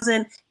she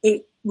doesn't,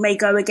 it may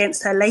go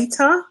against her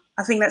later.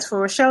 I think that's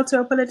for Rochelle to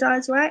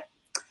apologize, right?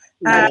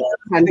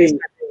 Candice.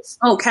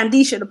 Oh,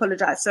 Candice should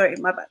apologize. Sorry,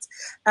 my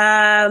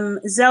bad.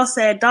 Zell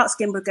said, Dark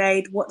Skin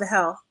Brigade, what the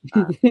hell?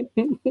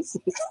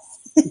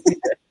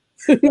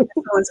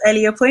 Someone's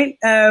earlier point.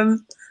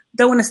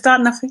 Don't want to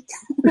start nothing.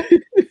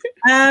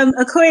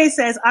 Okoye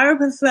says, I would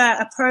prefer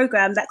a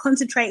program that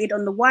concentrated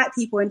on the white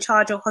people in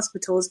charge of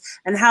hospitals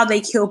and how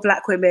they kill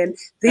Black women.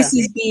 This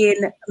is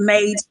being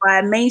made by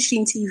a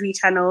mainstream TV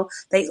channel.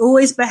 They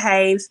always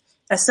behave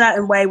a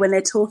certain way when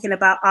they're talking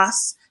about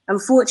us.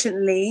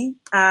 Unfortunately,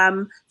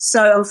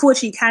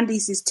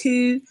 Candice is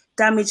too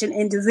damaged an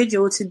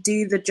individual to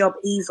do the job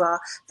either.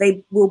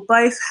 They will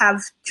both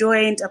have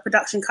joined a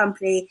production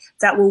company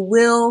that will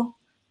will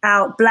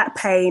out Black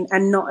pain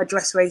and not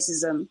address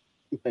racism.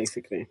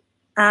 Basically.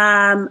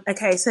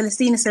 Okay,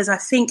 Celestina says, I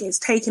think it's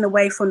taken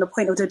away from the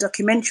point of the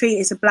documentary.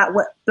 It's a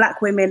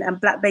black women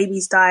and Black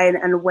babies dying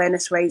and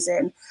awareness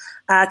raising.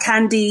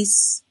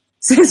 Candice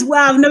says,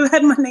 wow, I've never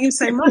heard my name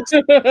so much.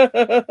 That's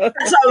what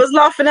I was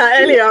laughing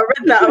at earlier. I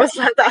read that. I was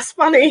like, that's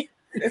funny.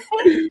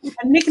 And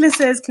Nicholas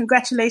says,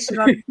 congratulations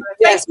on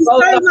yes,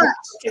 thank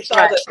you so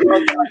much.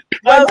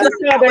 Well done.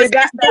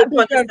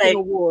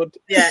 Award.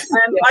 Yeah.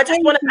 I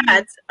just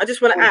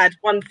want to add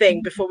one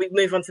thing before we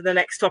move on to the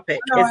next topic.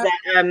 Is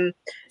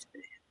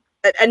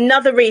that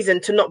another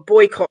reason to not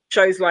boycott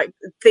shows like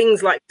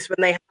things like this when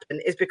they happen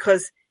is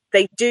because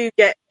they do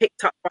get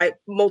picked up by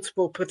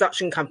multiple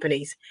production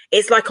companies.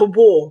 It's like a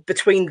war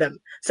between them.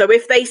 So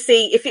if they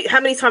see, how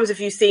many times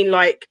have you seen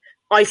like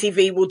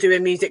ITV will do a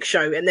music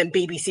show and then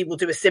BBC will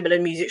do a similar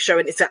music show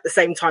and it's at the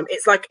same time?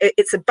 It's like,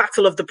 it's a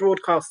battle of the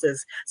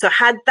broadcasters. So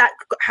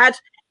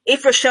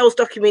if Rochelle's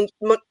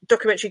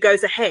documentary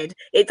goes ahead,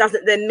 it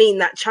doesn't then mean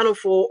that Channel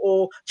 4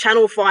 or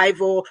Channel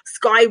 5 or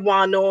Sky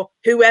One or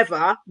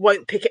whoever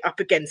won't pick it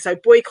up again. So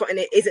boycotting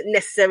it isn't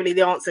necessarily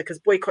the answer, because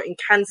boycotting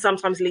can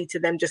sometimes lead to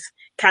them just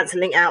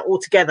cancelling out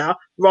altogether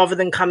rather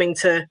than coming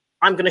to,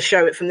 I'm going to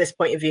show it from this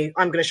point of view,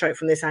 I'm going to show it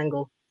from this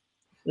angle.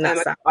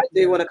 I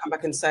do want to come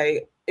back and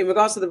say, in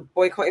regards to the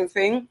boycotting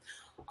thing,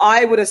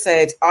 I would have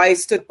said I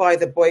stood by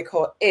the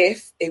boycott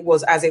if it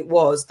was as it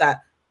was,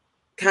 that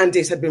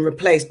Candice had been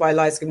replaced by a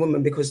light-skinned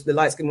woman because the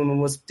light-skinned woman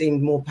was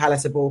deemed more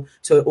palatable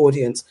to an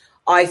audience.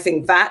 I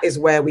think that is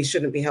where we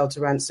shouldn't be held to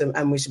ransom,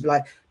 and we should be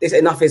like, this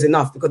enough is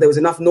enough, because there was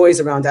enough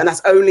noise around it. And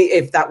that's only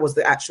if that was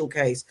the actual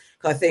case.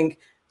 Because I think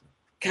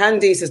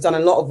Candice has done a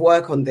lot of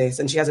work on this,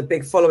 and she has a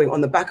big following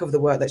on the back of the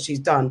work that she's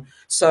done.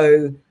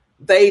 So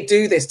they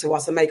do this to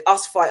us and make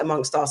us fight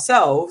amongst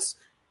ourselves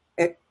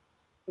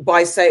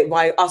by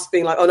us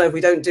being like, oh no, if we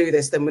don't do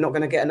this, then we're not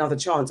going to get another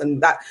chance.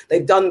 And that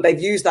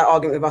they've used that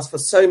argument with us for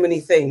so many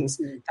things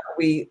that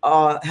we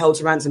are held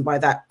to ransom by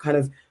that kind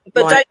of.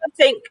 But don't you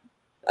think?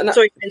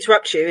 Sorry to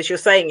interrupt you as you're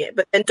saying it,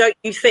 but then don't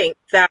you think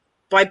that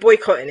by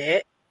boycotting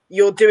it,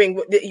 you're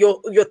doing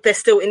you're there's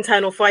still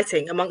internal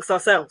fighting amongst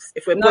ourselves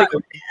if we're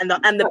boycotting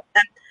and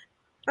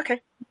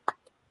okay.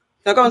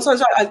 No, go on. Sorry.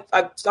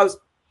 I was.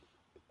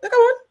 No, go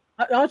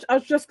on. I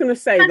was just going to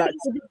say, like,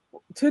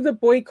 to the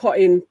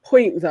boycotting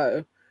point,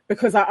 though,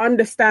 because I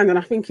understand and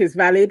I think it's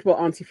valid what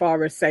Auntie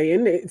Farah is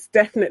saying. It's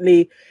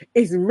definitely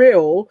is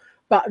real.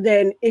 But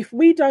then if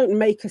we don't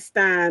make a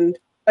stand,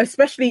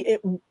 especially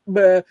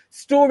the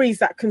stories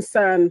that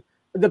concern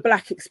the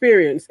Black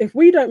experience, if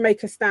we don't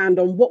make a stand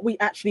on what we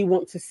actually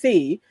want to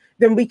see,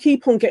 then we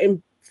keep on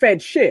getting fed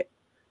shit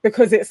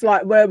because it's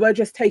like we're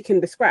just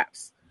taking the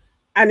scraps.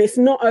 And it's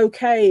not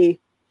okay.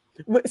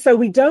 So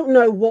we don't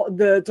know what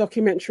the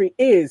documentary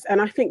is.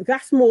 And I think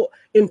that's more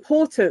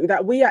important,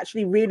 that we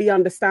actually really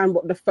understand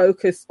what the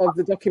focus of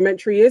the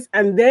documentary is.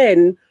 And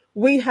then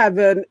we have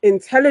an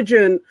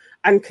intelligent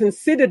and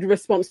considered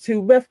response to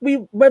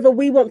whether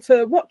we want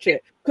to watch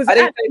it. Because it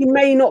actually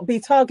may not be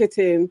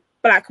targeting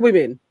Black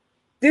women.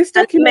 This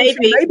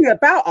documentary may be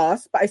about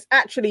us, but it's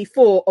actually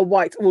for a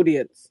white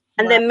audience.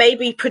 And then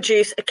maybe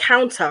produce a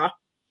counter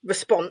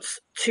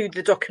response to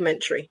the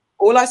documentary.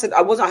 All I said,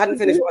 I hadn't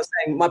finished what I was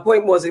saying. My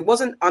point was, it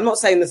wasn't, I'm not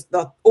saying this,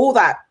 all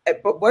that,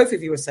 but both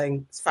of you were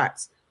saying it's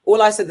facts.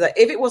 All I said that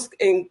if it was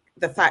in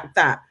the fact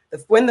that,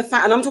 and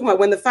I'm talking about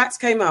when the facts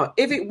came out,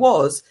 if it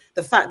was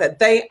the fact that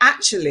they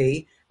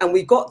actually, and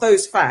we got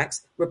those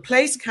facts,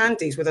 replaced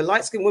Candice with a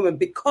light-skinned woman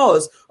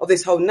because of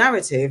this whole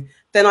narrative,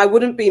 then I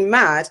wouldn't be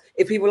mad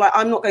if people were like,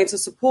 I'm not going to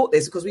support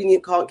this because we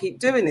can't keep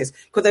doing this.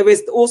 Because there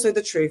is also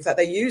the truth that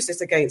they use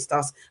this against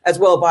us as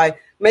well by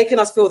making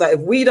us feel that if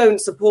we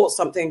don't support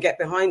something and get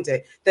behind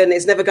it, then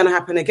it's never going to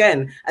happen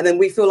again. And then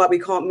we feel like we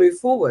can't move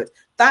forward.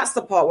 That's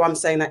the part where I'm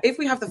saying that if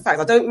we have the facts,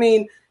 I don't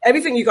mean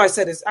everything you guys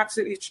said is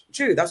absolutely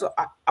true. That's what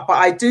but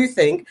I do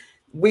think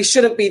we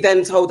shouldn't be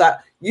then told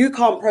that you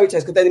can't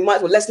protest because then you might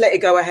as well, let's let it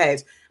go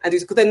ahead. And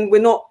because then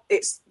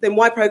then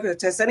why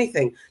protest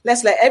anything?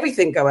 Let's let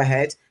everything go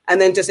ahead and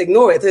then just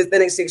ignore it.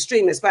 Then it's the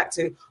extreme. It's back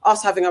to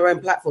us having our own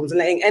platforms and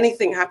letting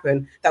anything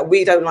happen that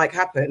we don't like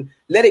happen.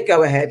 Let it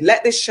go ahead.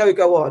 Let this show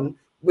go on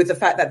with the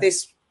fact that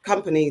this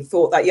company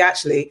thought that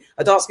actually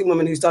a dark-skinned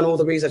woman who's done all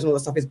the research and all the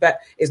stuff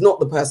is not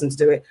the person to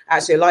do it.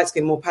 Actually, a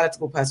light-skinned, more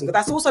palatable person. But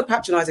that's also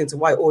patronizing to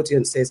white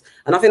audiences.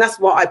 And I think that's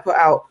what I put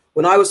out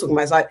when I was talking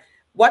about it. It's like,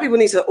 white people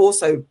need to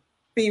also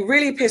be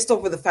really pissed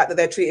off with the fact that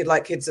they're treated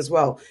like kids as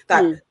well.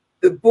 That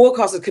the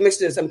broadcasters,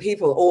 commissioners and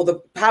people, or the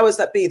powers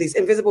that be, these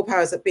invisible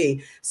powers that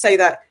be, say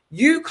that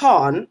you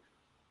can't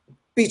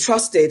be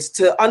trusted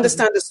to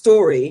understand a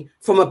story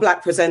from a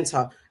Black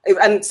presenter.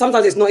 And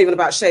sometimes it's not even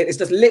about shade. It's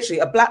just literally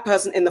a Black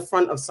person in the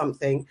front of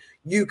something.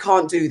 You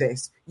can't do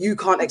this. You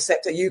can't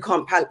accept it. You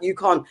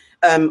can't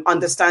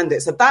understand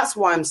it. So that's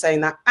why I'm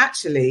saying that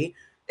actually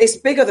it's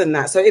bigger than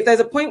that. So if there's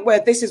a point where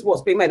this is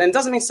what's being made, and it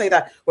doesn't mean to say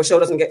that Rochelle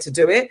doesn't get to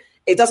do it.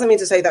 It doesn't mean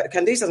to say that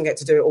Candice doesn't get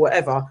to do it or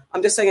whatever.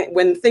 I'm just saying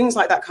when things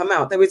like that come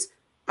out,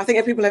 I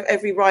think people have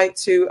every right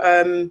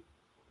to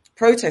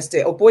protest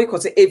it or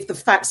boycott it if the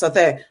facts are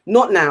there.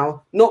 Not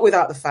now, not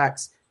without the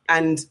facts.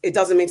 And it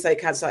doesn't mean to say it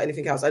can't start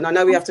anything else. And I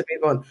know we have to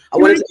move on.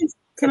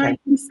 Can I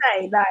just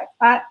say,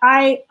 like,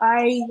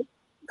 I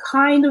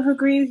kind of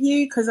agree with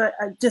you because I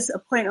just a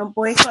point on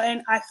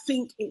boycotting. I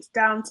think it's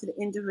down to the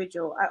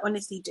individual. I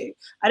honestly do.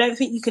 I don't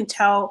think you can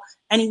tell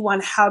anyone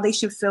how they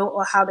should feel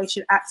or how they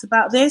should act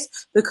about this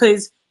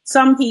because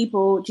some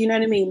people, do you know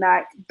what I mean?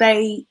 Like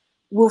they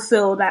will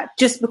feel that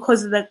just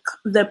because of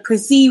the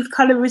perceived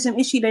colorism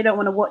issue, they don't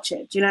want to watch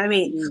it. Do you know what I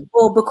mean?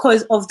 Or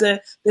because of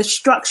the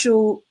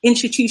structural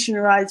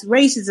institutionalized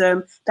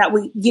racism that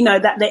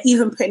that they're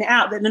even putting it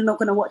out, that they're not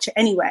going to watch it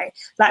anyway.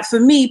 Like for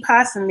me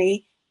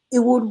personally, it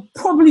would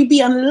probably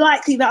be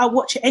unlikely that I'll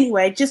watch it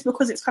anyway, just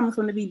because it's coming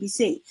from the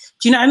BBC.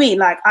 Do you know what I mean?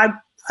 Like I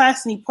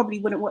personally probably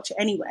wouldn't watch it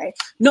anyway,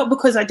 not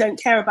because I don't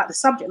care about the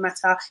subject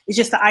matter. It's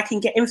just that I can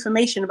get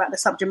information about the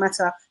subject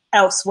matter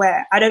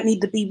elsewhere. I don't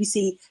need the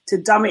BBC to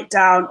dumb it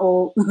down,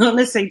 or not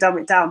let's say dumb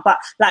it down, but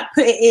like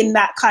put it in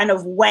that kind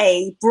of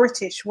way,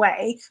 British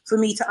way, for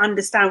me to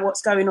understand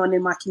what's going on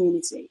in my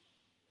community.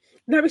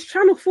 No, it's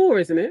Channel 4,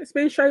 isn't it? It's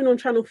been shown on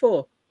Channel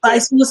 4. But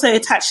it's also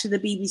attached to the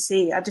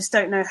BBC. I just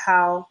don't know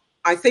how.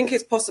 I think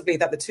it's possibly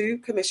that the two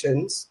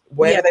commissions,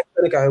 where they're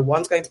going to go,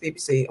 one's going to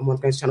BBC and one's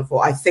going to Channel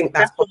 4. I think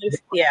that's possible.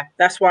 Yeah,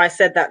 that's why I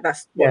said that.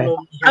 That's what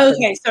normally happens.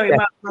 Okay, sorry,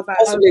 my bad.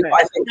 Possibly, okay.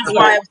 I think that's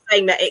why I was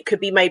saying that it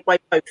could be made by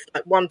both.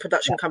 Like one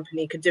production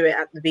company could do it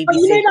at the BBC. But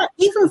you know, like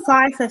even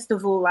Fire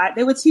Festival, right?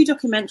 There were two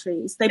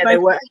documentaries. They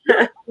both were. You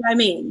know what I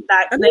mean?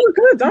 Like, and they were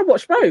good. I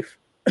watched both.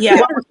 Yeah,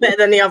 one was better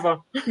than the other.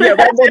 Yeah,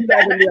 one was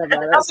better than the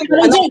other.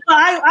 But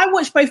I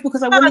watched both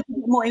because I wanted to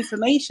get more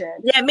information.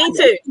 Yeah, me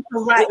too.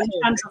 Right, in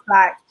terms of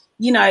like,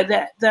 you know,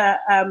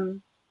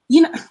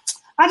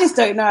 I just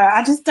don't know.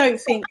 I just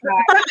don't think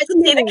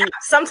that.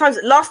 Sometimes,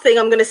 last thing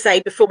I'm going to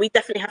say before we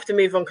definitely have to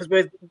move on because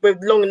we're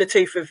long in the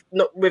tooth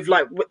with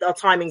our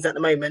timings at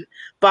the moment.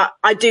 But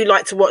I do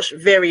like to watch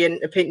varying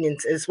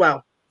opinions as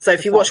well. So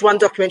if you watch one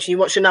documentary, you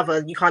watch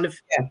another, you kind of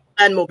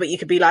earn more. But you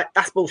could be like,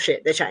 that's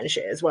bullshit. They're chatting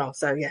shit as well.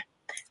 So yeah.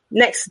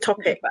 Next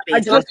topic.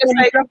 I just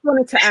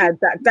wanted to add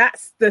that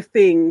that's the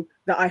thing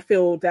that I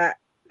feel that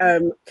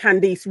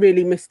Candice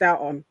really missed out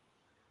on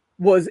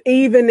was,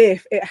 even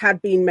if it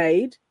had been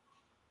made,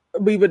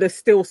 we would have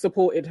still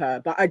supported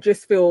her. But I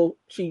just feel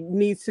she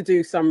needs to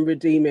do some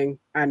redeeming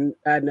and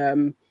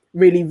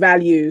really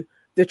value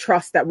the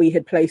trust that we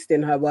had placed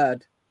in her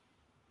word.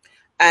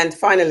 And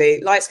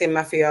finally, Light Skin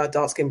Mafia,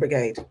 Dark Skin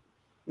Brigade.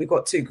 We've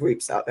got 2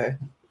 groups out there.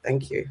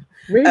 Thank you.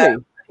 Really?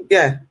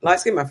 Yeah,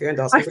 Light Skin Mafia and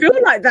Dark Skin Brigade. I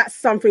feel like that's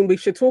something we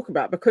should talk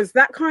about, because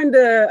that kind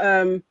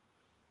of,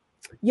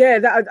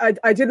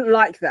 I didn't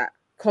like that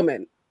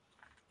comment.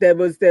 There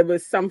was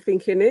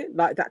something in it,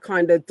 like that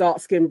kind of Dark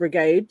Skin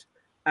Brigade.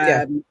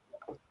 And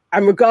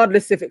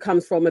regardless if it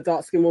comes from a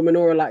dark skin woman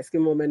or a light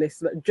skin woman,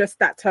 it's just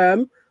that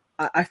term.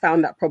 I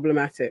found that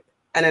problematic.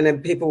 And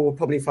then people will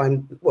probably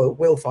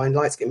will find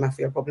Light Skin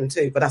Mafia a problem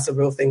too, but that's a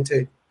real thing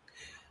too.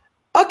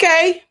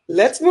 Okay,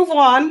 let's move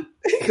on,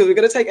 because we're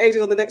going to take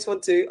ages on the next one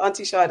too.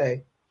 Auntie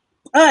Sade.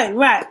 Oh,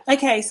 right.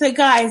 Okay, so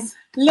guys,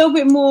 a little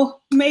bit more,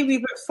 maybe a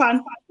bit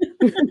fun.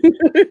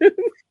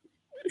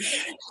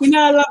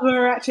 I love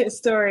a ratchet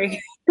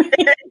story.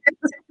 I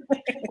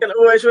can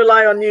always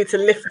rely on you to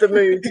lift the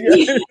mood.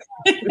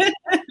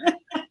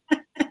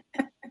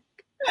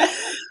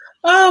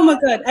 Oh my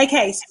God.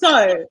 Okay,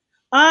 so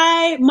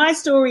my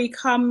story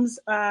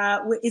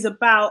is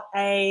about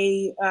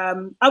I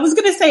was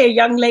going to say a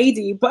young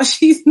lady, but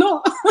she's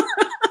not.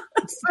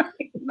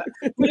 Sorry,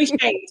 no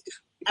shade.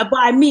 But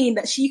I mean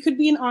that she could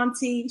be an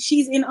auntie.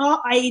 She's in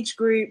our age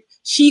group.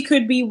 She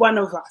could be one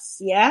of us.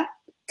 Yeah.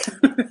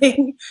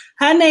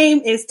 Her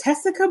name is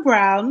Tessica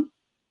Brown,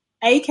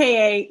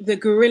 aka the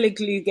Gorilla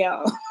Glue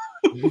Girl.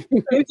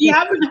 If you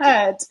haven't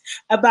heard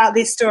about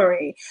this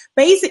story,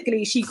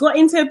 basically she got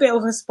into a bit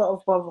of a spot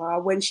of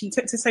bother when she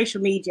took to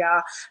social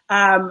media,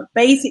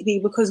 basically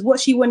because what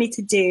she wanted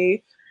to do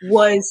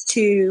was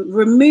to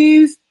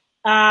remove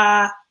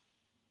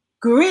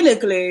Gorilla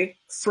Glue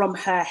from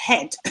her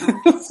head,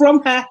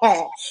 from her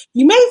hair.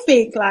 You may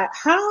think, like,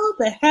 how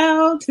the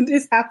hell did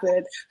this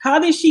happen? How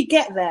did she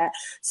get there?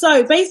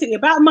 So basically,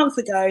 about a month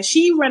ago,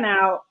 she ran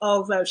out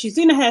of, she's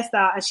doing a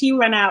hairstyle, and she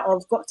ran out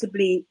of Got to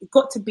Be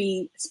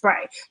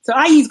spray. So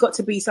I use Got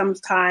to Be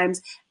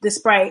sometimes, the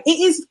spray. It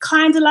is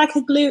kind of like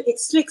a glue. It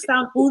slicks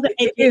down all the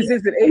edges. It is,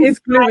 isn't it? It is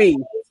gluey.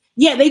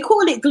 Yeah, they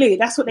call it glue.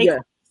 That's what they call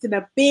it. It's in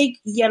a big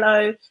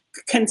yellow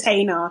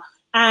container.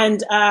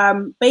 And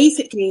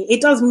basically,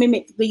 it does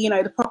mimic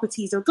the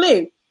properties of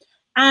glue.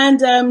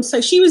 And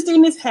so she was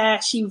doing this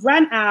hair. She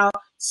ran out.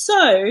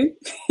 So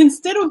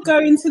instead of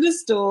going to the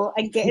store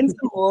and getting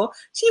some more,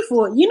 she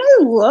thought, you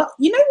know what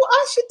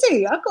I should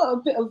do? I've got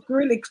a bit of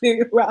Gorilla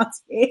Glue around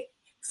here.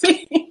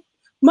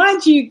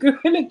 Mind you,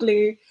 Gorilla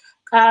Glue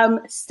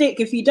stick,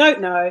 if you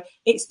don't know,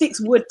 it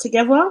sticks wood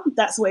together.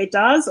 That's what it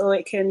does. Or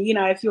it can,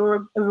 if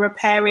you're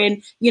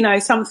repairing,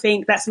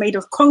 something that's made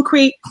of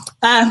concrete,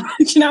 do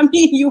you know what I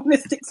mean? You want to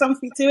stick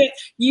something to it,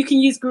 you can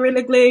use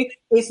Gorilla Glue.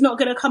 It's not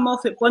going to come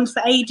off. It bonds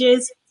for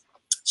ages.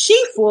 She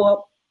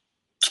thought,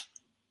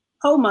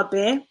 hold my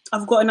beer,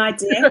 I've got an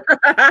idea.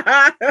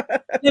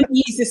 Let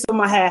me use this on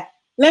my hair.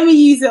 Let me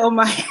use it on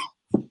my hair.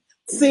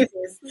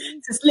 Scissors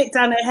to slick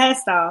down her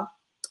hairstyle.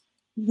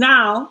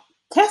 Now,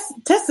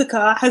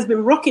 Tessica has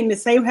been rocking the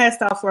same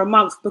hairstyle for a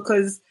month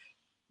because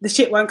the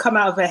shit won't come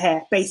out of her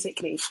hair,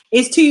 basically.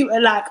 It's too,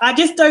 I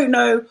just don't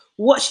know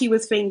what she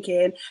was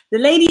thinking. The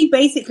lady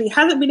basically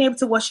hasn't been able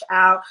to wash it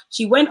out.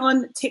 She went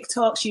on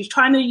TikTok. She was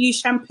trying to use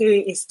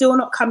shampoo. It's still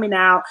not coming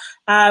out.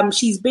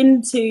 She's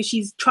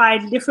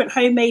tried different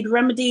homemade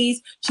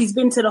remedies. She's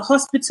been to the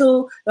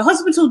hospital. The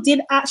hospital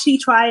did actually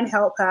try and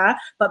help her,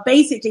 but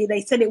basically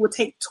they said it would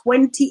take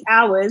 20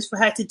 hours for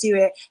her to do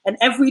it. And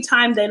every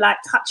time they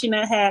touching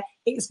her hair,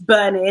 it's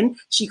burning.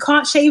 She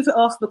can't shave it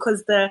off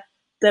because the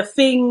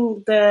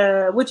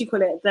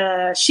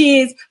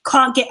shears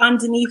can't get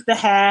underneath the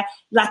hair.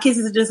 It's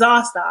a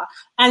disaster.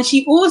 And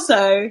she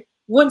also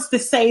wants to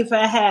save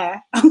her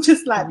hair. I'm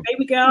just like,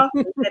 baby girl,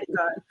 let it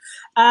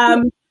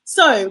go.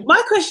 So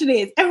my question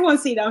is,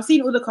 everyone's seen it. I've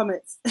seen all the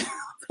comments.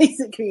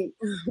 Basically,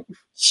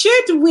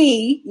 should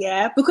we,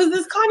 because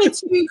there's kind of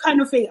two kind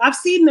of things. I've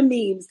seen the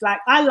memes.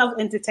 I love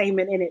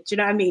entertainment in it. Do you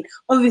know what I mean?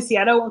 Obviously,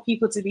 I don't want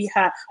people to be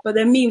hurt, but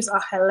the memes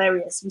are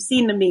hilarious. We've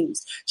seen the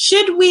memes.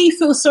 Should we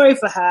feel sorry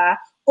for her,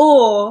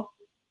 or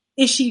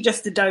is she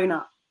just a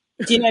donut?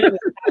 Do you know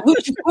what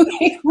I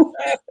mean?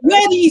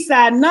 Where do you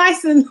stand?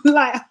 Nice and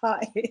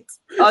light-hearted.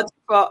 I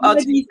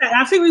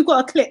think we've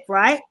got a clip,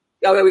 right?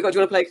 Oh, yeah, we got. Do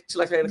you want to play?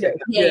 Shall I play the clip?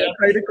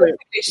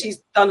 Yeah. She's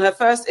done her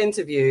first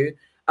interview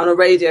on a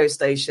radio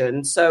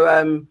station. So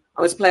I'm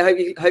going to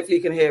play. Hopefully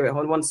you can hear it.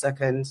 Hold on 1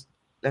 second.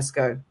 Let's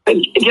go.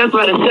 Just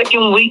about the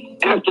second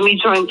week after me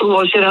trying to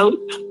wash it out,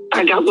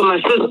 I got with my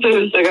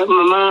sisters, I got with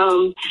my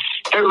mom.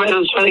 Everybody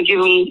was trying to give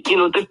me,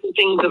 different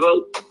things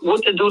about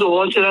what to do to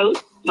wash it out.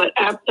 But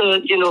after,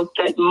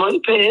 that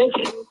month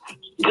passed,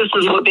 this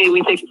is what made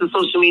me take to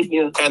social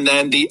media. And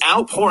then the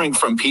outpouring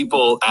from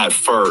people at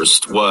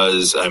first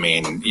was, I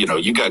mean, you know,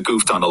 you got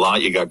goofed on a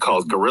lot. You got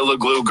called Gorilla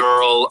Glue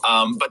Girl.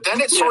 But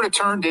then it sort of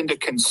turned into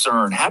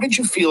concern. How did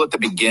you feel at the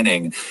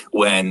beginning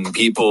when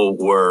people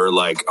were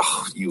like,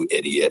 oh, you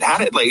idiot? How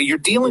did, like, you're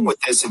dealing with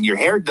this and your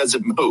hair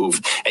doesn't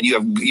move and you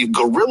have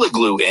Gorilla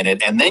Glue in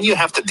it. And then you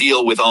have to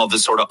deal with all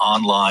this sort of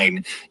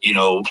online, you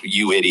know,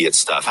 you idiot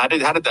stuff. How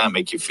did that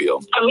make you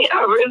feel? I mean,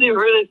 I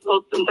really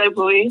felt some type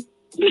of way.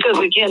 Because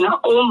again, I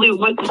only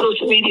went to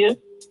social media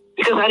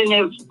because I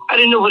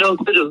didn't know what else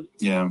to do.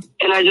 Yeah.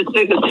 And I just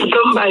figured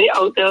somebody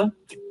out there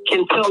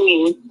can tell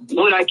me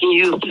what I can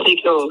use to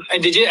take care of.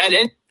 And did you add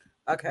in?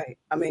 Okay.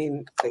 I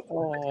mean,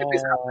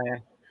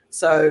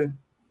 so,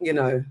 you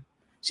know,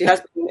 she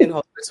has been in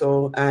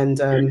hospital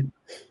and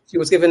she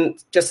was given,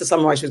 just to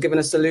summarize, she was given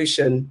a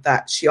solution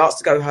that she asked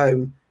to go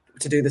home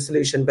to do the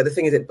solution. But the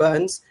thing is, it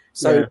burns.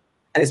 So,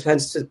 and it's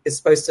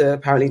supposed to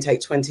apparently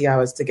take 20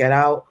 hours to get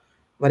out.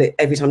 But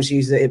every time she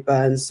uses it, it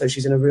burns. So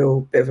she's in a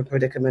real bit of a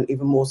predicament,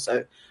 even more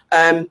so.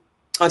 Auntie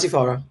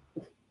Farah.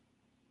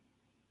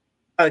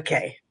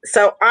 Okay.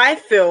 So I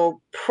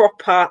feel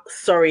proper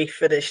sorry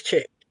for this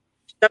chick.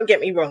 Don't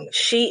get me wrong.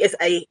 She is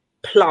a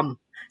plum.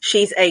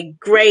 She's a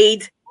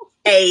grade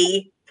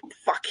A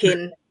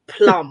fucking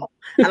plum.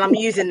 And I'm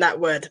using that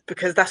word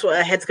because that's what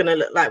her head's going to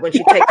look like when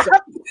she takes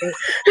it.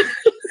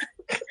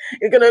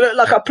 It's going to look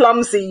like a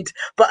plum seed.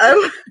 But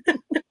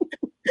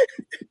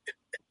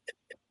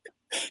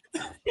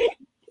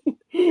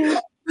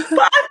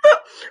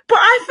But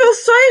I feel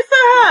sorry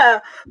for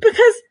her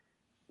because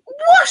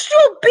what's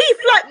your beef?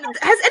 Like,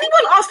 has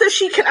anyone asked her if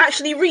she can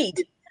actually read?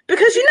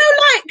 Because I'm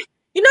not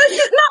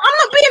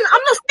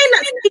saying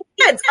that to be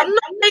dead. I'm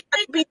not saying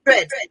that to be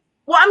dread.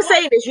 What I'm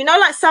saying is,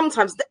 like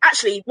sometimes,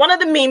 actually, one of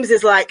the memes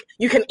is like,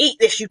 you can eat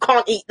this, you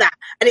can't eat that.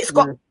 And it's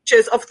got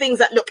pictures of things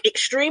that look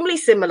extremely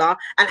similar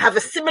and have a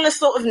similar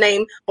sort of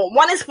name, but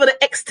one is for the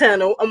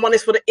external and one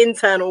is for the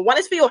internal. One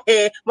is for your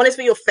hair, one is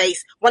for your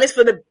face, one is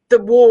for the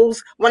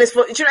walls, one is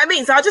for, do you know what I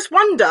mean? So I just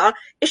wonder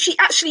if she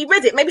actually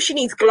read it. Maybe she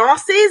needs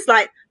glasses.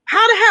 Like,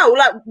 how the hell?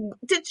 Like,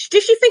 did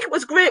she think it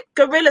was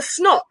gorilla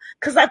snot?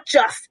 Because I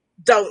just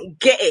don't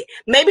get it.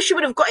 Maybe she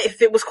would have got it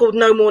if it was called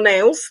No More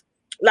Nails.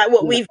 Like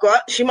what we've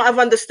got, she might have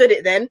understood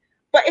it then.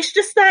 But it's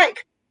just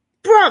like,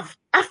 bruv,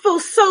 I feel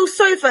so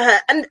sorry for her.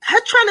 And her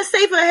trying to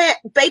save her hair,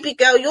 baby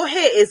girl, your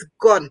hair is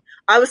gone.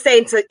 I was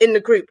saying in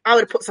the group, I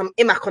would have put some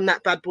Imac on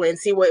that bad boy and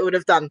see what it would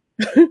have done.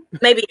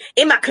 Maybe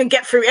Imac can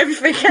get through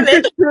everything, can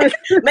it?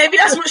 Maybe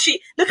that's what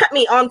look at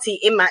me,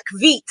 Auntie Imac,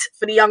 Veet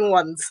for the young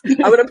ones.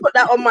 I would have put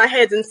that on my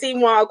head and seen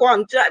where I go on.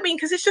 Do you know what I mean?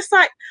 Because it's just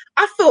like,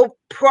 I feel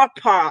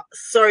proper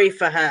sorry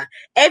for her.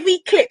 Every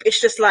clip, it's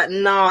just like,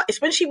 nah.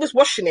 It's when she was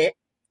washing it,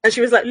 and she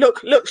was like,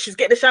 look, she's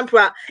getting the shampoo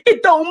out.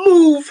 It don't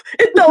move.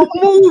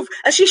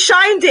 And she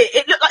shined it.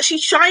 It looked like she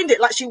shined it,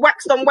 like she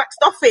waxed on, waxed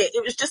off it.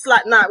 It was just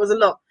like, nah, it was a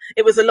lot.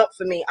 It was a lot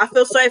for me. I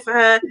feel sorry for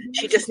her.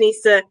 She just needs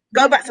to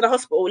go back to the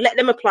hospital, let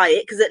them apply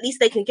it, because at least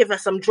they can give her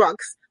some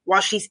drugs while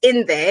she's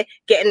in there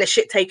getting the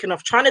shit taken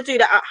off. Trying to do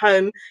that at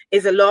home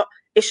is a lot.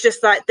 It's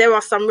just like, there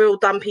are some real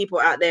dumb people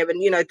out there. And,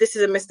 this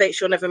is a mistake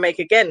she'll never make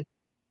again.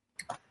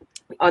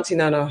 Auntie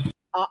Nana.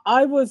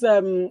 I was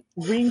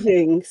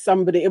reading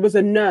somebody, it was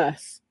a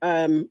nurse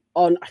I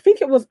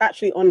think it was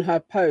actually on her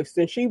post,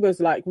 and she was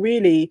like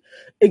really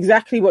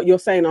exactly what you're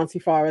saying, Auntie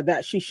Farah,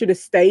 that she should have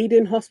stayed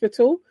in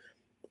hospital.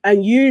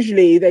 And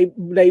usually they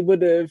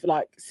would have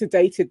like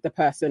sedated the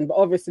person, but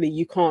obviously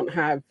you can't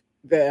have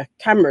the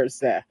cameras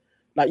there.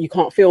 Like you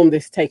can't film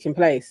this taking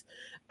place.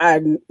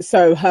 And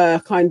so her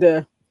kind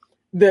of,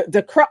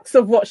 the crux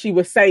of what she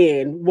was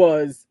saying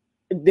was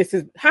this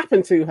has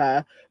happened to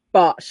her,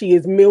 but she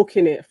is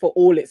milking it for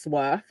all it's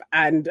worth.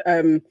 And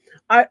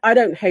I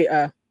don't hate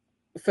her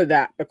for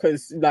that,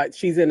 because like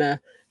she's in a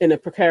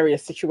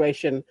precarious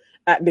situation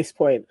at this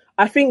point.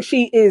 I think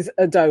she is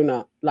a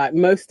donut, like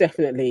most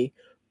definitely.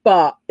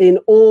 But in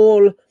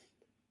all,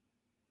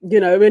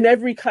 in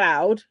every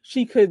cloud,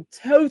 she could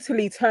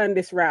totally turn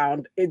this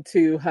round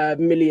into her £1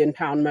 million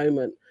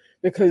moment,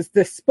 because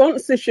the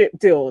sponsorship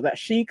deal that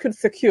she could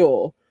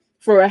secure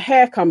for a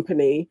hair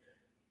company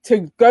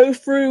to go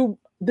through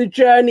the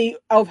journey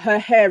of her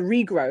hair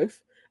regrowth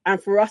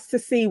and for us to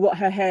see what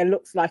her hair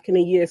looks like in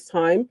a year's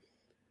time.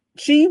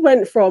 She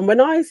went from,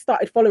 when I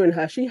started following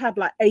her, she had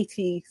like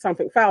 80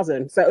 something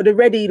thousand. So it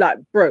already like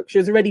broke. She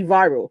was already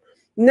viral.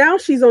 Now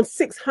she's on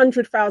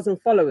 600,000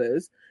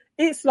 followers.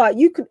 It's like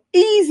you could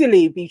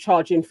easily be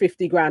charging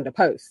 50 grand a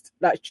post.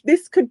 Like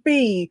this could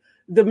be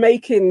the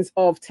makings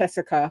of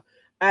Tessica.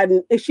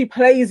 And if she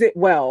plays it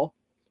well,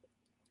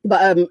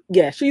 but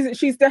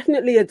she's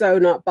definitely a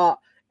donut, but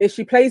if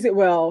she plays it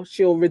well,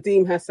 she'll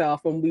redeem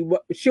herself and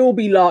she'll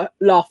be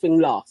laughing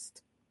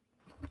last.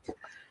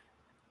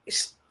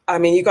 I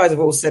mean, you guys have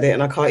all said it,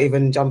 and I can't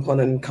even jump on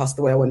and cuss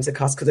the way I wanted to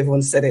cuss because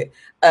everyone said it.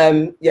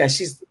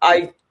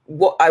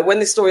 when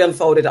this story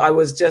unfolded, I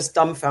was just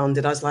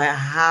dumbfounded. I was like,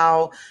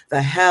 how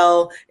the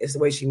hell? It's the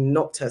way she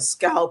knocked her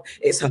scalp.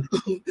 It's her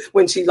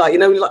when she like,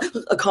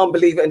 I can't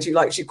believe it. And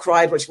she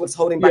cried, but she was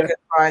holding back her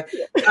cry.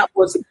 That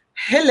was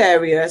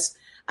hilarious.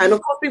 And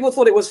of course, people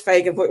thought it was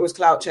fake and thought it was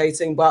clout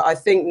chasing. But I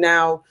think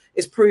now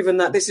it's proven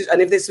that this is,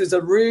 and if this was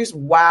a ruse,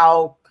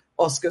 wow,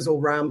 Oscars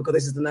all round, because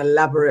this is an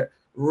elaborate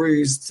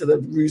ruse to the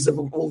ruse of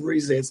all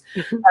ruses.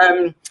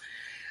 Do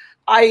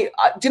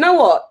you know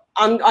what?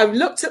 I've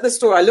looked at the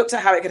story. I looked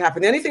at how it could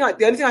happen. The only thing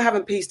I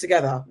haven't pieced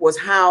together was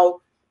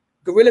how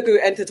Gorilla Glue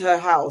entered her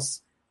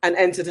house and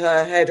entered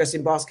her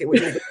hairdressing basket,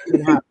 which was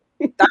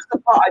that's the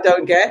part I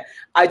don't get.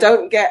 I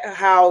don't get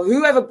how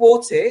whoever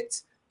bought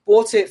it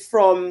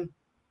from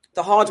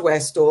the hardware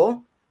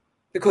store,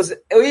 because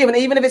even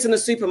if it's in a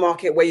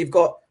supermarket where you've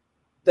got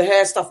the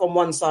hair stuff on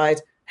one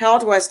side,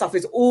 hardware stuff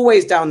is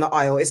always down the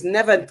aisle. It's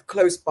never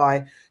close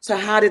by. So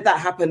how did that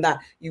happen that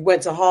you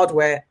went to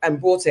hardware and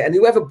bought it? And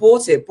whoever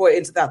bought it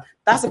into that.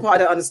 That's the part I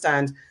don't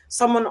understand.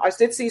 I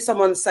did see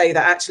someone say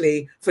that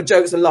actually for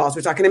jokes and laughs,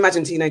 which I can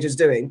imagine teenagers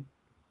doing,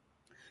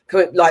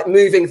 like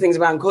moving things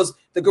around, because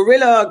the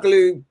Gorilla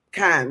Glue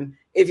can,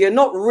 if you're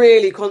not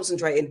really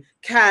concentrating,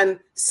 can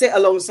sit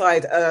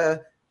alongside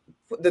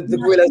the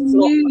Gorilla.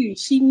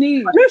 She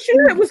knew. No, she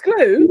knew it was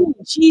glue.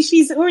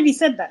 She's already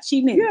said that. She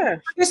knew. Yeah.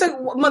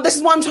 So this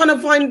is why I'm trying to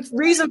find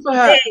reason for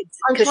her.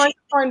 I'm trying to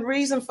find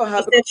reason for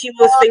her. She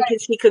was thinking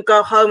she could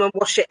go home and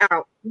wash it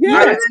out. Yeah. I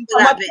remember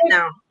that bit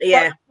now.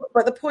 Yeah.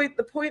 But the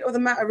point of the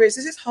matter is,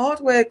 this is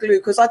hardware glue,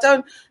 because I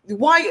don't.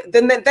 Why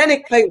then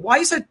it played? Why are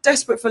you so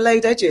desperate for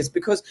laid edges?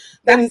 Because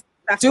then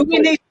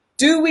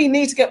do we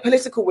need to get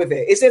political with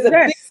it? Is there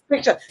a big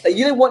picture that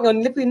you didn't want your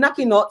nippy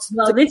nappy knots?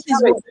 No, this is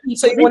what people,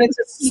 so you wanted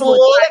to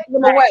slip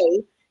them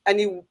away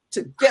and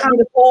to get rid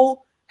of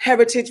all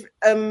heritage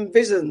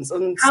visions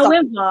and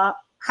stuff.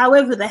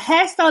 However, the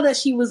hairstyle that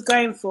she was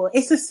going for,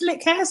 it's a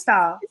slick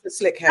hairstyle. It's a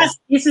slick hair.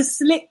 It's a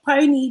slick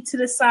pony to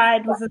the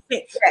side with a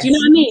fit. Yes. Do you know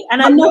what I mean?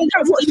 And I know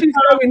that's what she's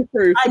going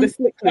through for the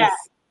slickness. Yeah.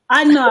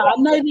 I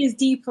know there's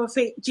deeper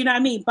thing. Do you know what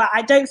I mean? But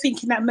I don't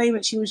think in that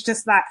moment she was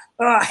just like,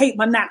 oh, I hate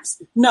my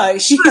naps. No,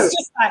 she was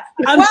just like,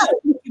 I'm just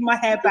flicking my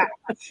hair back.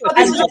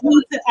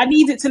 I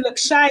need it to look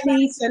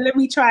shiny, so let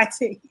me try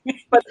to.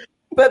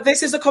 But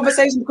this is a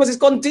conversation because it's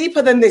gone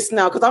deeper than this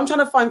now, because I'm trying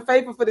to find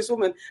favor for this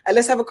woman, and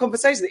let's have a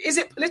conversation. Is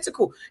it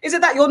political? Is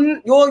it that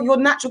your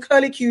natural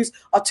curly cues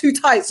are too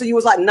tight, so you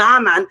was like,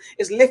 nah, man,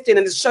 it's lifting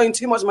and it's showing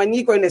too much of my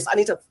Negro-ness. I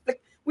need to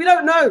flick. We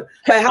don't know.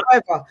 But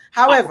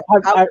however,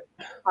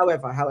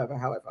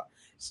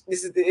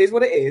 this is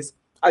what it is.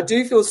 I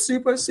do feel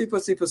super, super,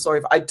 super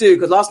sorry. I do,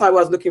 because last night when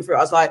I was looking through it,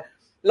 I was like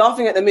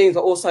laughing at the memes,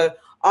 but also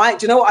do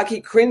you know what I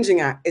keep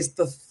cringing at is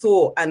the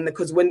thought, and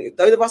because when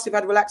those of us who've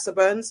had relaxer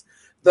burns,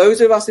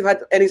 those of us who've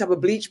had any type of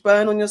bleach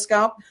burn on your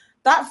scalp,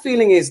 that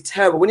feeling is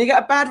terrible. When you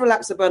get a bad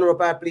relaxer burn or a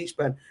bad bleach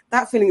burn,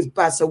 that feeling is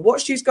bad. So what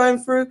she's going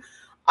through,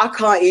 I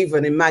can't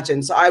even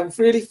imagine. So I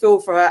really feel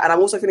for her. And I'm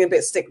also feeling a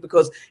bit sick,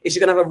 because is she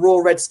going to have a raw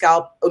red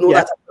scalp and all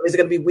that? Is it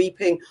going to be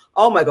weeping?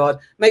 Oh, my God.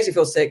 Makes me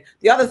feel sick.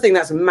 The other thing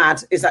that's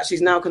mad is that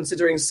she's now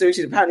considering suing.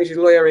 She's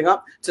lawyering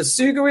up to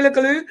sue Gorilla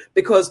Glue,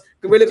 because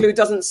Gorilla Glue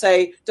doesn't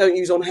say don't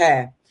use on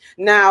hair.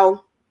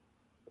 Now,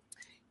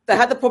 they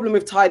had the problem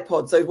with Tide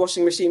Pods, those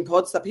washing machine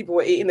pods that people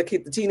were eating. The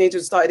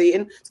teenagers started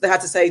eating. So they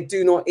had to say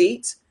do not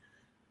eat.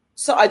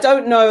 So I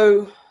don't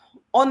know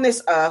on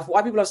this earth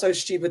why people are so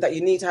stupid that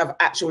you need to have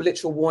actual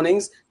literal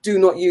warnings. Do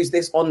not use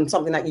this on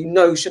something that you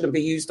know shouldn't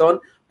be used on.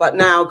 But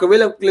now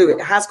Gorilla Glue,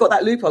 it has got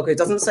that loophole, because it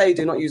doesn't say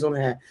do not use on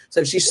hair.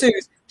 So if she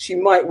sues, she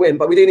might win.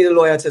 But we do need a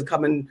lawyer to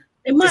come and...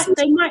 They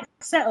might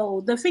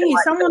settle. The thing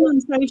is, someone on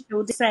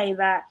social did say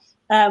that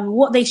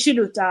what they should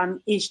have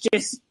done is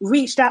just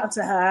reached out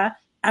to her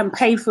and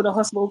paid for the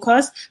hospital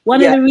costs.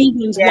 One of the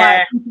reasons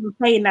why people are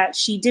saying that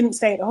she didn't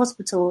stay at the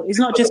hospital is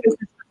not just because of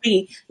the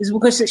fee, it's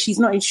because she's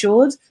not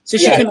insured, so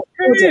she can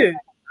afford it,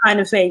 kind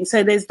of thing.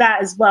 So there's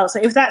that as well. So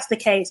if that's the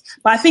case,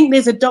 but I think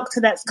there's a doctor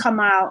that's come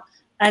out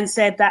and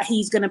said that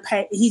he's going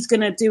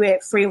to do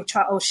it free of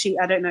charge, or she,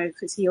 I don't know if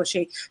it's he or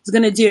she, is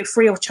going to do it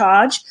free of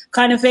charge,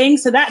 kind of thing.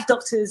 So that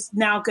doctor's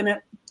now going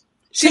to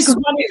take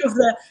advantage of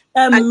the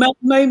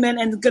moment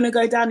and going to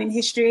go down in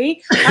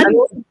history.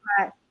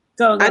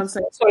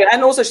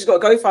 And also she's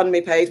got a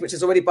GoFundMe page, which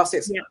has already busted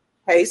its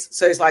case.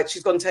 So it's like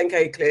she's gone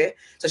 10K clear.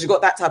 So she's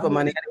got that type of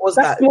money. And it was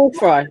that's small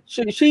fry.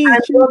 She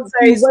wants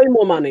way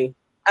more money.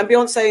 And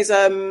Beyonce's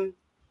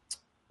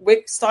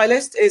wig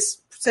stylist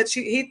said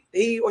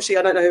he or she,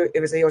 I don't know if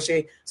it was he or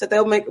she, said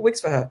they'll make wigs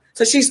for her.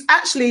 So she's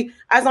actually,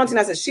 as Auntie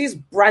Naz said, she's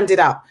branded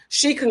out.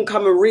 She can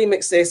come and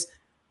remix this.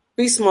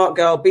 Be smart,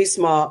 girl. Be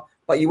smart.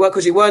 But you weren't,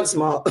 because you weren't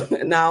smart.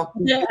 Now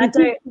I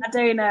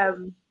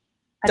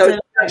don't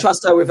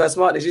trust her with her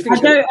smartness.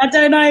 I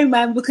don't know,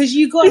 man, because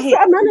you got She's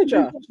got a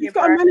manager. She's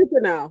got a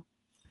manager now.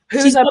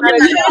 Who's her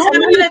manager?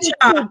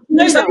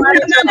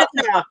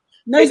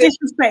 No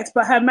disrespect,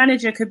 but her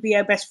manager could be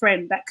her best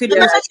friend. That could be.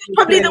 She's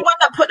probably the one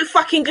that put the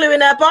fucking glue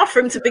in her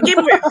bathroom to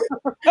begin with.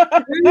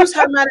 Who's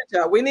her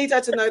manager? We need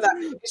her to know that.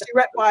 Is she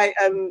rep by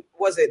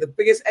was it the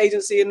biggest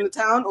agency in the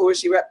town, or is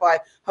she rep by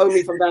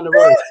homie from down the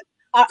road?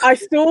 I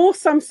saw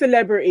some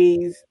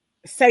celebrities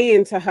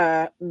saying to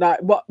her like,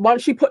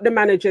 once she put the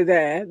manager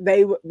there,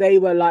 they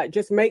were like,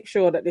 just make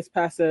sure that this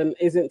person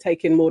isn't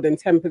taking more than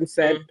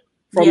 10%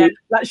 from you.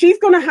 Like, she's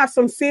gonna have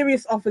some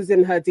serious offers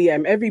in her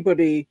DM.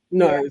 Everybody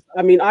knows.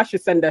 I mean, I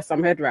should send her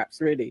some head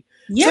wraps, really.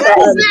 Yeah.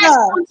 Oh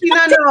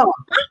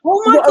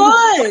my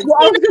god!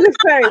 What I was gonna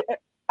say,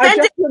 I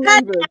just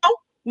remembered.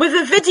 With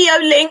a video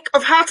link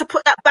of how to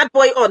put that bad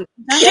boy on.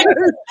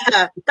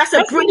 That's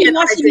a brilliant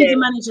idea. She needs a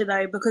manager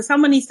though, because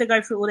someone needs to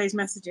go through all those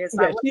messages.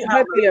 Like,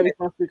 her DMs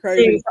must be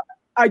crazy.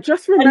 I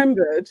just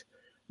remembered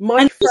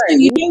my friend. Also,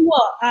 you know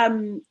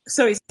what?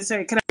 Sorry.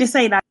 Can I just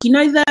say that? You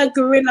know the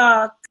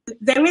gorilla?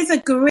 There is a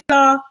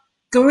gorilla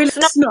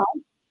snot.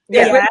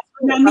 Yeah, you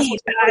know what I mean?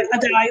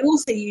 That I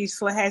also use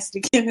for hair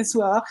sticking as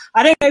well.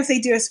 I don't know if they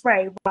do a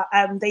spray, but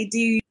they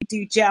do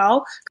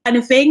gel kind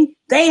of thing.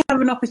 They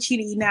have an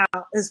opportunity now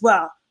as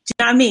well. Do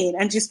you know what I mean?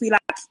 And just be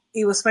like,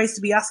 it was supposed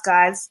to be us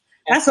guys.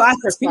 That's what I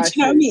think. Do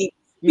you know what I mean?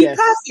 Be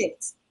perfect.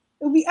 It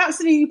would be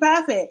absolutely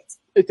perfect.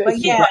 But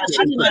yeah,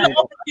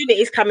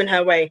 opportunities coming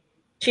her way.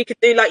 She could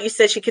do, like you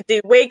said, she could do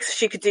wigs,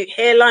 she could do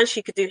hairlines,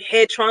 she could do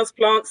hair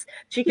transplants,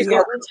 she could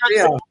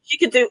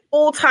do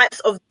all types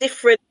of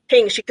different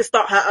things. She could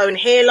start her own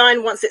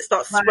hairline once it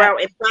starts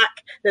sprouting back.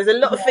 There's a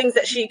lot of things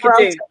that she could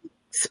do.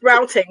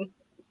 Sprouting.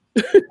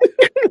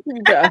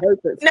 I hope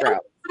it's it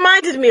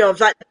reminded me of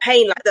like the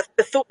pain, like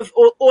the thought of,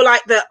 or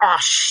like the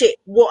shit,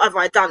 what have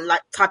I done? Like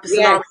type of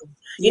scenario.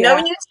 You know,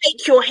 when you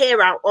take your hair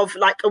out of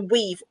like a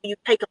weave, you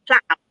take a plait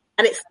out,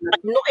 and it's like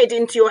knotted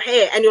into your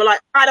hair, and you're like,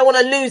 I don't want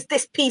to lose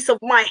this piece of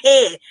my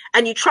hair,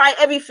 and you try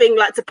everything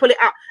like to pull it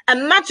out.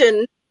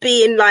 Imagine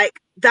being like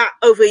that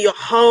over your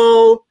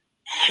whole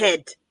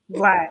head.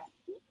 Right.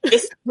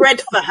 It's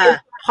bread for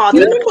her. Do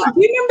you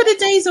remember the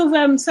days of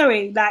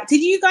like,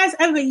 did you guys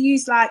ever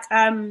use like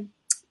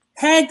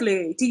hair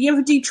glue? Did you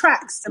ever do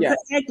tracks and put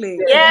hair glue?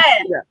 Yeah.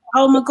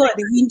 Oh my god!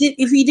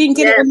 If you didn't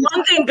get it,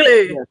 bonding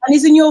glue, and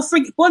it's in your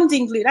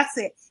bonding glue. That's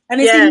it.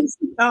 And it's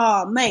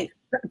mate.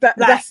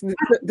 That's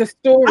the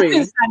story. I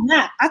couldn't stand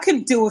that. I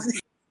couldn't deal with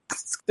it.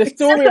 The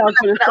story I was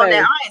going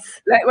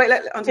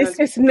to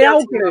say. It's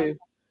nail glue.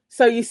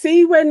 So you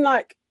see, when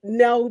like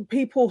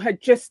people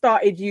had just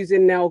started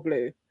using nail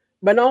glue.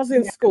 When I was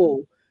in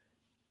school,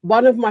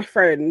 one of my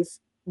friends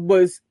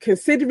was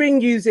considering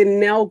using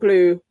nail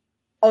glue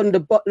on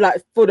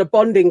for the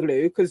bonding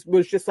glue, because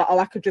was just like,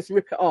 I could just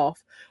rip it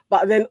off.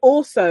 But then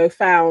also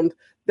found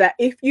that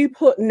if you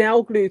put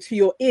nail glue to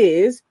your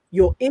ears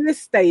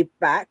stayed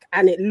back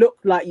and it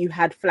looked like you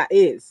had flat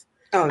ears.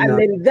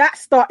 Then that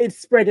started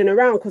spreading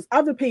around, because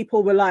other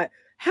people were like,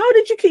 how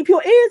did you keep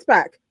your ears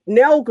back?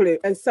 Nail glue.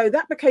 And so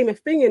that became a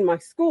thing in my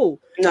school.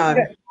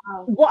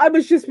 What I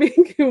was just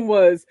thinking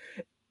was,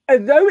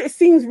 although it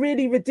seems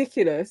really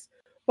ridiculous,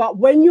 but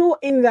when you're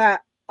in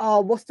that,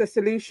 what's the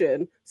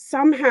solution?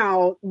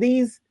 Somehow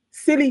these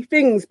silly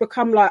things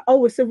become like,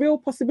 it's a real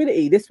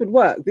possibility. This would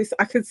work.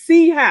 I could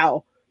see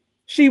how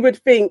she would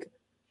think,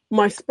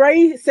 my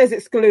spray says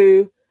it's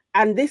glue,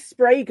 and this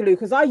spray glue,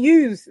 because I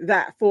use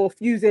that for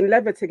fusing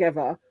leather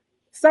together.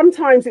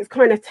 Sometimes it's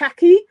kind of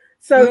tacky.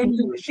 So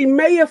she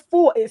may have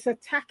thought it's a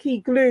tacky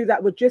glue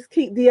that would just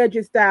keep the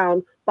edges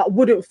down, but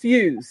wouldn't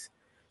fuse.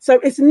 So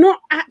it's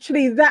not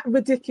actually that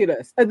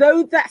ridiculous.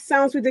 Although that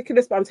sounds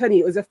ridiculous, but I'm telling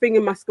you, it was a thing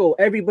in my school.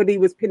 Everybody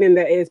was pinning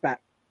their ears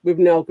back with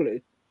nail glue.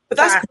 But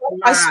I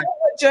saw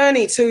a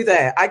journey to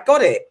there. I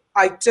got it.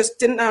 I just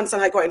didn't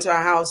understand how I got into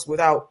her house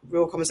without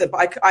real common sense.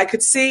 But I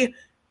could see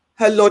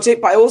her logic,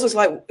 but I also was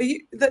like,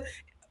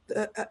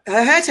 her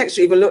hair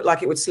texture even looked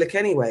like it would slick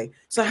anyway.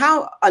 So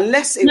how,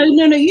 unless it... No,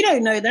 you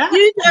don't know that.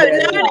 You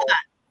don't know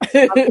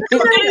that.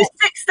 You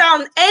sticks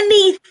down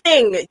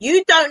anything.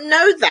 You don't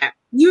know that.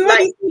 You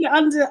already see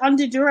it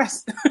under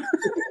duress.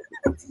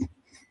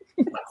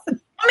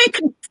 I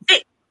mean,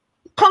 stick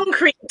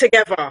concrete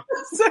together.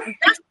 That's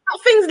how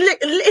things.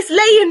 It's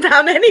laying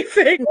down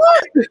anything.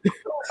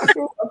 I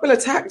feel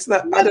attacked.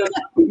 That I don't.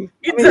 You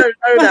don't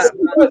know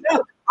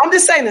that. I'm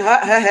just saying her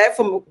hair,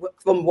 from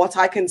what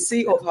I can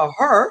see of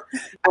her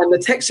and the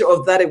texture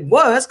of that it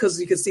was, because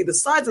you can see the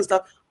sides and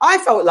stuff. I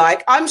felt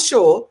like, I'm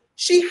sure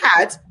she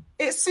had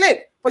it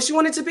slip, but she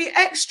wanted to be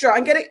extra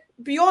and get it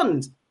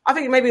beyond. I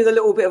think maybe it was a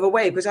little bit of a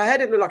wave, because her hair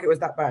didn't look like it was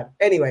that bad.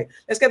 Anyway,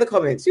 let's get the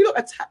comments. You look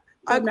attacked.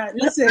 No,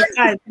 listen,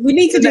 guys, we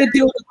need to do a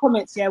deal with the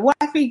comments. Yeah, what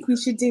I think we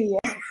should do.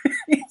 Yeah,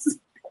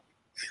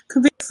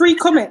 could be free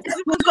comments.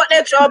 Everyone's got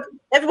their job.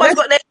 Everyone's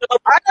got their job.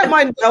 I don't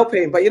mind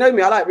helping, but you know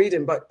me, I like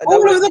reading. But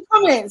all of the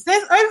comments.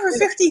 There's over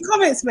 50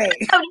 comments, mate.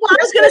 What I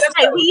was going to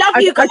say, we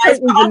love you guys.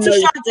 After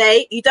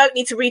Sade, you don't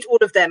need to read all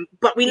of them,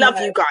 but we love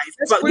you guys.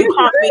 But you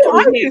can't read all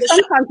of them.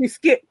 Sometimes you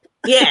skip.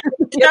 Yeah.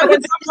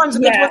 Sometimes a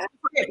good one.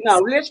 No,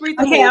 let's read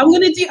them. Okay, I'm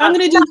gonna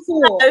do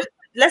 4.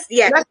 let's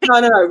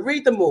no.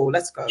 Read them all.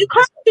 Let's go. You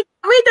can't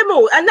read them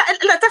all, and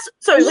that's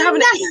sorry. We're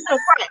having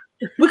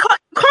we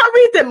can't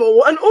read them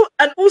all, and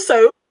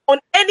also on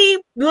any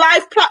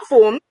live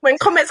platform when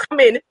comments come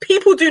in,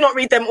 people do not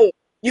read them all.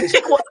 You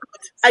pick what's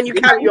good and you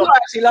carry on. You're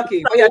actually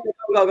lucky. Oh, yeah,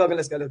 go.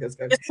 Let's go. Just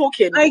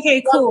talking.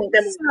 Okay, cool.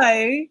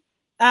 So,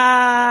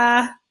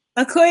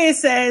 Okoye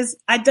says,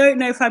 I don't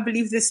know if I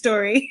believe this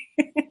story.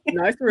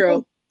 No, it's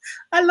real.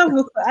 I love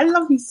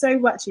you so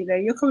much, you know.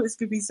 Your comments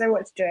give me so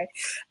much joy.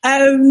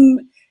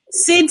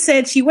 Sid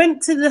said she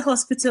went to the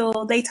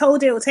hospital. They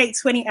told her it will take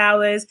 20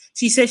 hours.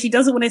 She said she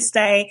doesn't want to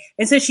stay.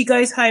 And so she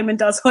goes home and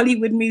does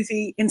Hollywood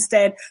movie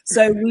instead.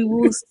 So we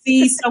will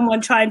see someone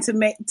trying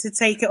to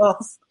take it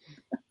off.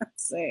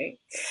 So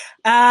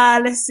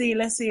let's see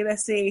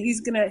who's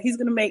gonna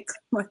make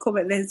my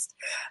comment list.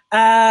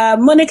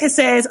 Monica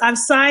says, I've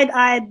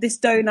side-eyed this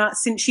donut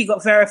since she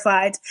got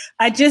verified.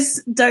 I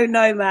just don't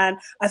know, man.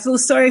 I feel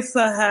sorry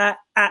for her.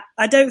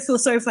 I don't feel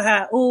sorry for her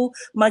at all.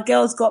 My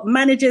girl's got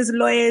managers,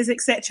 lawyers,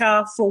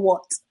 etc. for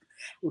what?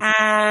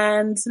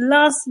 And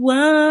last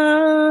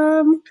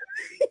one,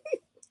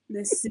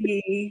 let's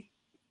see.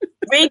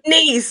 Read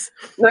knees.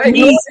 No,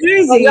 ignore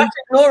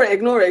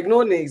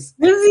knees.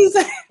 What does he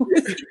say?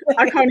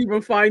 I can't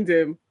even find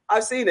him.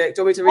 I've seen it.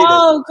 Do you want me to read it?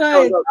 Oh,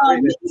 good.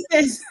 He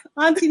says,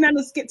 Auntie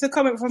Nana skipped a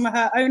comment from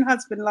her own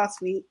husband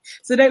last week,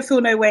 so don't feel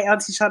no weight,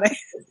 Auntie Shade.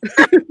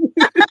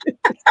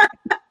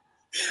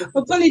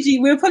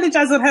 We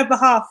apologise on her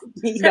behalf.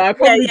 No, I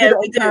probably did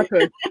it on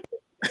purpose.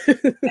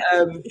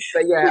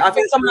 But yeah, I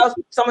think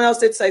someone else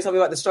did say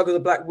something about the struggle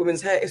of black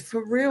women's hair. It's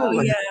for real,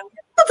 man. Yeah.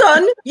 Hold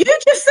on, you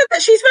just said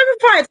that she's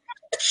verified.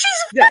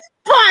 She's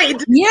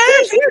verified. Yeah,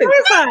 she's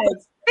verified.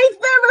 She's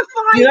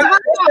verified. You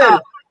know,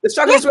 the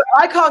struggle is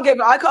I can't get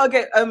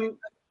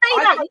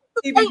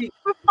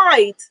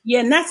verified.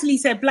 Yeah, Natalie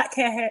said black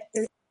hair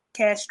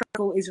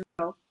struggle is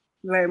real.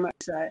 Very much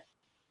so.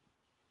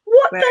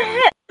 What the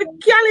heck? The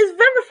gal is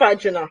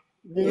verified, Jenna.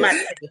 Yeah.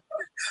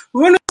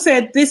 Ronald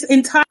said this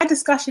entire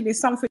discussion is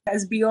something that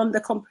is beyond the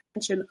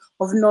comprehension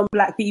of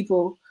non-black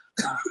people.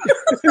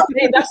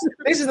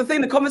 This is the thing.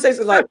 The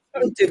conversation is like,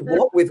 did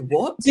what with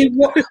what? Well, you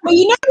know what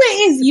it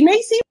is. You know,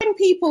 you see when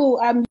people,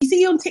 you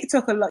see on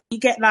TikTok a lot. You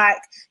get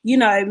like, you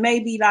know,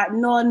 maybe like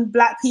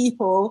non-black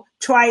people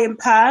try and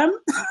perm,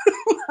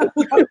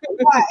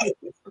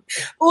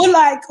 or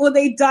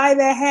they dye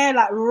their hair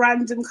like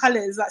random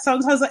colors. Like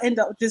sometimes I end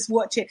up just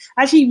watching.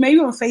 Actually, maybe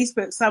on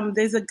Facebook,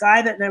 there's a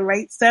guy that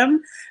narrates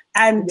them.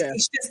 And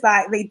it's just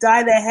like they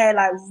dye their hair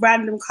like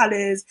random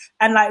colors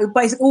and like,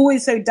 but it's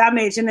always so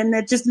damaged. And then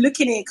they're just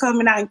looking at it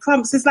coming out in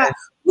clumps. It's like,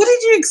 what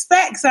did you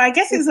expect? So I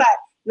guess it's like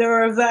the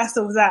reverse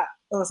of that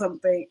or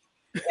something.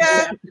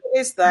 Yeah,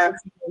 it's that.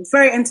 It's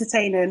very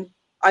entertaining.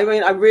 I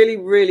mean, I really,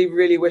 really,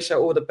 really wish her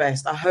all the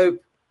best. I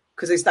hope,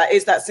 because it's that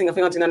thing. I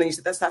think Auntie Nana used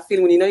to, that's that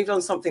feeling when you know you've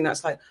done something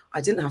that's like, I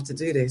didn't have to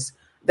do this.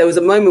 There was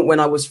a moment when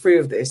I was free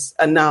of this,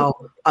 and now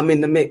I'm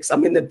in the mix.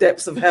 I'm in the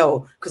depths of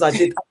hell because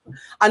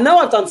I know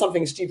I've done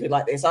something stupid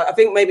like this. I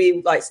think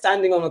maybe like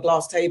standing on a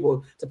glass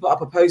table to put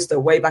up a poster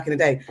way back in the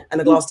day, and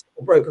the glass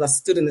table broke because I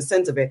stood in the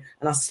center of it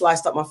and I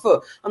sliced up my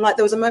foot. I'm like,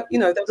 there was a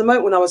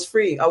moment when I was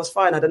free. I was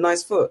fine. I had a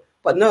nice foot,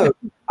 but no,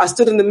 I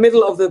stood in the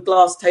middle of the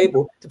glass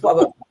table to put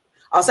up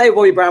I'll say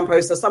Bobby Brown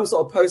poster, some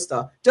sort of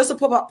poster, just a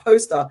pop-up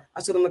poster.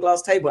 I stood on the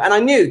glass table. And I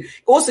knew,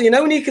 also, you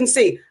know, when you can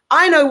see,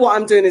 I know what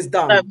I'm doing is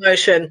dumb. No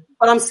motion.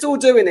 But I'm still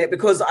doing it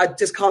because I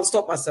just can't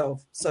stop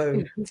myself.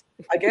 So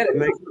I get it,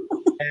 mate.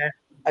 Yeah,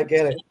 I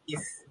get it.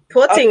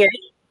 Putting it.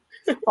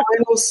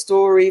 Final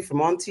story from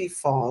Auntie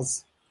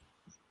Fars.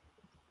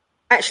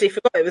 Actually,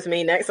 forgot it was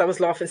me next. I was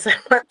laughing so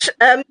much.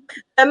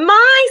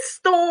 My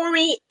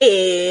story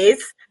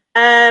is...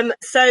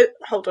 so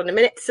hold on a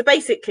minute. So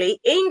basically,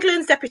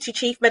 England's Deputy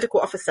Chief Medical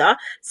Officer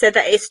said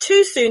that it's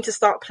too soon to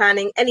start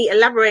planning any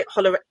elaborate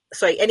holidays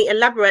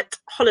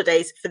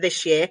for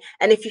this year.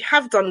 And if you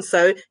have done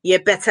so, you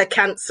better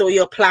cancel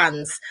your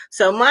plans.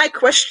 So my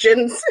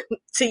question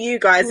to you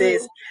guys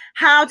is,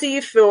 how do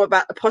you feel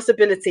about the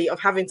possibility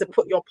of having to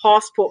put your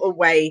passport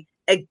away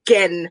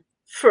again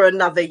for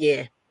another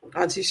year?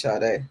 Auntie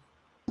Sade.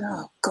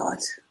 Oh God.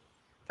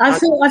 I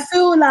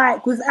feel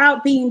like,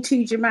 without being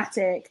too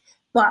dramatic,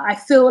 but I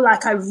feel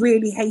like I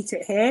really hate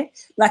it here.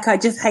 Like, I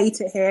just hate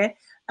it here.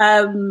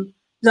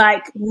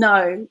 Like,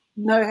 no,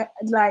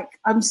 like,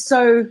 I'm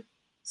so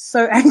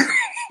angry.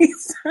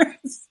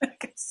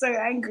 so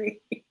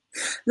angry.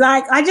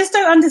 Like, I just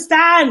don't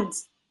understand.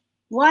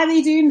 Why are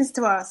they doing this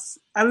to us?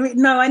 I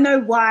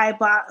know why,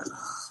 but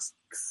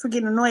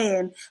friggin'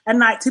 annoying. And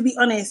like, to be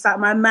honest, like,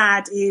 my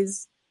mad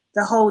is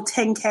the whole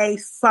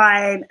 10K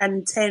fine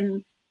and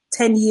 10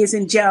 years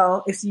in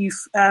jail if you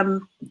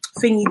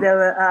thingy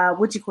the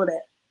what do you call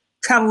it,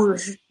 travel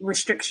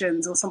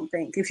restrictions or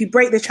something. If you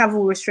break the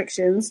travel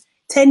restrictions,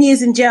 10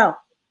 years in jail.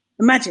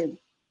 Imagine.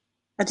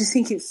 I just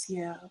think I'm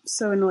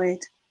so annoyed.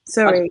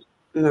 Sorry.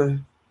 No,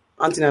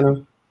 Auntie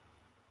Nana.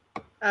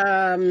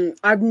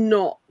 I'm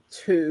not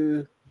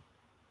too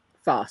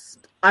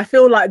fast. I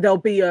feel like there'll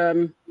be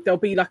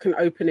like an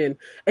opening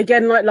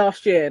again, like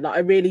last year. Like, I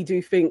really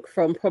do think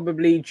from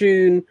probably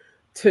June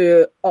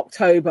to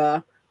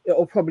October,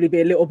 it'll probably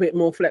be a little bit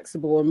more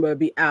flexible, and we'll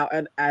be out,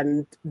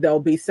 and there'll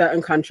be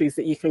certain countries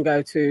that you can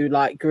go to,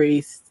 like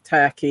Greece,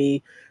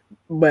 Turkey,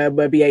 where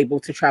we'll be able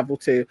to travel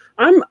to.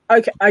 I'm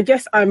okay. I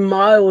guess I'm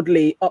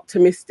mildly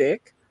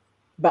optimistic,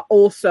 but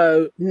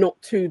also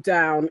not too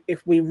down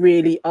if we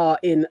really are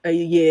in a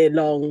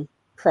year-long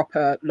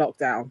proper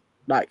lockdown,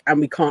 like, and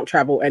we can't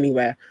travel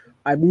anywhere.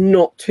 I'm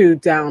not too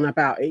down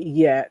about it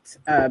yet.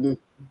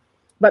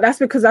 But that's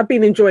because I've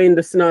been enjoying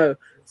the snow.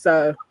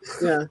 So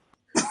yeah,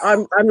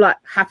 I'm like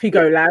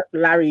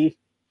Larry,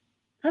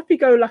 happy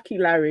go lucky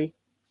Larry.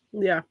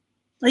 Yeah.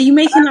 Are you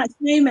making like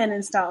snowmen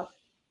and stuff?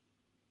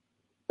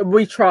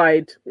 We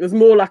tried. It was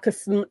more like a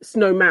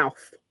snow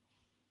mouth.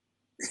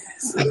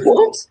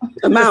 What?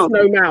 A mouth?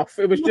 Snow mouth.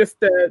 It was just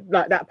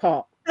like that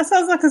part. That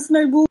sounds like a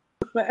snowball.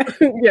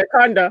 Yeah,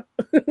 kinda.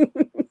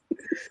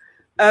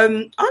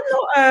 I'm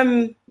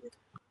not.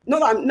 Not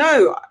that I'm.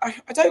 No, I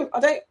don't.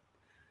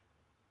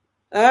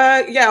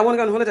 Yeah, I want to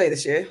go on holiday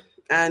this year,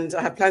 and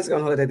I have plans to go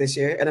on holiday this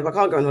year. And if I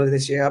can't go on holiday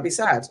this year, I'll be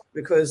sad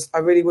because I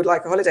really would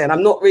like a holiday. And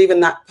I'm not even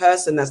that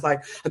person that's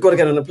like, I've got to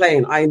get on a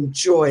plane. I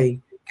enjoy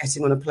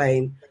getting on a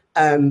plane,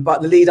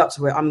 but the lead up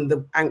to it, I'm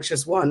the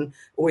anxious one,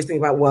 always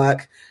thinking about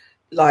work,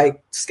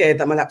 like scared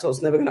that my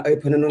laptop's never going to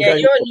open. And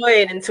you're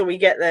annoying until we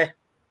get there.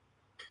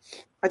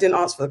 I didn't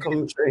ask for the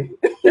commentary.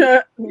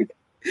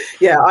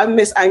 Yeah, I'm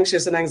Miss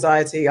Anxious and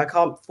Anxiety. I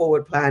can't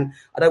forward plan.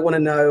 I don't want to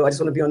know. I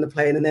just want to be on the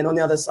plane. And then on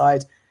the other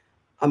side,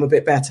 I'm a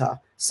bit better.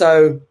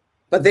 So,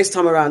 but this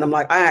time around, I'm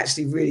like, I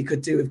actually really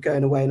could do with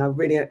going away. And I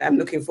really am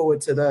looking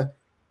forward to the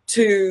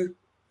 2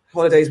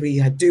 holidays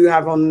we do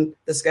have on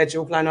the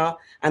schedule planner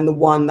and the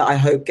one that I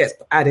hope gets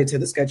added to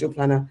the schedule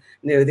planner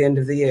near the end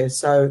of the year.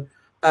 So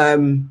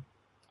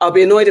I'll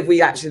be annoyed if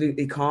we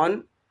absolutely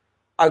can't.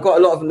 I've got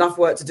a lot of enough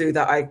work to do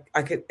that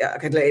I could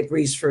let it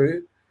breeze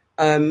through.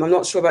 I'm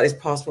not sure about this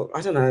passport.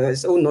 I don't know.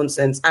 It's all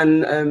nonsense.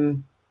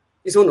 And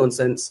it's all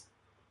nonsense.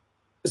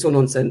 It's all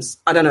nonsense.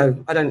 I don't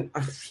know. I don't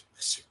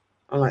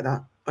like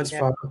that. I just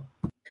fire.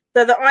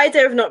 So the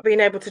idea of not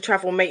being able to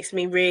travel makes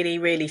me really,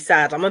 really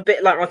sad. I'm a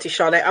bit like Auntie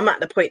Charlotte. I'm at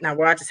the point now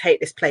where I just hate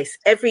this place.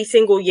 Every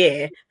single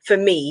year, for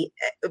me,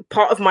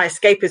 part of my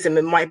escapism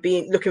and my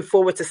being looking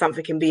forward to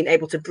something and being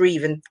able to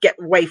breathe and get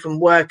away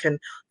from work and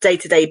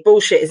day-to-day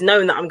bullshit is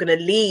knowing that I'm going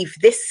to leave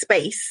this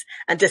space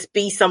and just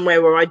be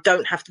somewhere where I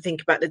don't have to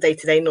think about the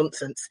day-to-day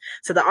nonsense.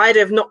 So the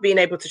idea of not being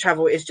able to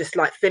travel is just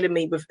like filling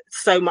me with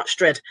so much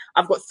dread.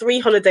 I've got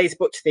 3 holidays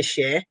booked this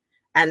year.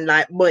 And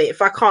like, boy,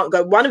 if I can't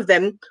go, one of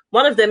them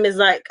is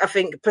like, I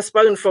think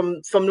postponed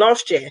from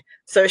last year.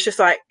 So it's just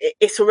like,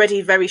 it's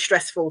already very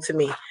stressful to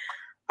me.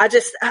 I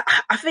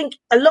think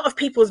a lot of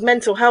people's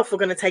mental health are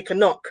going to take a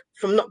knock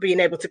from not being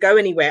able to go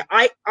anywhere.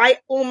 I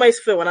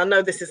almost feel, and I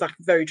know this is like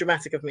very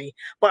dramatic of me,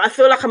 but I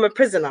feel like I'm a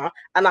prisoner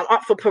and I'm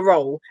up for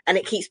parole and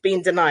it keeps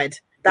being denied.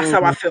 That's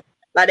how I feel.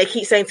 Like they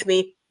keep saying to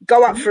me,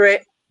 go up for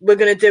it. We're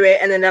going to do it.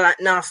 And then they're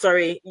like, nah,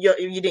 sorry,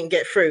 you didn't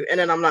get through. And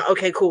then I'm like,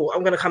 okay, cool.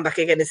 I'm going to come back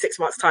again in 6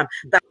 months' time.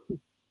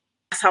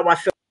 That's how I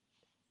feel.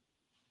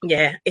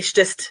 Yeah, it's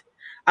just,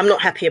 I'm not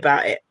happy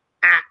about it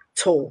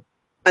at all.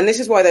 And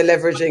this is why they're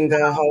leveraging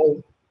the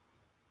whole,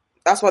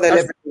 that's why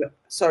they're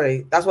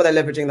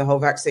leveraging the whole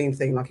vaccine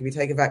thing. Like if you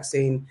take a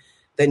vaccine,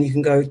 then you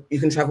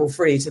can travel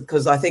free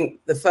because I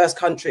think the first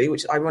country,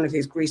 which ironically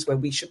is Greece, where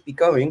we should be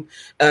going,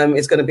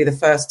 is going to be the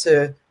first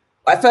to.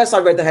 At first, I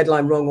read the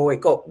headline wrong, or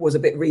it was a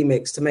bit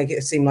remixed to make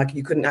it seem like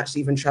you couldn't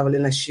actually even travel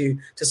to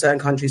certain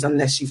countries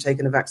unless you've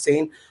taken a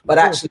vaccine. But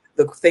actually,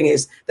 the thing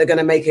is, they're going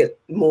to make it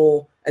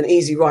more an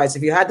easy ride. So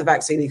if you had the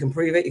vaccine, you can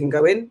prove it, you can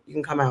go in, you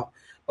can come out.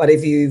 But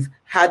if you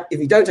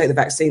don't take the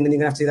vaccine, then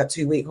you're going to have to do that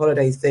 2-week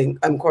holiday thing,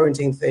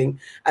 quarantine thing.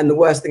 And the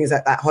worst thing is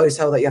that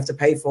hotel that you have to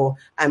pay for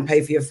and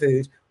pay for your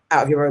food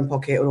out of your own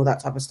pocket and all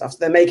that type of stuff. So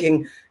they're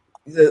making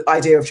the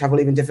idea of travel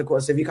even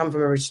difficult. So if you come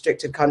from a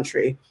restricted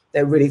country,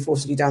 they're really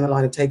forcing you down the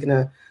line of taking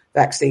a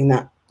vaccine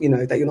that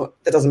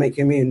doesn't make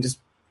you immune, just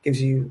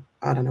gives you,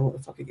 I don't know what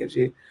the fuck it gives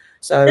you.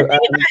 So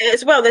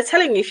as well, they're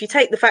telling you if you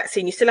take the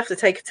vaccine, you still have to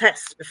take a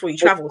test before you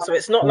travel. So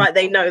it's not like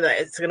they know that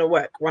it's going to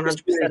work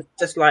 100%.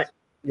 Just like,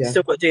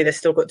 still got to do this,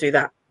 still got to do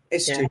that.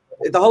 It's stupid.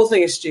 The whole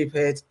thing is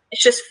stupid.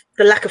 It's just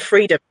the lack of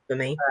freedom for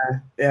me.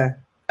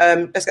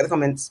 Let's get the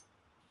comments.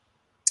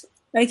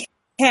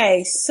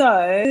 Okay,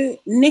 so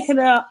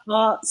Nicola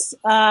asks,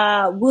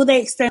 will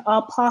they extend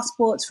our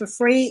passports for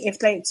free if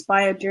they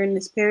expire during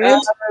this period?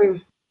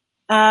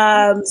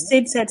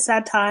 Sid said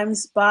sad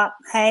times, but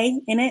hey,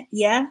 innit?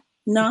 Yeah?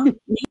 No?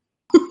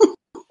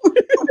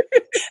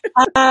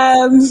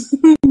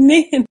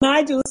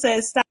 Nigel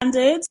says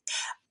standard.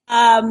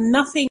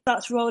 Nothing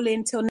starts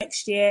rolling till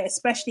next year,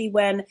 especially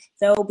when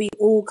there will be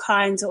all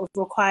kinds of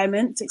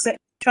requirements,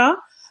 etc.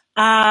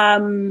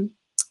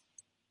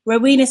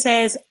 Rowena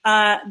says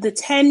the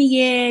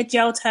 10-year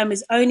jail term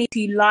is only if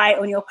you lie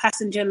on your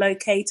passenger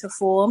locator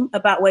form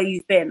about where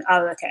you've been.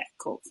 Oh, okay,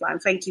 cool, fine.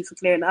 Thank you for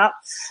clearing that up.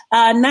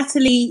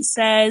 Natalie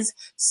says,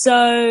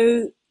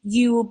 so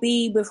you will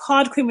be with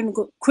hard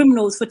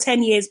criminals for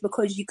 10 years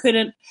because you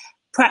couldn't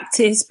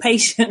practice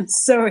patience.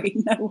 Sorry,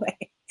 no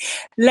way.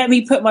 Let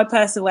me put my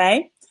purse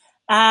away.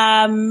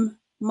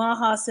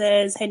 Maha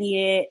says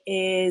Henny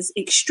is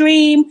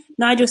extreme.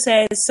 Nigel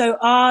says, so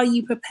are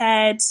you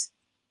prepared?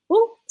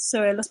 Oh,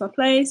 sorry, I lost my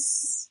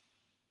place.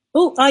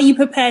 Oh, are you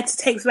prepared to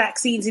take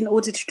vaccines in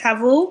order to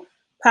travel?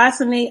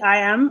 Personally, I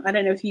am. I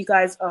don't know if you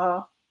guys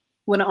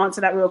want to answer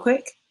that real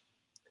quick.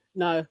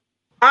 No.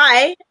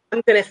 I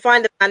am going to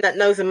find a man that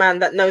knows a man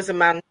that knows a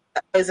man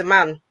that knows a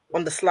man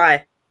on the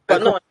sly.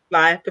 But not on the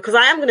sly, because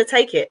I am going to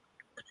take it.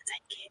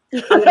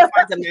 I'm going to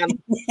find a man.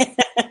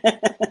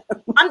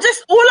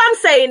 All I'm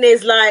saying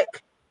is, like,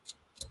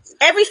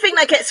 everything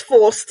that gets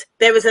forced,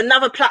 there is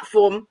another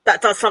platform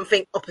that does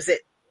something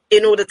opposite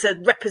in order to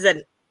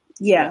represent.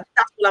 Yeah.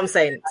 That's what I'm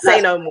saying.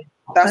 Say no more.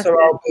 That's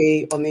where I'll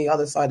be on the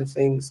other side of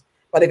things.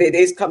 But if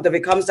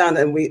it comes down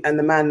and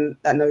the man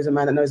that knows a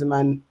man that knows a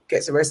man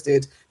gets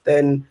arrested,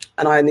 then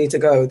and I need to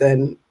go,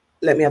 then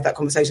let me have that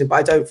conversation. But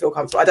I don't feel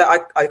comfortable.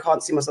 I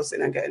can't see myself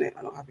sitting there and getting it.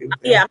 I'm not happy with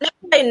it. Yeah, I'm never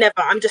saying never.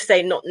 I'm just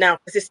saying not now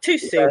because it's too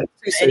soon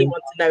for anyone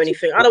to know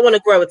anything. I don't want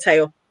to grow a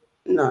tail.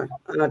 No,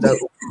 and I don't.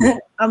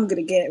 I'm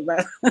gonna get it, bro.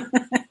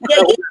 Yeah,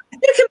 you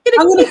can get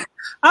it.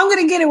 I'm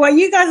gonna get it while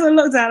you guys are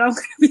locked down. I'm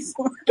gonna be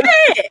sorry.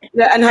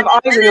 Yeah, and have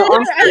eyes in your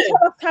arms.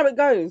 That's how it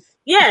goes.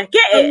 Yeah,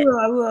 get it.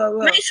 I will.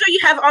 Make sure you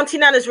have Auntie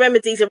Nana's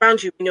remedies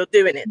around you when you're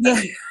doing it.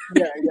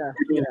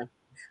 Yeah.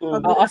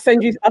 I'll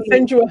send you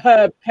a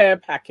herb care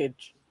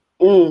package.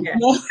 Yeah.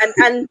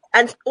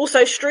 And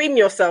also stream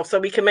yourself so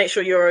we can make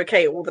sure you're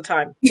okay all the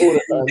time.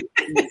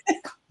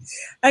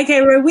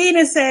 Okay,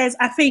 Rowena says,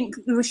 I think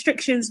the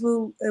restrictions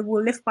will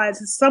lift by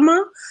the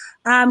summer.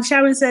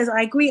 Sharon says,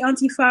 I agree,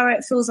 Auntie Farah,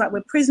 it feels like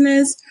we're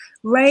prisoners.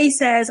 Ray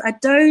says, I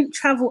don't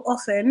travel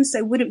often,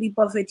 so wouldn't be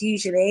bothered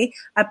usually.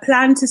 I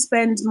plan to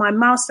spend my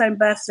milestone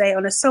birthday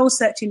on a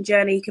soul-searching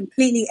journey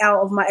completely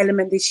out of my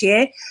element this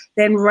year.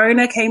 Then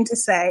Rona came to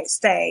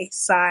stay.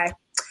 Sigh.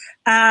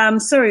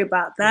 Sorry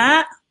about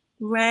that,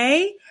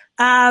 Ray.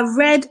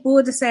 Red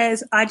Border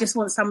says, I just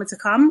want summer to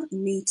come.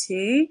 Me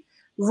too.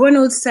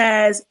 Ronald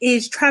says,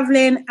 is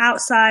traveling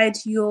outside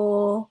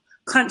your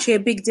country a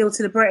big deal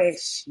to the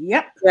British?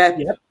 Yep. Yeah.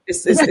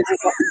 It's Very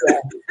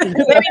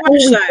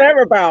much so.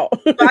 Care about.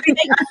 But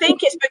I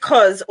think it's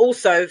because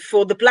also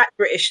for the Black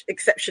British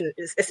exception,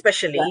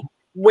 especially,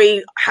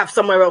 we have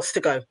somewhere else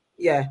to go.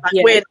 Yeah.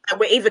 We're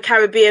either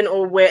Caribbean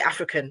or we're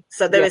African,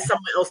 so there is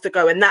somewhere else to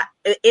go, and that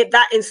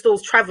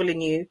installs travel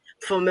in you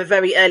from a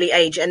very early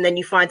age, and then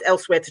you find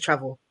elsewhere to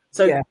travel.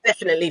 So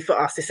definitely for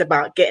us, it's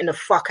about getting the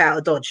fuck out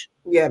of Dodge.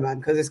 Yeah, man,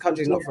 because this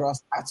country's not for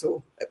us at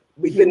all.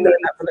 We've been doing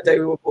that from the day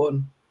we were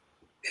born.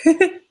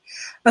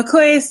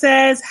 Okoye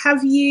says,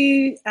 have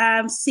you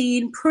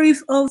seen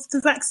proof of the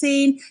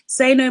vaccine?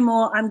 Say no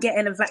more, I'm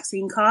getting a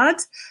vaccine card.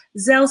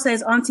 Zell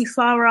says, Auntie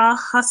Farah,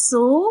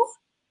 hustle.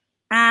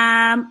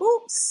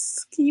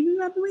 Oops, can you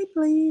move out of the way,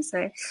 please?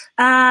 Sorry.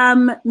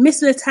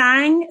 Miss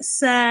Latang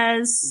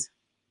says,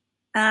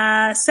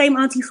 same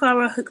Auntie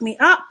Farah, hook me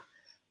up.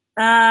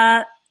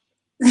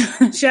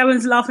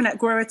 Sharon's laughing at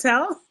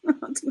Groratel.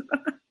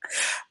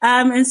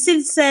 And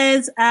Sid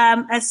says,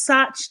 as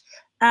such,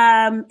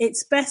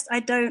 it's best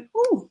I don't.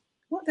 Oh,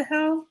 what the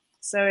hell?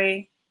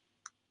 Sorry.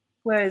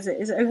 Where is it?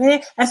 Is it over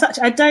here? As such,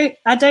 I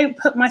don't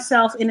put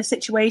myself in a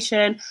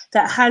situation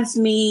that has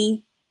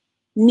me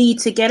need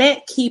to get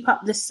it. Keep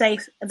up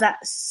that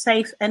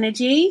safe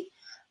energy.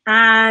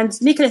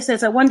 And Nicholas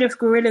says, I wonder if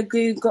Gorilla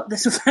Glue got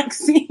this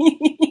vaccine.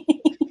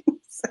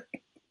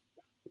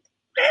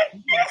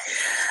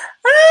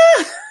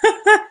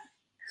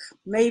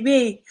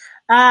 Maybe.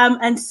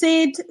 And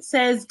Sid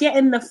says,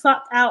 getting the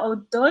fuck out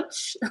of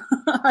Dodge.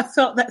 I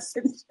felt that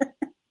sentence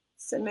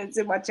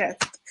in my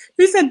chest.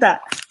 Who said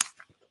that?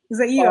 Is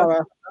that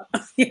you?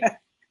 Yeah.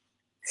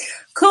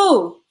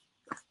 Cool.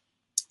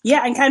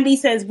 Yeah, and Candy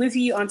says, with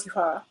you, Auntie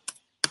Farah.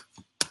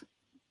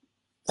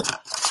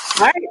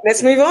 All right,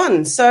 let's move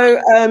on. So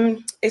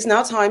it's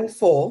now time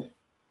for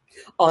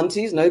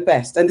Aunties Know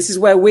Best. And this is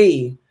where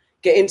we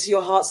get into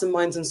your hearts and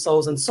minds and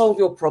souls and solve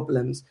your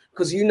problems,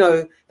 because you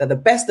know that the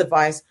best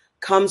advice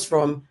comes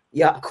from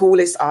your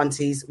coolest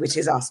aunties, which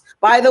is us.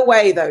 By the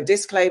way, though,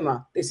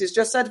 disclaimer, this is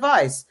just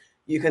advice.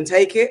 You can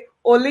take it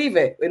or leave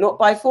it. We're not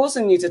by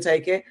forcing you to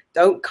take it.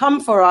 Don't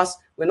come for us.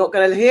 We're not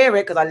going to hear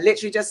it because I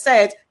literally just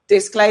said,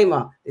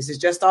 disclaimer, this is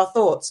just our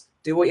thoughts.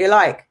 Do what you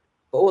like.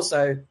 But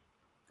also,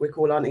 we're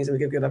cool aunties and we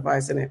give good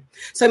advice, innit?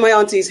 So my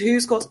aunties,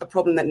 who's got a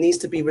problem that needs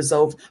to be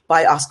resolved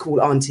by us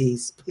cool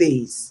aunties?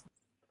 Please.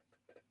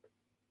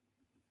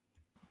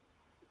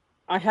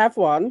 I have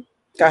one.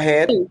 Go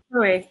ahead.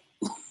 Sorry.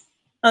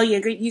 Oh,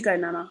 yeah, you go,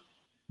 Nana.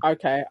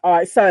 Okay. All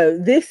right. So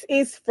this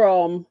is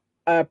from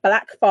a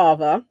Black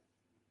father,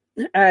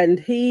 and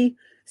he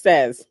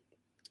says,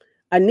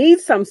 I need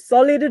some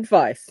solid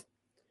advice.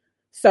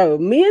 So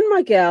me and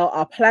my girl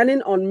are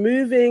planning on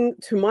moving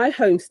to my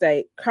home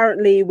state.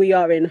 Currently, we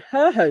are in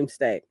her home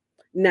state.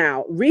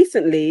 Now,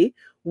 recently,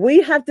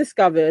 we have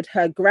discovered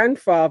her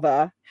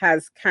grandfather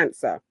has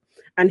cancer,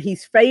 and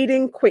he's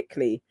fading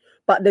quickly.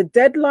 But the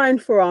deadline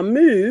for our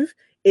move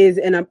is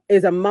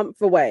a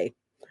month away.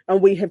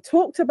 And we have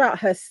talked about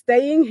her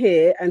staying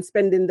here and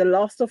spending the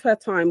last of her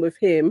time with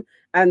him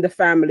and the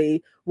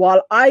family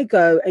while I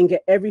go and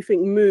get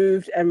everything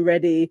moved and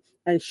ready,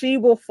 and she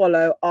will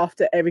follow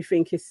after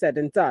everything is said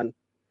and done.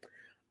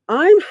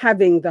 I'm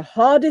having the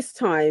hardest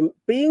time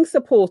being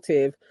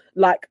supportive.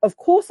 Like, of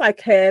course, I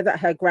care that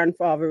her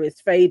grandfather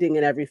is fading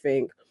and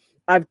everything.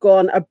 I've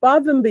gone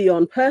above and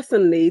beyond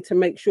personally to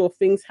make sure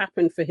things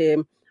happen for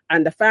him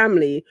and the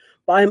family,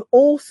 but I'm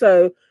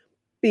also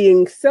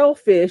being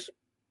selfish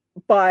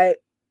but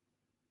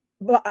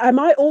am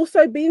I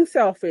also being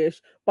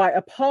selfish by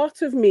a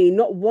part of me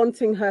not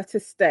wanting her to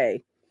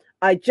stay?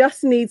 I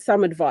just need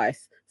some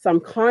advice,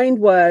 some kind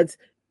words.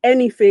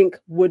 Anything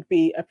would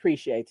be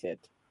appreciated.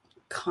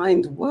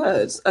 Kind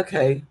words.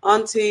 Okay.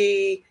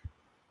 Auntie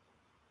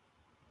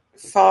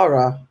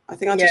Farah. I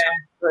think Auntie's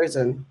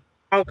frozen.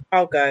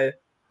 I'll go.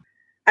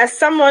 As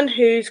someone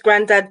whose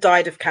granddad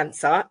died of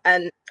cancer,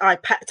 and I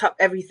packed up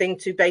everything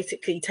to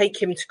basically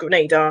take him to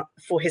Grenada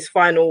for his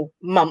final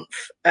month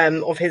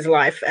of his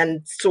life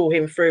and saw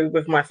him through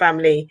with my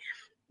family,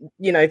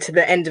 you know, to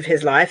the end of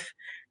his life.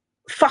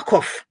 Fuck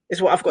off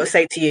is what I've got to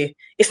say to you.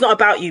 It's not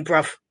about you,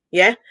 bruv.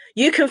 Yeah?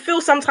 You can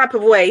feel some type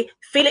of way,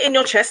 feel it in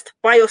your chest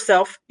by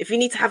yourself. If you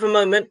need to have a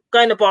moment,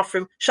 go in the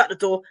bathroom, shut the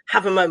door,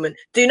 have a moment.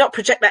 Do not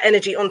project that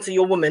energy onto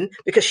your woman,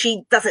 because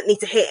she doesn't need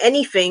to hear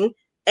anything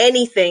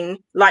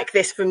like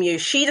this from you.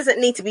 She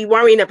doesn't need to be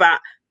worrying about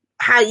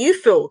how you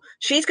feel.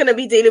 She's going to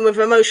be dealing with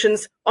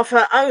emotions of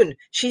her own.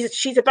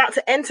 She's about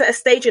to enter a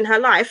stage in her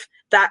life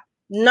that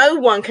no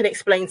one can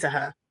explain to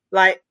her.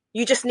 Like,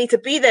 you just need to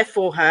be there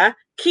for her.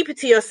 Keep it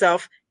to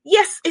yourself.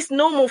 Yes, it's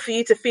normal for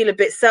you to feel a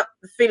bit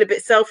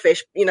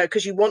selfish, you know,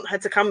 because you want her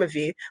to come with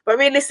you. But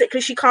realistically,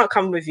 she can't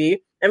come with you.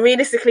 And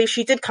realistically, if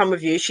she did come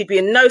with you, she'd be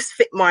in no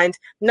fit mind,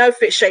 no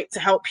fit shape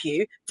to help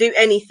you do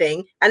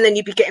anything. And then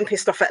you'd be getting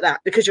pissed off at that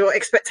because your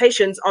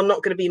expectations are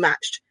not going to be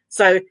matched.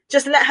 So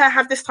just let her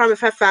have this time with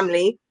her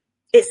family.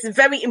 It's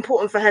very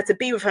important for her to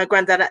be with her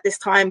granddad at this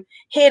time,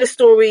 hear the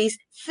stories,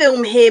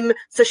 film him,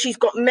 so she's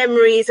got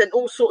memories and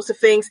all sorts of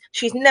things.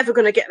 She's never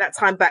going to get that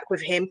time back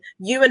with him.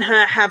 You and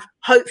her have,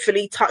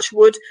 hopefully, touch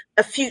wood,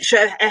 a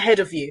future ahead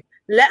of you.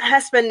 Let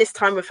her spend this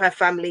time with her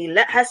family.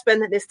 Let her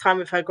spend this time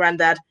with her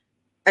granddad,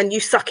 and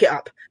you suck it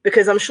up.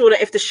 Because I'm sure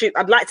that if the shoe,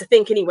 I'd like to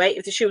think anyway,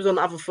 if the shoe was on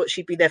the other foot,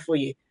 she'd be there for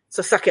you.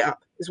 So suck it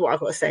up, is what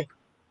I've got to say.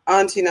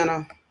 Auntie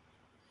Nana.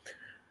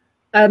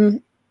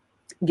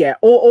 Yeah,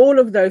 all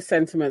of those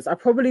sentiments. I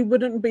probably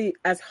wouldn't be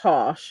as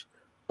harsh,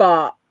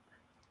 but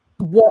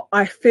what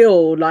I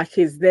feel like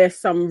is there's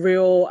some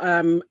real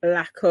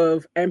lack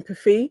of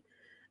empathy,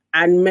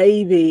 and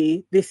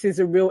maybe this is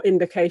a real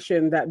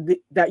indication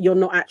that you're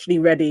not actually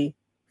ready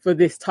for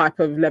this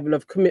type of level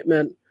of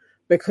commitment,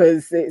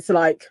 because it's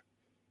like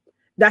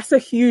that's a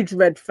huge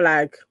red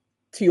flag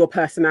to your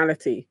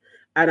personality.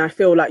 And I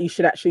feel like you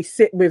should actually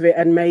sit with it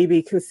and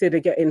maybe consider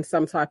getting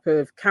some type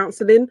of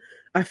counseling.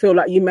 I feel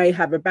like you may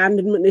have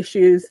abandonment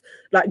issues.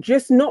 Like,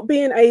 just not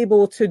being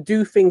able to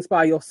do things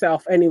by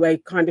yourself anyway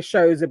kind of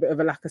shows a bit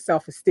of a lack of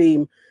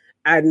self-esteem.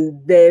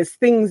 And there's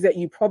things that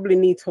you probably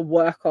need to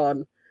work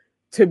on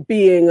to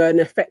being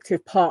an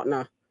effective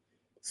partner.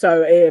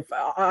 So if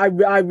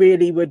I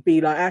really would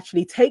be like,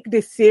 actually take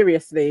this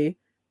seriously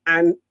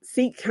and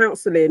seek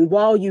counseling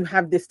while you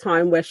have this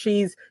time where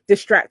she's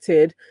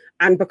distracted,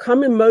 and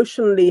become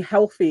emotionally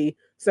healthy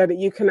so that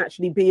you can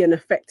actually be an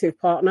effective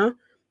partner.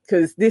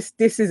 Because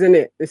this isn't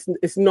it.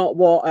 It's not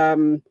what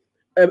an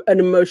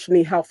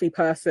emotionally healthy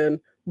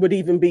person would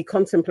even be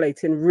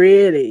contemplating,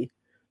 really.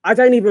 I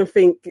don't even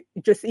think,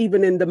 just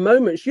even in the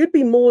moments, you'd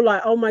be more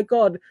like, oh my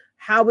God,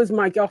 how is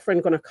my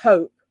girlfriend going to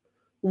cope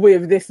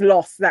with this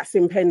loss that's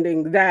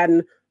impending,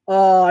 than,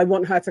 oh, I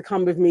want her to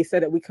come with me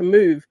so that we can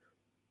move.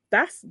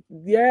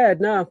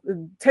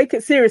 Take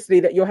it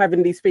seriously that you're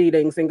having these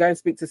feelings and go and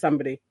speak to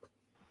somebody.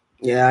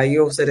 Yeah,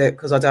 you all said it,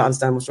 because I don't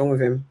understand what's wrong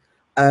with him.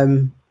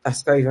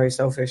 That's very, very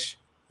selfish,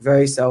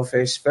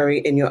 very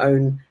in your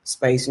own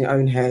space, in your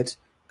own head,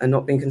 and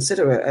not being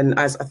considerate. And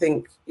as I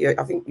think you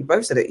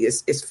both said it,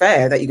 it's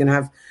fair that you can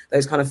have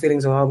those kind of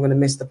feelings of, oh, I'm going to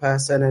miss the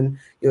person, and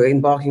you're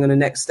embarking on a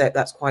next step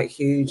that's quite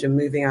huge and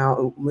moving out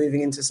and moving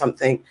into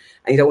something,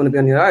 and you don't want to be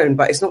on your own.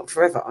 But it's not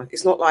forever.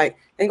 It's not like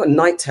you ain't got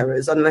night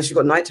terrors unless you've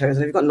got night terrors.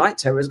 And if you've got night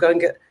terrors, go and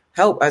get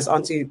help, as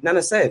Auntie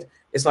Nana said.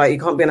 It's like, you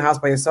can't be in a house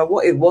by yourself.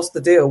 What's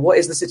the deal? What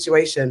is the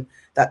situation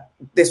that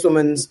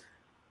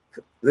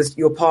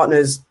your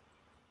partner's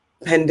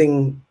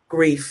pending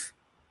grief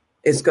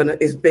is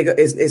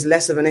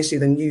less of an issue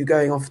than you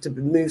going off to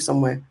move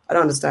somewhere? I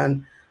don't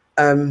understand.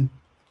 There's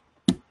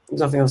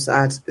nothing else to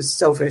add. It's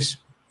selfish.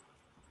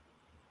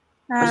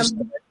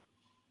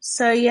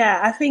 So yeah,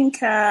 I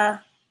think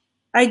I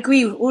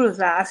agree with all of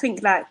that. I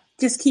think, like,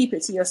 just keep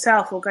it to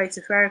yourself or go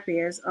to therapy,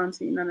 as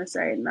Auntie Nana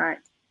saying. Like,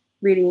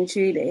 really and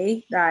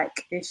truly,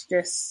 like, it's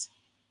just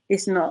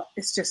not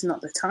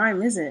the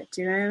time, is it?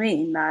 Do you know what I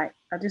mean? Like,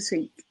 I just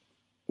think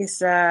it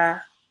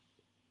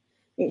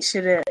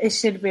should have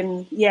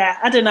been, yeah,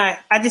 I don't know.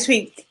 I just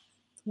think,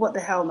 what the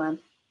hell, man?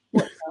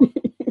 What the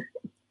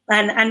hell?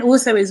 And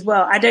also as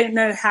well, I don't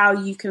know how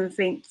you can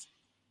think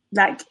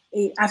like,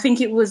 I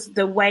think it was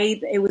the way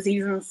that it was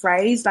even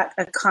phrased, like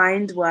a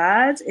kind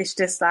word. It's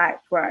just like,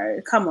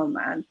 bro, come on,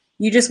 man.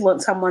 You just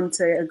want someone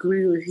to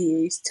agree with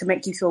you to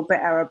make you feel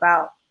better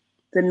about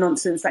the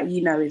nonsense that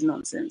you know is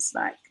nonsense.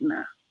 Like,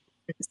 nah.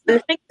 And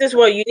I think as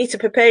well, you need to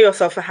prepare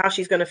yourself for how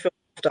she's going to feel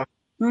after.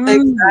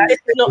 Mm. This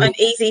is not an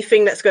easy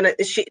thing that's going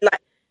to, she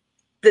like,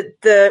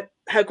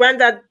 her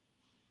granddad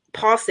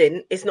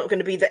passing is not going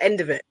to be the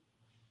end of it.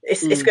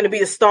 It's going to be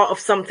the start of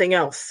something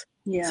else.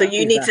 Yeah. So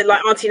you need to,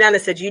 like Auntie Nana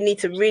said, you need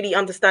to really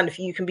understand if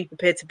you can be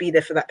prepared to be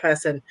there for that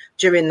person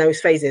during those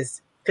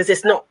phases, because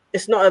it's not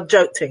a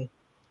joke thing.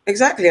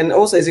 Exactly, and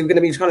also is he going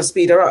to be trying to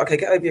speed her up? Okay,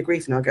 get over your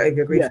grief now. Get over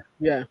your grief.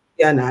 Yeah.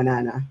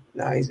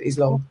 No. He's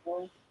long.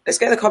 Let's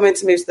get the comment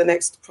to move to the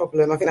next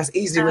problem. I think that's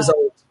easily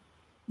resolved.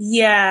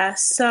 Yeah.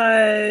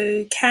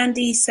 So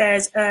Candy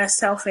says,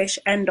 selfish.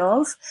 End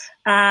of.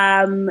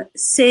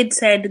 Sid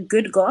said,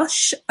 good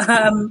gosh.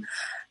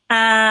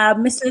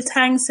 Mr.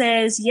 Tang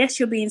says, yes,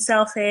 you're being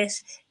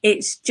selfish.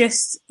 It's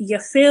just your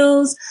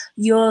feels.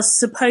 You're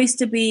supposed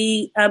to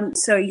be,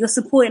 you're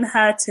supporting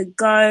her to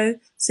go,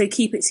 so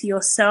keep it to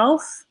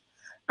yourself.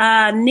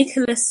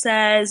 Nicholas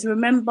says,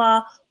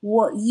 remember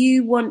what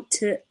you want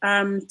to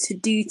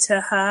do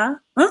to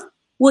her. Huh?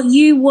 What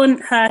you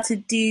want her to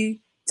do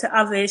to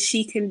others,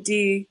 she can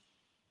do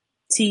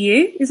to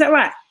you. Is that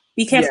right?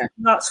 Be careful what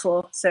you ask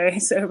for. Sorry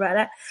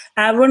about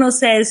that. Ronald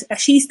says,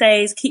 she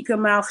stays, keep your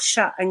mouth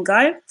shut and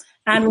go.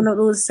 And Ronald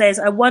also says,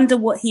 I wonder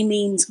what he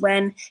means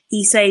when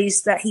he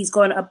says that he's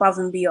gone above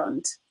and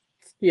beyond.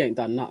 He ain't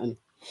done nothing.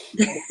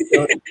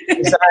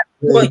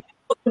 What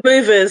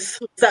movers?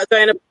 Is that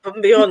going above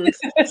and beyond?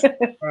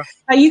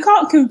 You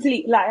can't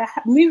complete, like,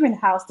 moving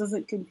house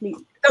doesn't complete.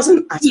 It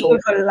doesn't at all.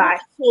 For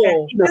life.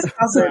 It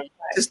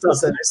just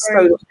doesn't. It's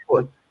so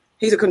important.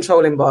 He's a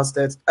controlling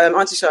bastard.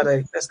 Auntie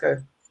Sade, let's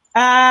go.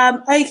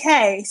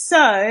 Okay,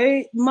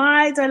 so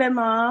my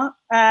dilemma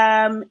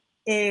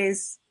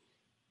is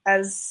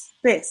as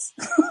this.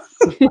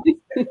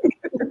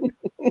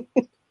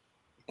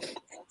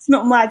 It's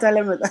not my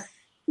dilemma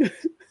though.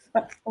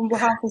 On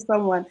behalf of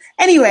someone.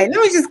 Anyway, let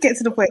me just get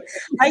to the point.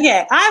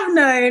 Okay, I've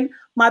known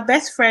my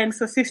best friend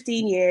for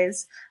 15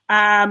 years.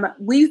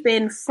 We've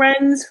been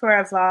friends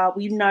forever.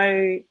 We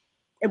know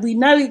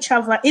each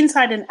other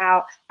inside and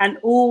out and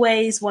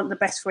always want the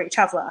best for each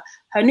other.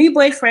 Her new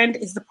boyfriend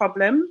is the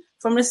problem.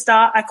 From the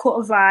start, I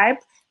caught a vibe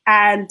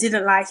and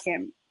didn't like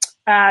him.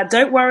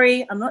 Don't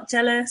worry, I'm not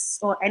jealous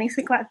or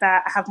anything like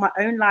that. I have my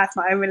own life,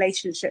 my own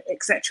relationship,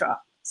 etc.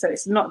 So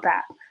it's not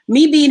that.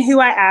 Me being who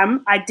I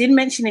am, I did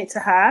mention it to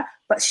her,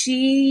 but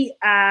she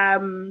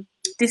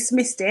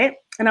dismissed it.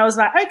 And I was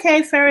like,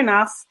 okay, fair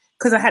enough,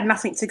 because I had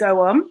nothing to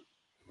go on.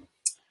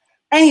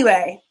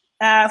 Anyway,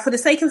 for the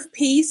sake of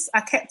peace,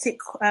 I kept it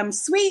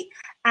sweet.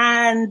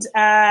 And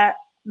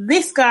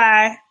this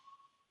guy,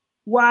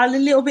 while a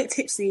little bit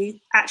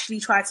tipsy, actually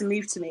tried to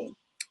move to me.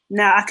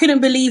 Now, I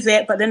couldn't believe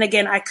it, but then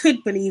again, I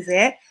could believe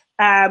it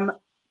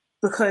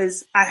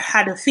because I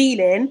had a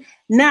feeling.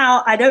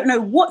 Now, I don't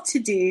know what to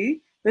do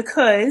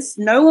because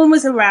no one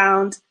was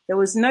around. There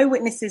was no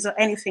witnesses or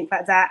anything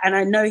like that. And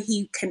I know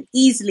he can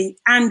easily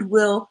and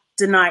will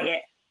deny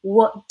it.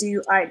 What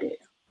do I do?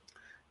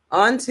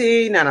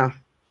 Auntie Nana.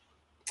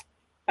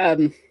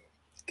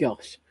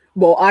 Gosh.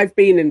 Well, I've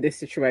been in this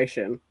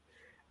situation.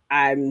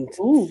 And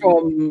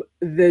from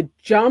the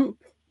jump,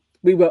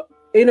 we were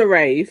in a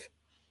rave.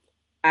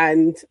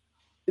 And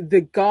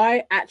the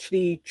guy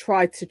actually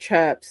tried to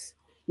chirps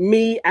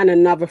me and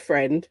another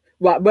friend.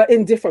 Well, we're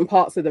in different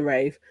parts of the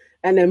rave.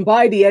 And then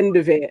by the end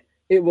of it,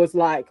 it was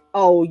like,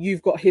 oh,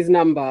 you've got his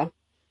number.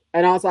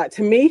 And I was like,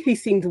 to me, he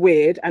seemed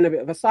weird and a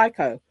bit of a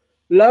psycho.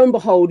 Lo and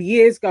behold,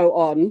 years go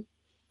on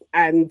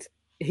and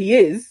he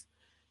is.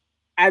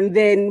 And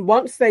then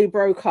once they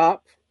broke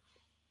up,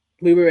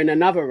 we were in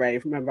another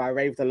rave. Remember, I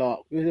raved a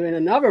lot. We were in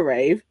another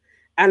rave.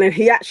 And then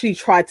he actually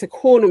tried to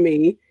corner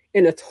me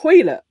in a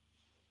toilet.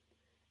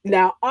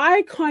 Now,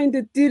 I kind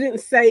of didn't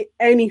say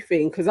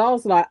anything because I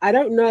was like, I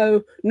don't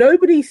know.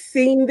 Nobody's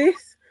seen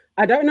this.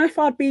 I don't know if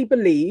I'd be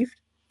believed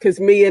because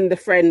me and the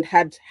friend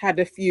had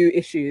a few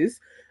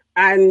issues.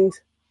 And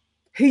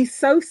he's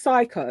so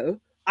psycho.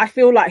 I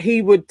feel like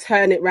he would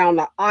turn it around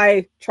like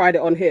I tried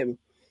it on him.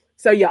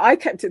 So, yeah, I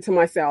kept it to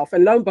myself.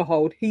 And lo and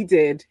behold, he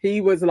did.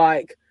 He was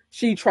like,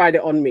 she tried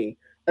it on me.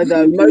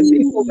 Although most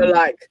people were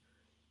like,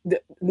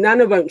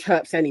 Nana won't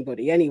chirps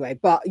anybody anyway,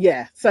 but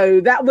yeah,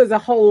 so that was a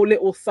whole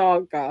little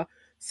saga.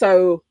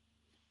 So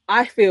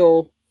I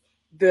feel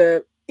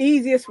the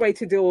easiest way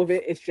to deal with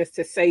it is just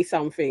to say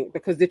something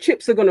because the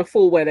chips are going to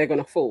fall where they're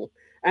going to fall.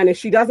 And if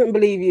she doesn't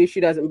believe you,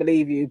 she doesn't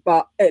believe you,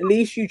 but at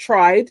least you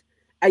tried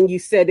and you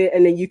said it,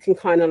 and then you can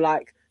kind of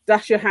like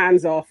dust your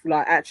hands off.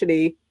 Like,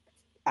 actually,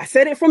 I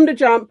said it from the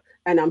jump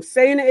and I'm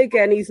saying it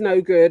again. He's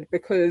no good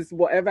because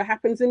whatever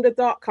happens in the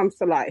dark comes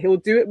to light. He'll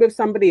do it with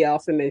somebody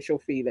else and then she'll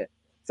feel it.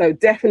 So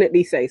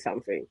definitely say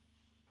something.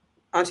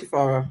 Auntie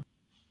Farah.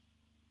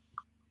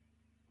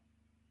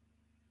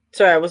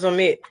 Sorry, I was on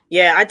mute.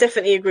 Yeah, I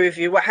definitely agree with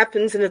you. What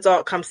happens in the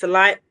dark comes to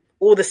light.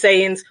 All the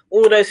sayings,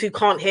 all those who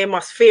can't hear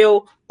must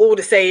feel, all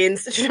the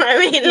sayings. Do you know what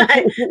I mean?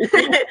 Like,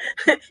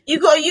 you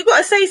got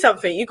to say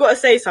something. You got to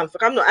say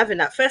something. I'm not having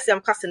that. Firstly,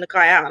 I'm cussing the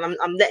guy out, and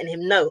I'm letting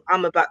him know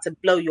I'm about to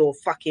blow your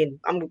fucking.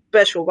 I'm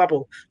burst your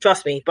rubble.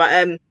 Trust me.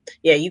 But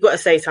yeah, you got to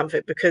say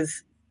something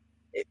because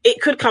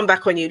it could come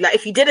back on you. Like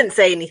if you didn't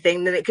say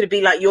anything, then it could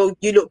be like you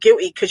look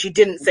guilty because you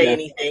didn't say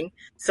anything.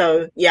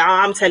 So yeah,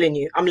 I'm telling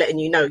you, I'm letting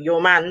you know,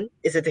 your man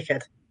is a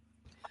dickhead.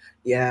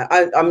 Yeah,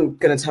 I'm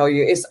going to tell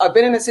you. I've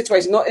been in a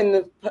situation,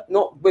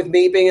 not with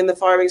me being in the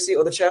firing seat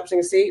or the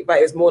chirping seat, but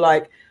it's more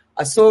like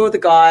I saw the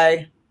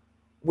guy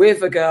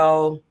with a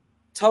girl,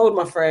 told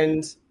my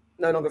friend,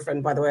 no longer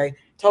friend, by the way,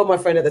 told my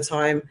friend at the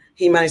time.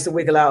 He managed to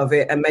wiggle out of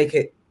it and make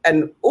it,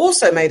 and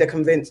also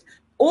convinced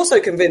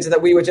her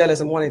that we were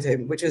jealous and wanted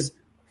him, which is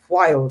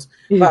wild.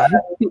 But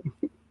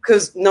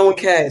because no one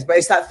cares. But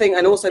it's that thing,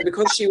 and also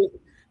because she's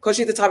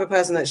the type of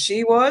person that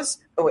she was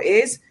or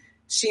is.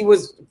 She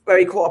was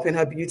very caught up in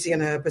her beauty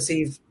and her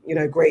perceived,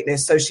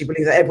 greatness. So she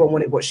believed that everyone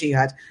wanted what she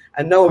had,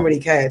 and no one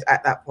really cared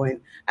at that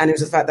point. And it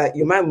was the fact that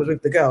your man was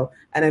with the girl,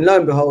 and then lo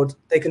and behold,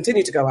 they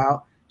continued to go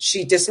out.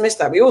 She dismissed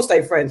that. We all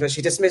stayed friends, but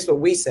she dismissed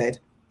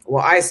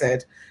what I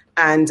said,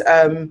 and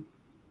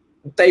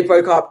they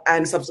broke up.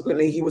 And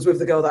subsequently, he was with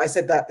the girl that I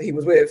said that he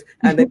was with,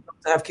 and they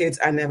have kids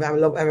and have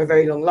a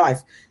very long life.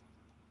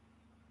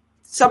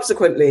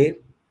 Subsequently,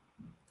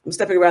 I'm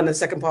stepping around the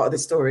second part of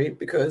this story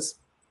because.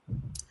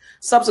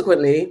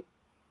 Subsequently,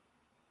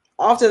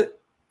 after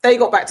they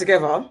got back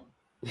together,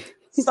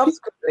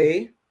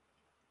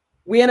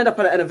 we ended up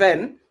at an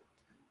event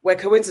where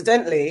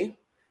coincidentally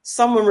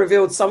someone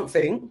revealed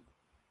something,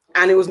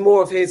 and it was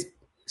more of his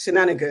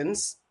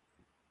shenanigans.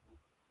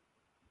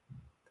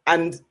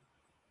 And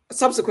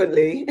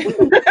subsequently, why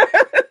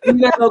are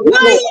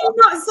you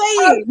not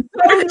saying?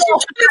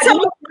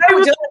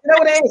 You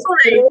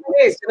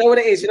know what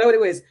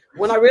it is.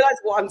 When I realized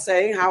what I'm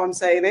saying, how I'm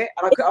saying it,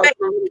 and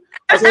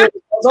I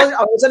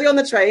was only on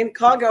the train,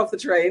 can't get off the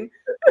train.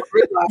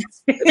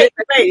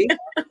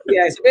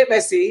 It's a bit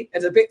messy.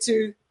 It's a bit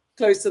too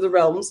close to the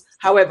realms.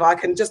 However, I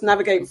can just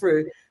navigate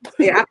through.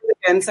 It happened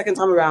again, second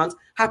time around.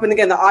 Happened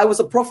again that I was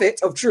a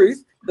prophet of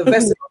truth, the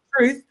vessel of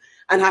truth,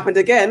 and happened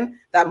again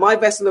that my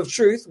vessel of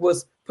truth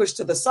was pushed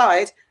to the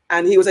side,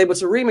 and he was able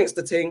to remix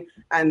the thing,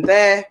 and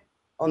they're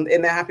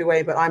in their happy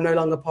way, but I'm no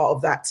longer part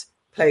of that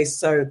place.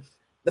 So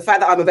the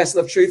fact that I'm a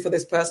vessel of truth for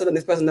this person, and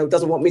this person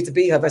doesn't want me to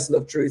be her vessel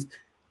of truth,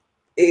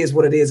 it is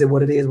what it is, and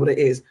what it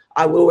is.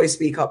 I will always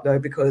speak up though,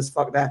 because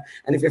fuck that.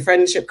 And if your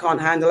friendship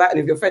can't handle that, and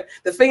if your friend,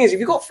 the thing is, if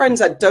you've got friends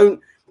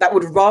that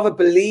would rather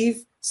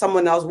believe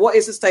someone else, what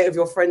is the state of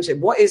your friendship?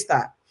 What is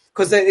that?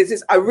 Because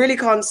I really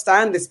can't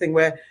stand this thing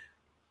where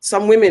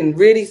some women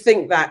really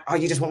think that,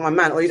 you just want my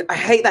man, or I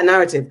hate that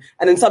narrative.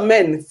 And then some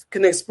men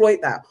can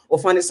exploit that, or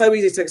find it so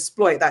easy to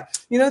exploit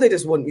that, they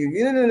just want you.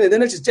 No, they're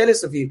not just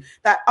jealous of you.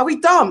 That, are we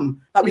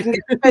dumb? Like we can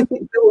get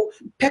little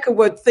pecker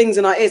word things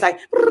in our ears, like,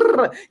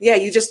 yeah,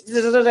 you're just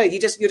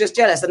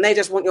jealous, and they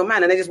just want your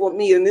man, and they just want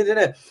me, and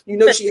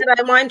she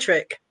that mind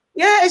trick.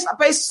 Yeah,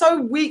 it's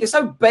so weak, it's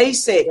so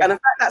basic. And the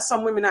fact that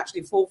some women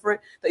actually fall for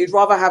it, that you'd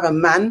rather have a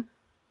man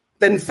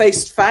than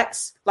face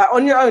facts. Like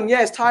on your own,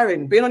 yeah, it's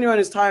tiring. Being on your own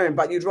is tiring,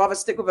 but you'd rather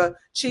stick with a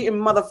cheating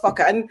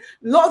motherfucker. And a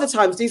lot of the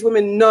times, these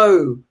women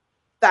know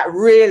that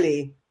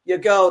really your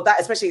girl, that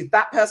especially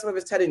that person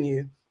whoever's telling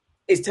you,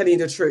 is telling you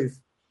the truth.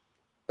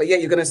 But yet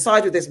you're going to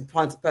side with this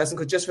person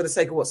because just for the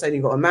sake of what's saying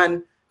you got a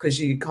man, because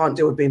you can't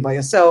deal with being by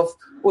yourself,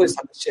 all this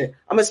type of shit.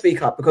 I'm going to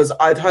speak up because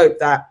I'd hope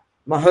that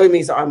my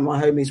homies that I'm my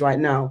homies right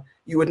now,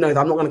 you would know that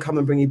I'm not going to come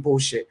and bring you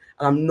bullshit,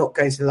 and I'm not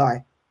going to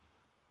lie.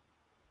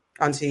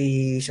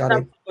 Auntie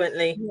Shadi.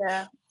 Subsequently.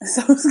 Yeah.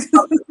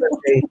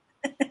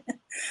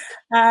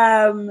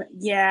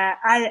 Yeah,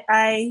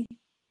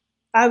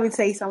 I would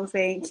say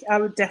something. I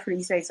would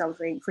definitely say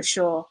something for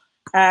sure.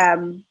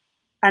 And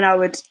I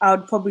would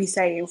probably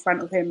say in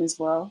front of him as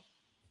well.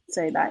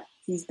 Say like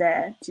he's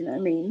there, do you know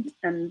what I mean?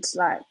 And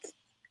like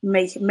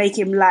make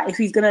him lie. If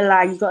he's gonna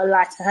lie, you gotta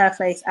lie to her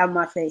face and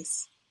my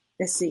face.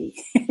 Let's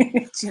see. Do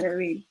you know what I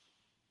mean?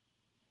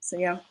 So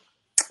yeah.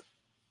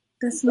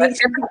 Let's make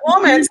sure.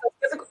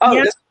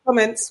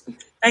 Comments.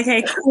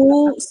 Okay,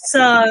 cool. So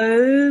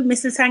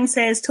Mr. Tang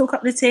says, talk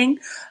up the ting.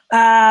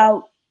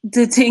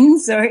 The ting,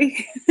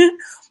 sorry.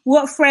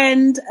 What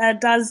friend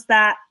does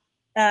that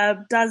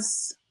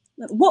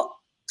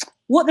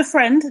what the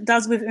friend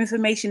does with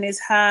information is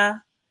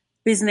her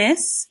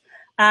business.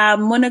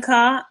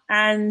 Monica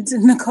and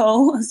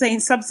Nicole are saying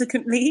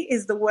subsequently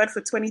is the word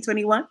for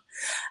 2021.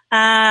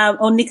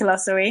 Or Nicola,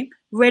 sorry.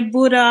 Red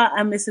Buddha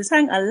and Mr.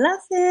 Tang are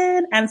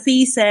laughing. And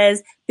Fee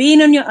says,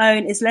 being on your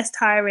own is less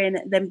tiring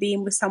than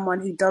being with someone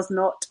who does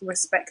not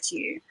respect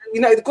you.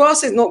 The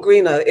grass is not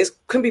greener. It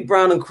can be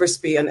brown and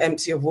crispy and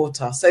empty of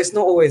water. So it's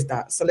not always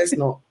that. So let's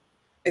not.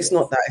 It's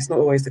not that. It's not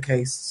always the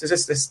case. So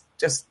just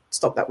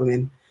stop that,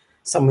 women.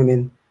 Some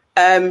women.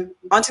 Auntie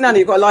Nana,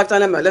 you've got a live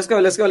dilemma. Let's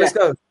go.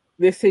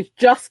 This has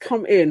just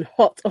come in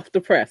hot off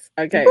the press.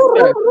 Okay.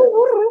 So,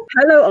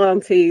 hello,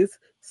 aunties.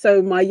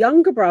 So my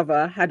younger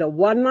brother had a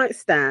one-night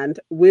stand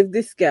with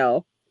this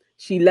girl.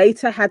 She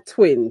later had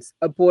twins,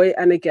 a boy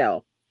and a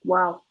girl.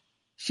 Wow.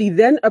 She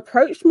then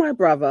approached my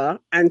brother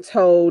and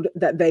told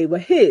that they were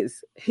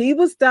his. He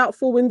was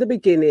doubtful in the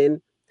beginning.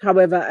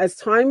 However, as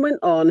time went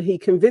on, he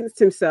convinced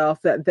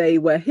himself that they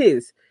were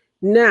his.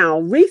 Now,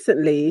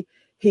 recently,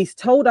 he's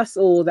told us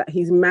all that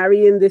he's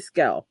marrying this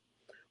girl.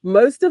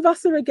 Most of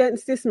us are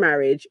against this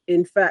marriage.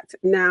 In fact,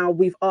 now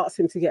we've asked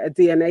him to get a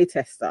DNA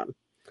test done.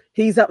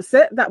 He's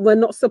upset that we're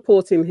not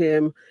supporting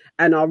him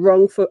and are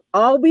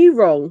we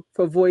wrong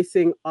for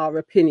voicing our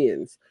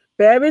opinions?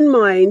 Bear in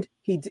mind,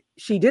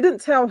 she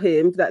didn't tell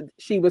him that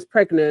she was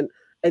pregnant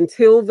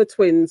until the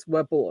twins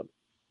were born.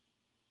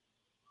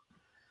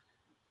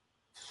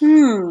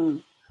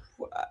 I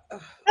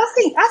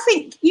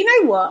think, you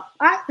know what?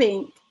 I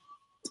think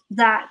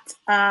that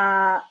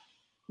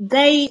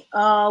they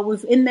are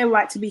within their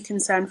right to be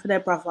concerned for their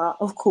brother,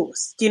 of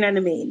course. Do you know what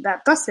I mean?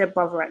 That's their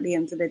brother at the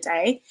end of the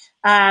day.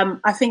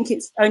 I think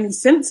it's only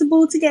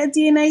sensible to get a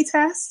DNA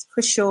test,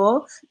 for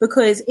sure,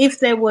 because if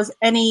there was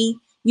any,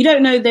 you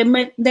don't know,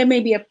 there may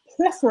be a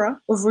plethora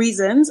of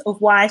reasons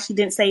of why she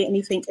didn't say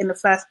anything in the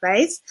first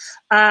place.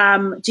 Do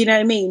you know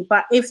what I mean?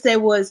 But if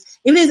there's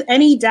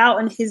any doubt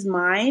in his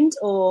mind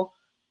or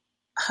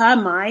her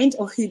mind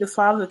of who the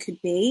father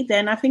could be,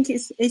 then I think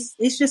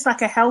it's just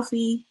like a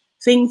healthy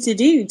thing to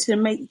do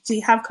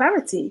to have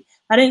clarity.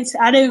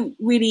 I don't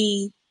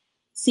really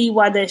see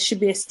why there should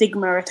be a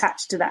stigma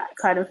attached to that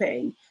kind of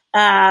thing.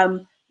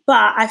 But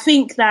I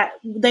think that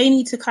they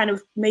need to kind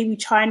of maybe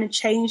try and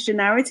change the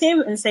narrative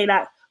and say,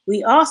 like,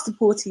 we are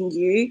supporting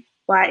you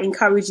by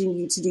encouraging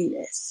you to do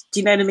this. Do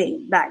you know what I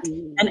mean? Like,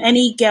 and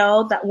any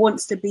girl that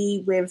wants to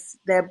be with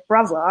their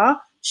brother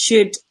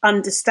should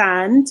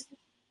understand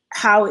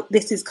how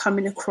this is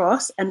coming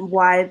across and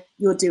why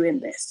you're doing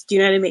this. Do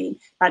you know what I mean?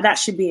 Like, that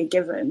should be a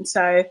given.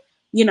 So,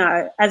 you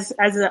know, as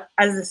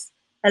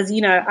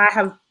you know, I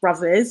have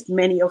brothers,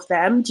 many of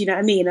them, do you know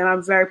what I mean? And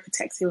I'm very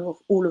protective of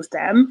all of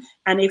them.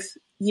 And if,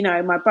 you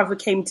know, my brother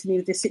came to me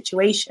with this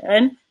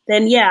situation,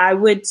 then yeah, I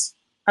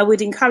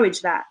would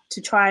encourage that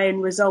to try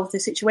and resolve the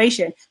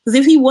situation. Because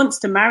if he wants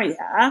to marry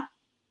her,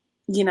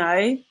 you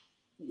know,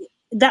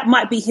 that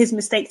might be his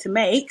mistake to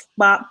make,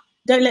 but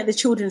don't let the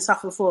children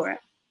suffer for it.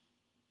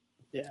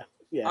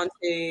 Yeah.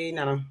 Auntie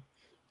Nana.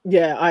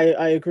 Yeah,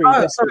 I agree.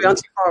 Oh, sorry,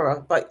 Auntie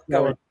Farah. But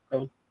go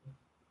on.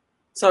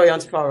 Sorry,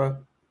 Auntie Farah.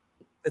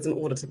 There's an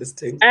order to this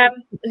too.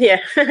 Yeah.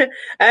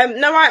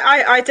 No,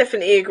 I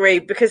definitely agree,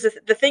 because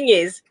the thing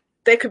is,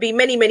 there could be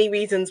many, many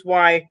reasons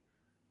why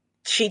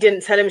she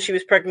didn't tell him she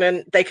was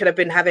pregnant. They could have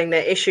been having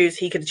their issues.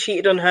 He could have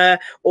cheated on her,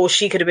 or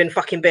she could have been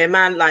fucking bare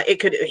man. Like, he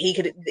could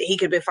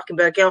have been fucking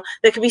bare girl.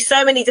 There could be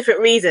so many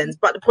different reasons,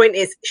 but the point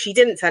is, she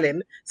didn't tell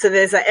him. So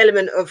there's an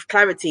element of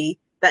clarity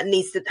that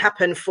needs to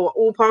happen for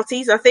all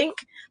parties, I think.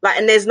 Like,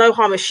 and there's no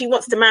harm if she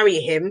wants to marry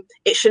him.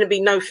 It shouldn't be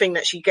no thing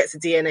that she gets a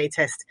DNA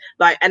test.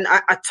 Like, and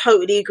I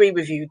totally agree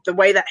with you. The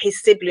way that his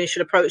siblings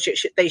should approach it,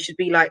 they should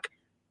be like,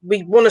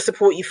 we want to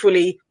support you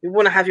fully. We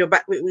want to have your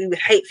back. We would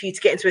hate for you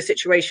to get into a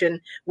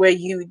situation where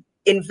you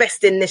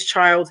invest in this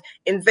child,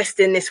 invest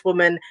in this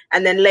woman,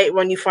 and then later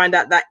on you find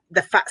out that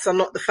the facts are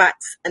not the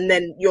facts, and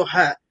then you're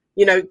hurt.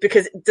 You know,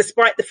 because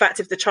despite the fact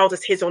if the child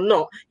is his or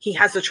not, he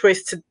has a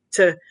choice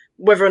to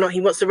whether or not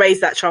he wants to raise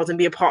that child and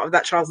be a part of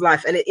that child's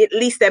life. And at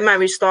least their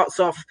marriage starts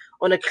off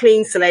on a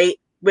clean slate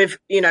with,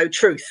 you know,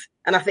 truth.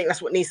 And I think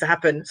that's what needs to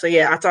happen. So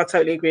yeah, I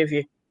totally agree with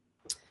you.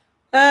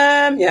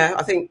 Yeah,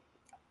 I think,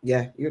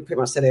 yeah, you pretty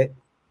much said it.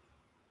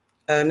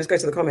 Let's go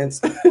to the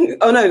comments.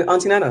 Oh no,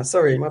 Auntie Nana,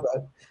 sorry, my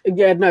bad.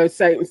 Yeah, no,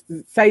 same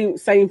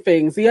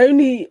things. The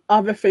only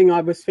other thing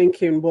I was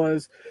thinking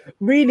was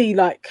really,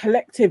 like,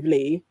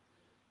 collectively,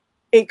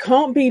 it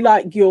can't be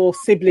like your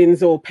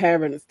siblings or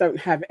parents don't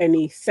have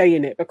any say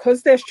in it,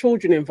 because there's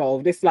children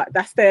involved. It's like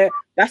that's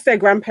their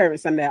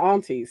grandparents and their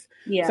aunties.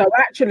 Yeah. So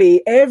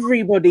actually,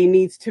 everybody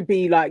needs to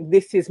be like,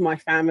 this is my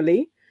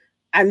family,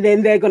 and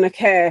then they're gonna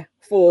care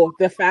for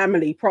the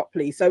family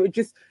properly. So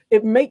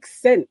it makes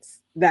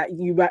sense that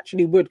you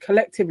actually would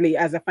collectively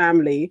as a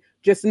family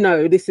just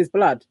know this is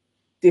blood.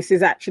 This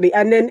is actually,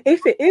 and then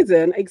if it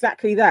isn't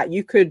exactly that,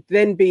 you could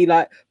then be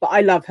like, but I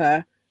love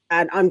her,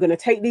 and I'm going to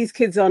take these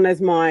kids on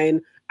as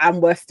mine, and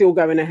we're still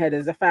going ahead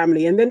as a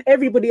family. And then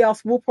everybody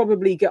else will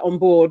probably get on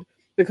board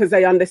because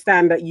they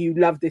understand that you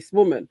love this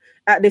woman.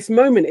 At this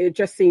moment, it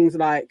just seems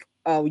like,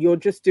 oh, you're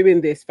just doing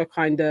this for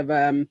kind of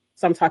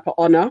some type of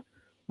honor,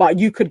 but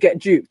you could get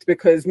duped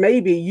because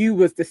maybe you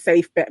was the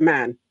safe bet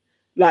man.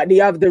 Like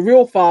the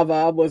real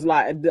father was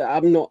like,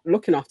 I'm not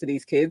looking after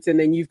these kids. And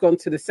then you've gone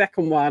to the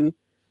second one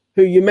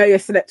who you may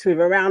have slept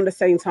with around the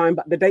same time,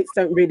 but the dates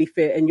don't really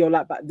fit. And you're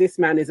like, but this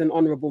man is an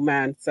honorable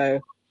man. So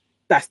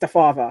that's the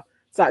father.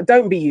 It's like,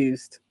 don't be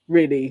used,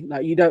 really.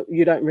 Like, you don't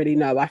really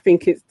know. I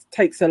think it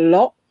takes a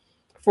lot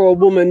for a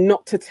woman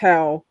not to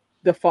tell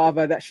the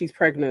father that she's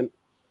pregnant,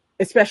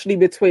 especially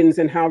with twins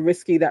and how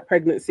risky that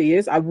pregnancy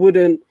is. I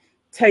wouldn't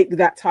take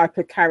that type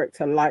of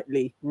character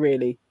lightly,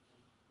 really.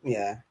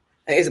 Yeah.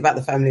 It is about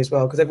the family as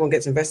well, because everyone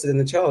gets invested in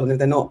the child. And if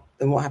they're not,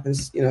 then what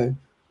happens, you know,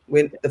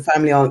 when the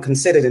family aren't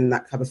considered in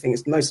that type of thing.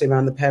 It's mostly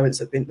around the parents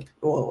that have been,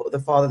 or the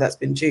father that's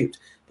been duped.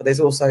 But there's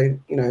also,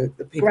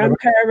 the people,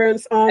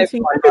 grandparents,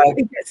 aunties,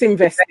 everybody gets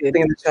invested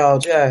in the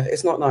child. Yeah,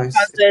 it's not nice.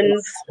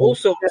 Cousins, all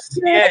sorts.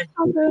 Yeah.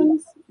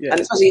 cousins. And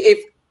especially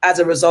if, as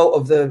a result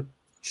of the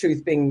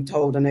truth being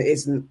told, and it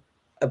isn't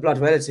a blood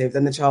relative,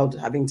 then the child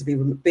having to be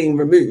being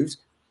removed,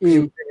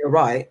 you're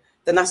right,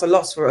 then that's a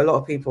loss for a lot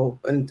of people.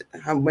 And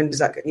when does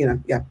that,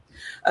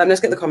 let's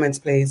get the comments,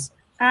 please.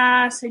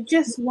 So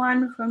just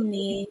one from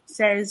me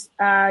says,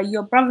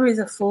 your brother is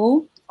a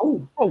fool.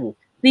 Oh.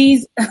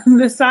 These,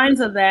 the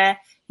signs are there.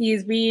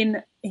 He's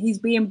being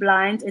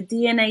blind. A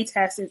DNA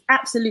test is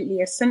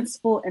absolutely a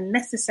sensible and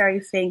necessary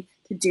thing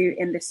to do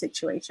in this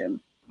situation.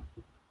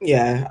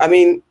 Yeah, I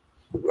mean,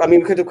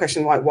 we could have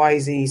questioned why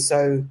is he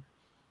so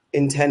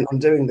intent on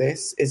doing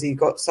this? Is he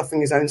got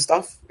suffering his own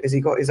stuff? Is he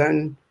got his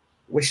own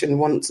wish and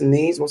wants and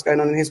needs? What's going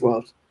on in his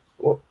world?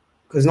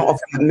 Because not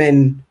often that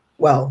men,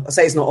 well, I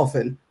say it's not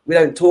often, we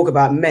don't talk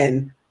about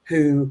men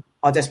who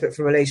are desperate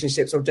for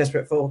relationships or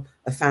desperate for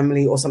a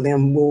family or something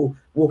and will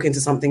walk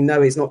into something,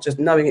 it's not just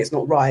knowing it's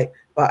not right,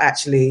 but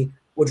actually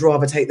would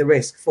rather take the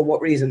risk. For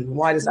what reason?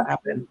 Why does that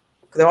happen?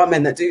 Because there are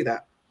men that do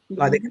that.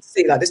 Like, they can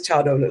see, like, this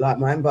child don't look like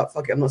mine, but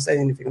fuck it, I'm not saying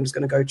anything. I'm just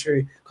going to go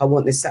through. I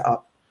want this set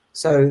up.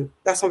 So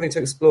that's something to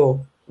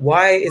explore.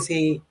 Why is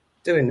he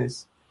doing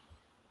this?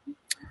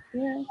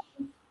 Yeah.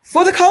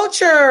 For the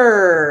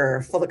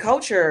culture. So for the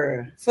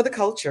culture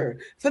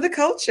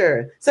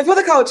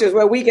is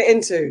where we get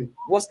into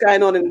what's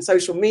going on in the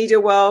social media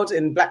world,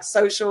 in Black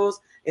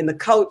socials, in the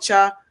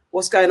culture,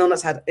 what's going on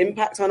that's had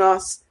impact on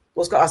us,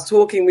 what's got us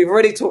talking. We've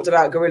already talked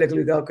about Gorilla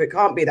Glue Girl. It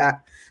can't be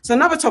that. So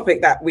another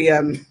topic that we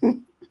I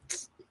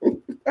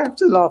have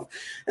to laugh.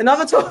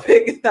 Another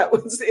topic that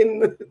was in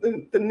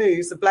the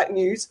news, the black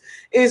news,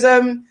 is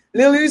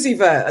Lil Uzi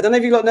Vert. I don't know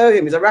if you lot know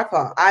him. He's a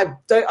rapper. I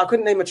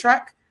couldn't name a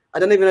track. I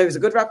don't even know if he's a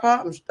good rapper.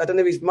 I don't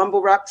know if he's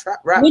mumble rap,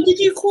 trap rap. What did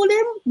you call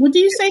him? What did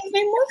you say his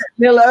name was?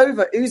 Lil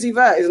Uzi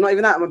Vert is not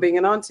even that. I'm being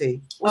an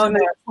auntie. Oh no,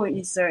 I thought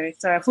you sorry.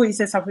 I thought you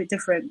said something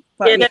different.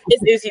 But yeah, that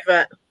is Uzi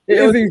Vert. It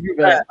is Uzi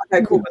Vert.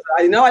 Okay, cool.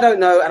 I don't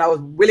know, and I was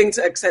willing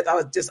to accept I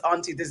was just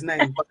auntie this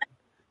name. But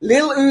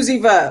Lil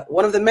Uzi Vert,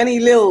 one of the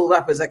many Lil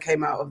rappers that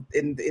came out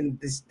in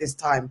this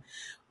time.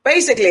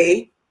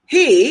 Basically,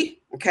 he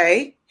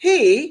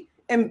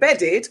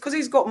embedded, because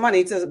he's got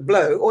money to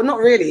blow, or not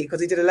really, because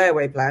he did a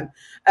layaway plan.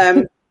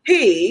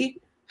 He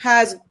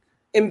has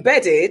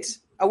embedded,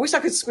 I wish I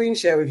could screen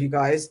share with you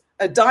guys,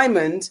 a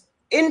diamond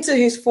into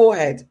his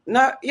forehead.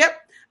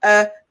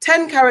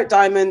 10-carat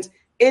diamond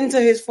into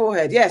his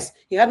forehead. Yes,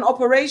 he had an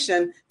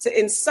operation to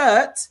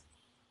insert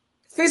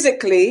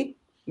physically,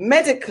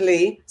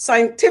 medically,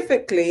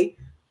 scientifically,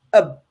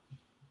 a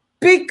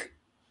big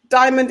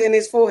diamond in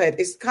his forehead.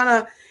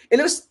 It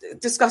looks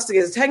disgusting.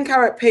 It's a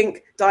 10-carat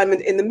pink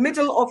diamond in the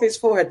middle of his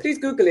forehead. Please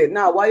Google it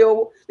now while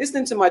you're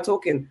listening to my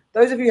talking.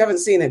 Those of you who haven't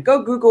seen it,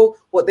 go Google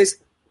what this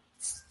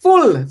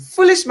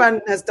foolish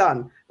man has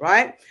done,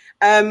 right?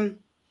 So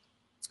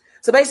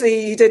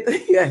basically he did,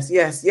 yes.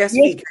 Yes.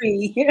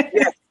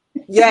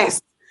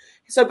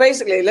 So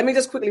basically, let me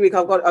just quickly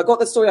I got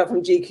the story up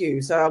from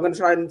GQ, so I'm going to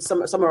try and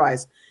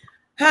summarize.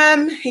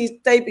 He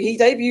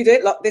debuted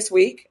it this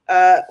week.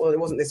 Well, it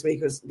wasn't this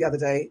week, it was the other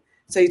day.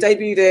 So he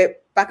debuted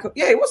it back.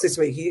 Yeah, it was this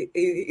week.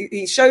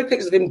 He showed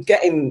pictures of him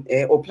getting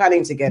it or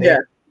planning to get it,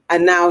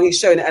 and now he's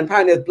showing it. And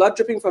apparently, there's blood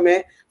dripping from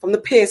it, from the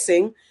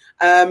piercing.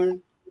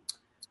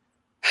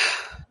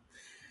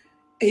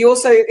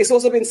 It's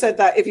also been said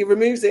that if he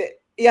removes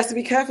it, he has to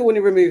be careful when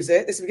he removes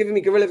it. This is giving me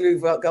Gorilla Glue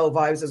Girl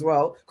vibes as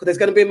well, because there's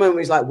going to be a moment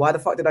where he's like, "Why the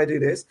fuck did I do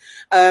this?"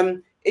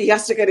 He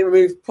has to get it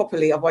removed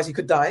properly, otherwise he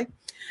could die.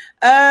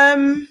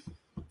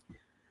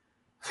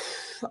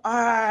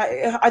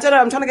 I don't know.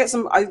 I'm trying to get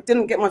some. I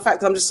didn't get my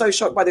facts. I'm just so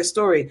shocked by this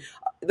story.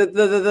 I think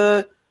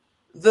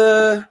it's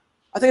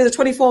a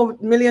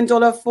 $24 million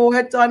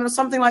forehead diamond or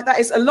something like that.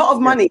 It's a lot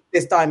of money.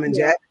 This diamond,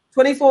 yeah.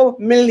 24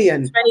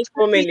 million.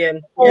 24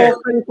 million.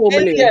 24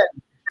 million.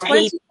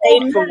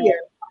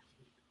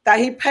 That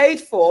he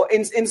paid for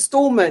in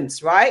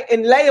installments, right?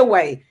 In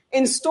layaway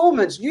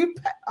installments.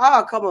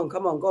 Come on,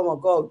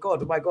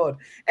 God, my God.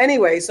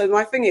 Anyway, so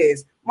my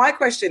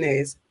question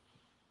is.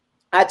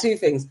 I had two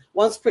things.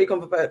 One's pretty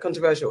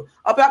controversial.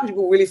 Are black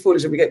people really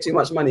foolish if we get too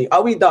much money?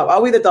 Are we dumb?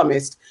 Are we the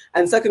dumbest?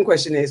 And second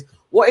question is,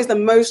 what is the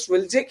most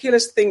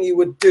ridiculous thing you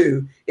would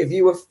do if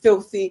you were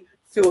filthy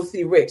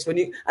rich?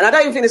 And I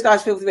don't even think this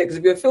guy's filthy rich, because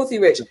if you're filthy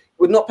rich, you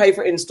would not pay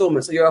for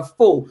installments, so you're a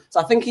fool. So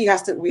I think we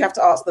have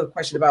to ask the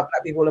question about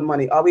black people and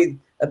money. Are we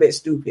a bit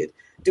stupid?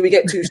 Do we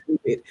get too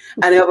stupid?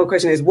 And the other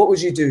question is, what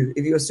would you do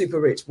if you were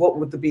super rich? What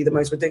would be the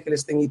most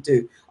ridiculous thing you'd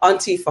do?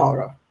 Auntie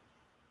Farah.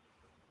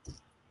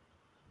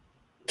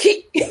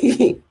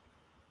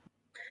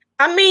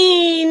 I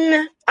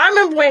mean, I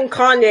remember when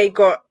Kanye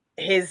got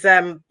his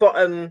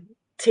bottom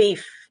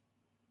teeth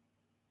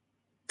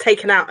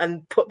taken out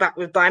and put back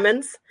with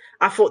diamonds.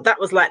 I thought that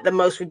was like the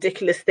most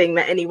ridiculous thing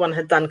that anyone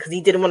had done, because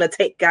he didn't want to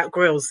take out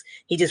grills.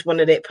 He just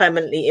wanted it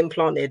permanently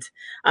implanted.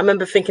 I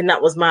remember thinking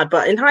that was mad.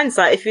 But in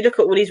hindsight, if you look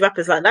at all these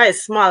rappers, like, that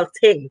is small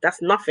thing.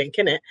 That's nothing,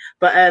 innit?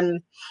 But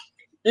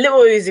Little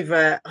Uzi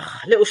Vert,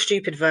 little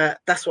stupid Vert,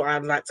 that's what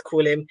I'd like to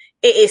call him.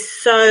 It is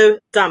so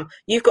dumb.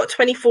 You've got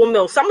 24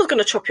 mil. Someone's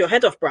going to chop your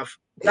head off, bruv.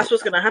 That's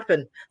what's going to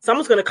happen.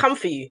 Someone's going to come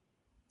for you.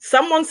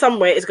 Someone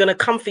somewhere is going to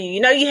come for you. You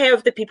know, you hear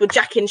of the people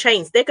jacking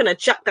chains. They're going to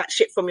jack that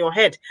shit from your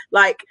head.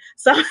 Like,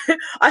 so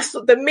I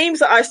saw the memes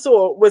that I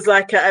saw was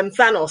like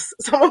Thanos.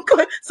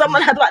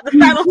 Someone had like the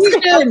Thanos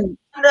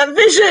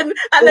vision,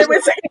 and they were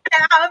taking it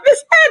out of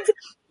his head.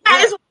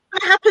 That is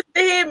what happened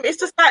to him. It's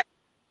just like,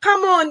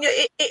 come on,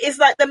 it is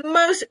like the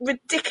most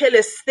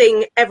ridiculous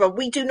thing ever.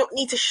 We do not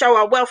need to show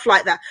our wealth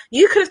like that.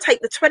 You could have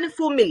taken the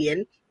 24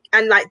 million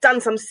and like done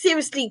some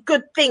seriously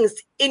good things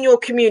in your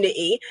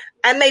community,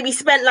 and maybe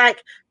spent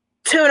like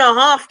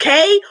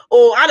 2.5K,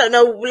 or I don't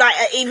know, like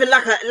even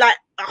like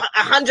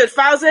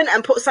 100,000,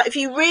 and put if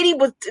you really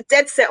was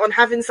dead set on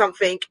having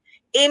something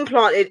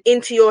implanted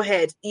into your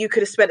head, you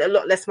could have spent a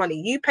lot less money.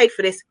 You paid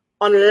for this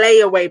on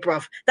layaway,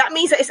 bruv. That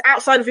means that it's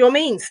outside of your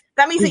means.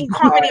 That means that you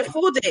can't really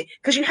afford it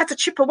because you had to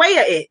chip away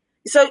at it.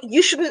 So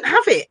you shouldn't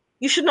have it.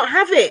 You should not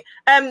have it.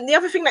 The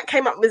other thing that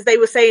came up was they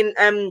were saying,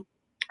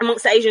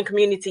 amongst the Asian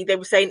community, they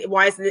were saying,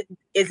 why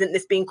isn't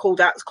this being called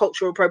out as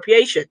cultural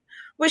appropriation?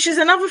 Which is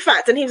another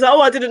fact. And he was like, oh,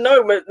 I didn't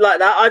know it like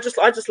that. I just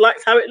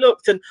liked how it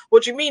looked. And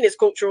what do you mean it's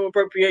cultural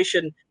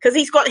appropriation? Because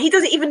he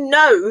doesn't even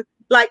know,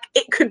 like,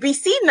 it could be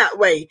seen that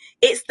way.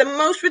 It's the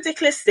most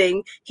ridiculous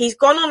thing. He's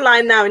gone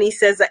online now and he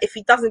says that if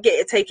he doesn't get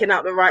it taken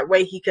out the right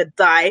way, he could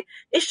die.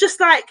 It's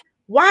just like,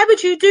 why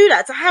would you do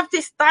that? To have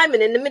this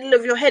diamond in the middle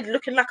of your head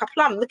looking like a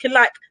plum, looking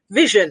like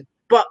vision,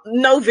 but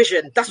no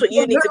vision. That's what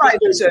you need to like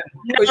be. Vision.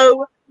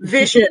 No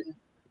vision.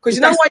 Because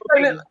you know why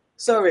you don't look,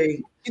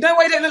 sorry. You know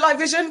why you don't look like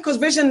Vision? Because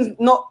Vision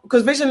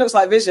looks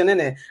like Vision,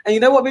 innit? And you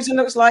know what Vision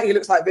looks like? He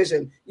looks like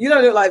Vision. You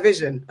don't look like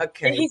Vision.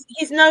 Okay.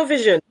 He's no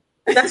vision.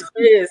 That's what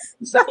it is.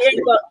 Exactly. He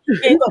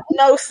ain't got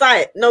no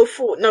sight, no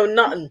thought, no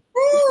nothing.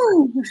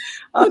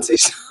 Auntie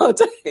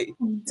Sade.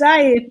 I'm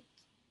dying.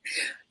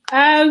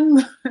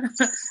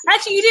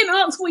 Actually, you didn't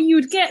ask what you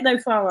would get though,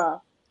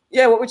 Farah.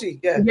 Yeah, what would you?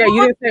 Yeah,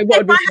 you didn't say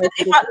what would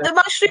be the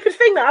most stupid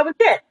thing that I would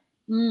get.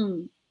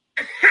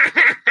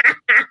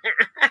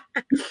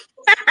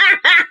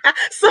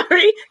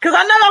 Sorry, because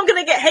I know I'm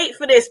gonna get hate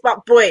for this,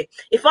 but boy,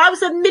 if I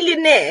was a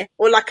millionaire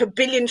or like a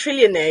billion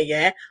trillionaire,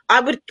 yeah,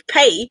 I would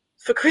pay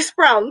for Chris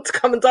Brown to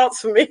come and dance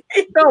for me.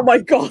 Oh my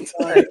god!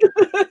 Come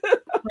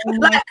to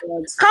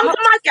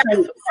my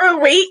gaff for a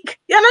week.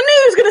 Yeah, and I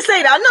knew he was gonna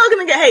say that. I know I'm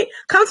gonna get hate.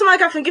 Come to my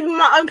gaff and give me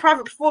my own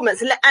private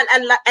performance,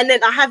 and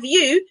then I have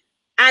you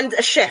and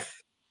a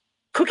chef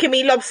cooking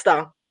me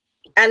lobster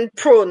and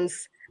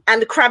prawns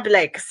and crab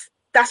legs.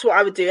 That's what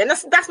I would do. And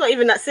that's not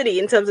even that silly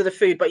in terms of the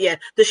food. But yeah,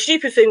 the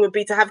stupid thing would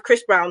be to have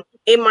Chris Brown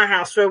in my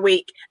house for a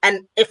week.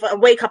 And if I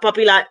wake up, I'll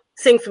be like,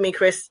 sing for me,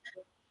 Chris.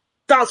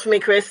 Dance for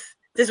me, Chris.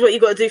 This is what you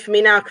got to do for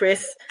me now,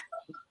 Chris.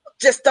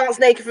 Just dance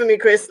naked for me,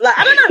 Chris. Like,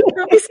 I don't know.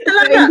 It'll be something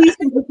like that.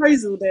 Indecent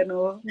proposal then,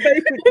 or? Yeah,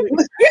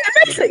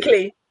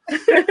 basically.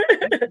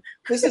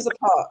 This is a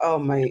part. Oh,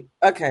 mate.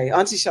 Okay,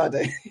 Auntie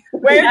Sade.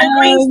 Wearing the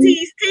green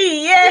tea's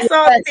tea. Yes,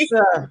 Auntie.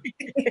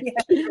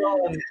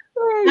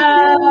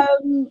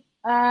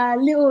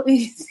 Little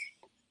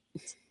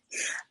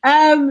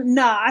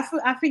no,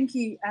 I think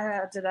he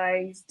I don't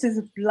know, it's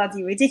just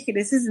bloody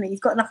ridiculous, isn't it?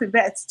 He's got nothing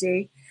better to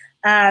do.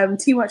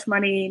 Too much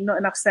money, not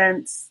enough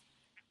sense.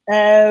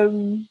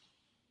 Boy,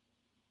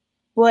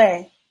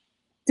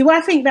 do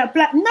I think that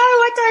black? No,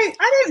 I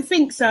don't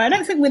think so. I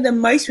don't think we're the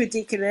most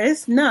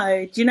ridiculous.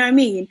 No, do you know what I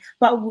mean?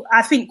 But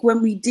I think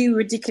when we do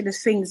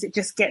ridiculous things, it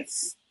just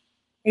gets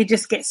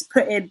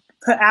put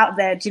out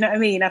there. Do you know what I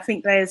mean? I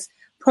think there's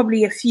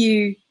probably a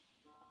few.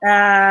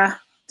 I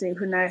don't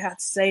even know how to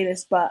say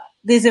this, but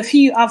there's a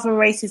few other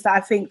races that I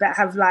think that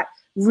have like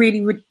really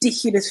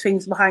ridiculous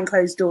things behind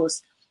closed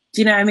doors.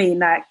 Do you know what I mean?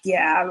 Like,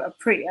 yeah,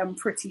 I'm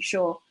pretty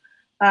sure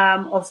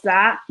of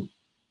that.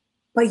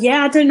 But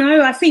yeah, I don't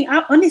know.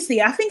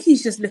 Honestly, I think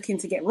he's just looking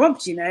to get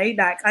robbed. You know,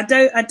 like I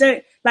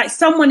don't like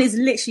someone is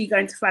literally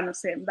going to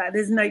Thanos him. Like,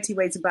 there's no two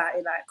ways about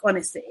it. Like,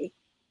 honestly,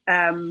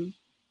 and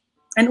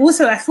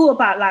also I thought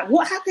about like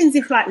what happens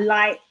if like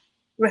light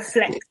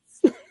reflects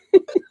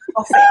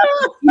off it.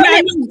 You know what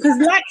I mean? Because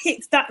light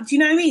hits that. Do you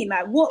know what I mean?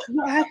 Like, what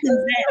happens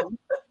then?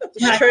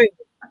 It's like, true.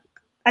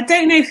 I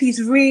don't know if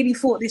he's really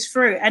thought this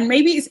through, and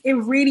maybe it's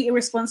really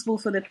irresponsible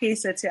for the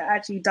piercer to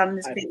actually done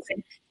this bit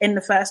in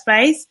the first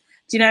place.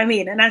 Do you know what I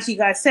mean? And as you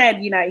guys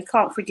said, you know, he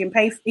can't freaking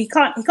pay. He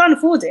can't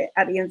afford it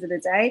at the end of the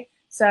day.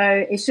 So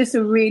it's just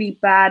a really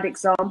bad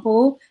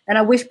example. And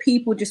I wish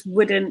people just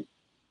wouldn't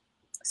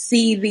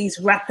see these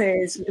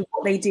rappers,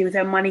 what they do with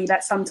their money.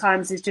 That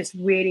sometimes is just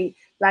really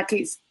like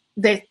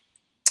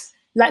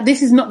like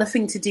this is not the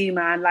thing to do,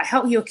 man. Like,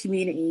 help your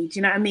community. Do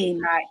you know what I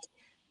mean? Like,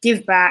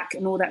 give back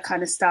and all that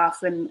kind of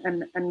stuff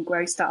and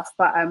grow stuff.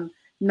 But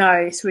no,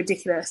 it's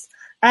ridiculous.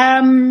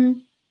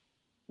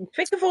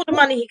 Think of all the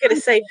money he could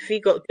have saved if he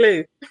got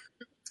glue.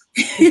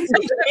 You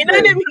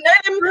know them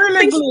Gorilla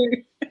things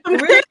glue. from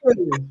Really?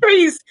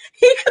 factories.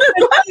 He could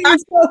have got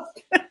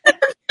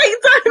fake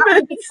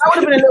diamonds. That would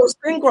have been a little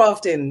skin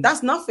grafting.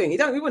 That's nothing.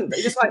 You wouldn't.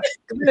 You just like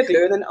Gorilla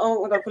Glue and then I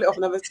gotta pull it off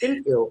another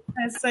skin feel.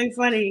 That's so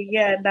funny.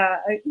 Yeah, no,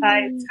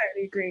 I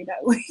totally agree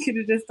that we could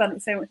have just done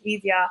it so much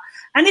easier.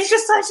 And it's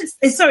just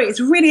it's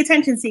really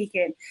attention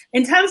seeking.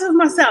 In terms of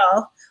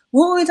myself,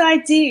 what would I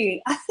do?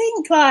 I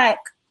think like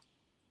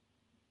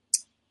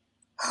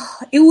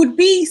it would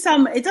be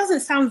it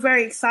doesn't sound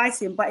very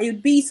exciting, but it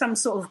would be some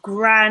sort of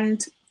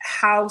grand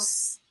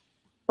house,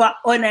 but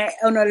on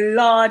a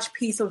large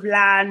piece of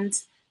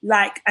land.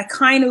 Like I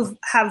kind of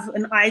have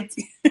an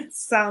idea. It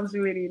sounds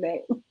really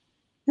lame.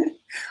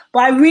 But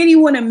I really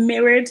want a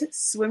mirrored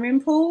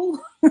swimming pool.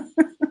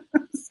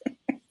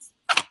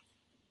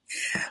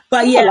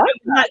 But yeah, I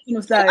like one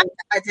of those. I like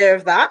the idea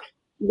of that.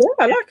 Yeah,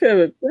 I like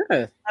it.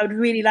 Yeah. I would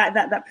really like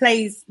that. That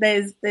plays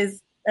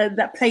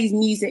that plays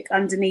music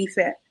underneath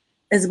it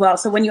as well.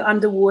 So when you're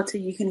underwater,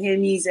 you can hear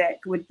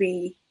music. Would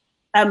be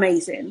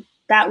amazing.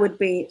 I would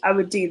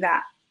do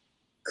that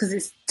because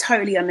it's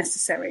totally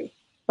unnecessary.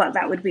 But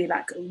that would be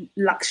like a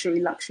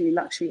luxury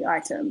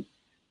item.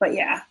 But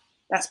yeah,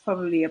 that's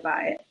probably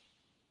about it.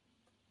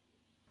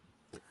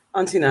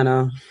 Auntie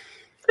Nana.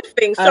 Good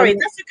thing. Sorry,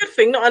 that's a good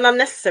thing, not an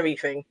unnecessary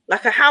thing.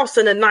 Like a house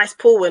and a nice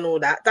pool and all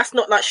that. That's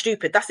not like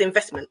stupid. That's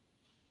investment.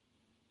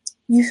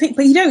 You think,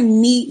 but you don't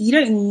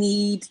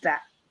need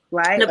that,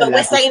 right? No, but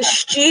we're saying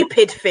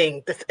stupid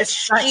thing. A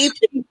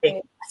stupid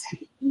thing. I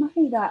don't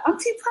know that. I'm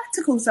too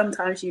practical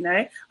sometimes, you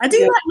know. I do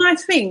like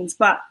nice things,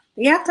 but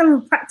you have to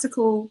have a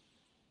practical.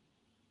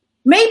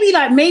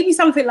 Maybe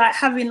something like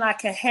having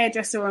like a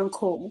hairdresser on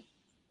call.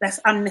 That's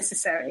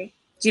unnecessary.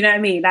 Do you know what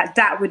I mean? Like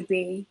that would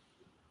be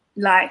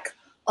like,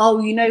 oh,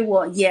 you know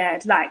what? Yeah,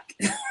 like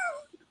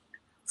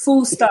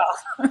full staff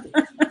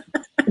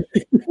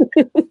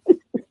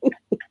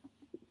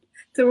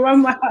to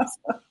run my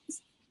household,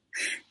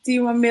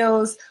 do my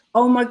meals.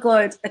 Oh my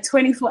God, a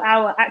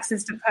 24-hour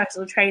access to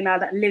personal trainer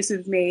that lives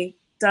with me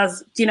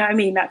does, do you know what I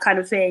mean? That kind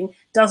of thing,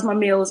 does my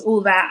meals, all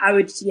that. I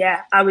would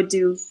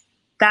do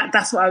that.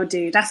 That's what I would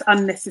do. That's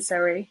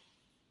unnecessary.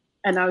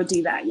 And I would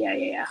do that.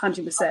 Yeah,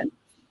 100%.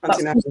 But full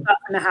staff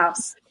in the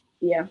house.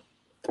 Yeah.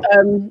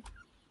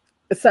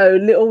 So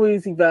Little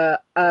Uzi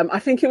Vert, I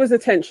think it was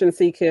attention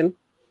seeking.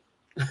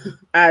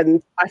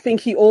 And I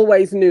think he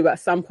always knew at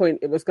some point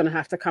it was going to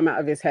have to come out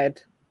of his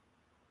head,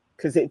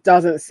 because it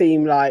doesn't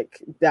seem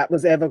like that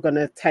was ever going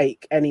to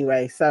take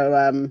anyway.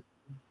 So,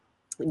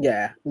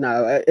 yeah,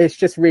 no, it's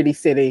just really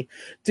silly.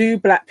 Do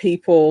black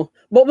people,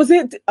 what was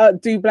it?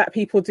 Do black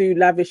people do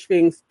lavish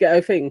things,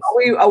 ghetto things?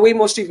 Are we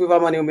more stupid with our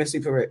money or we're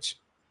super rich?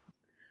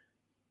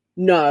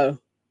 No,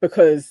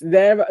 because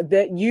there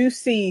you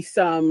see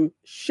some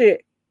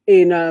shit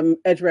in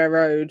Edgware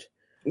Road.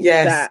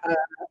 Yes. That,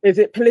 is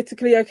it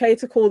politically okay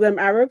to call them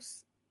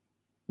Arabs?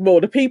 Well,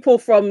 the people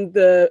from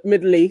the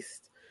Middle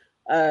East,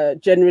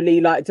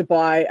 generally like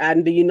Dubai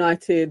and the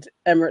United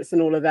Emirates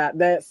and all of that,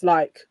 that's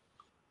like,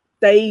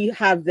 they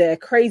have their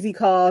crazy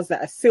cars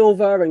that are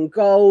silver and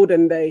gold,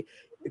 and they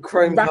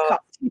chrome rack car.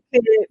 up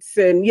tickets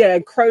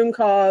and chrome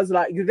cars.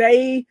 Like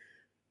they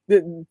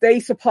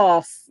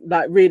surpass,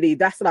 like, really,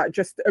 that's like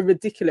just a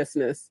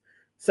ridiculousness.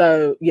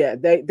 So yeah,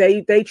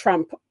 they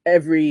trump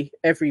every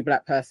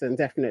black person,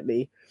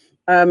 definitely.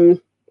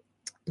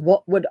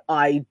 What would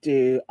I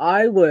do?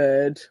 I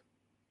would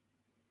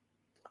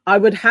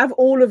have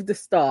all of the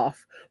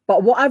staff,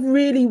 but what I've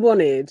really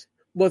wanted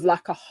was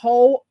like a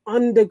whole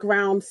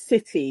underground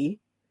city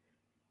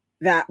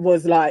that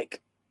was like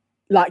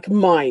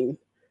mine.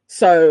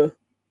 So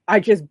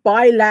I just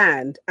buy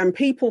land and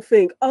people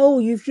think, oh,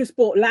 you've just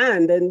bought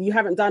land and you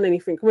haven't done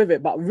anything with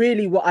it. But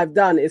really what I've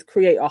done is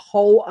create a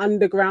whole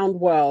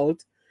underground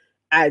world,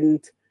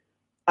 and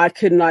I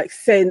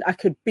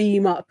could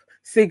beam up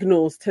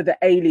signals to the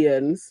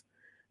aliens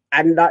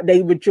and that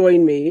they would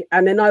join me.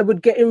 And then I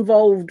would get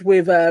involved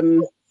with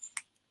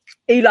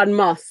Elon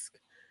Musk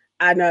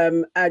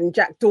and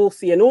Jack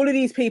Dorsey and all of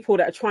these people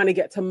that are trying to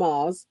get to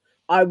Mars.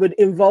 I would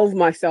involve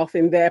myself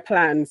in their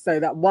plans so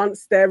that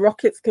once their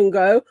rockets can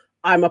go,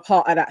 I'm a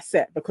part of that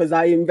set because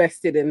I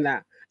invested in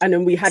that. And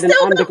then we had an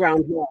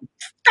underground world.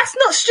 That's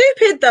not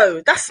stupid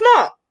though. That's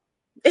smart.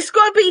 It's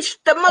got to be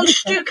the most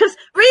stupid, because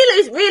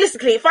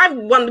realistically, if I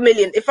won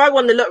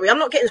the lottery, I'm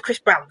not getting Chris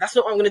Brown. That's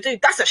not what I'm going to do.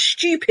 That's a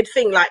stupid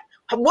thing. Like,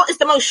 what is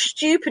the most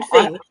stupid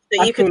thing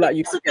that you could do?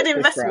 It's a good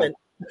investment.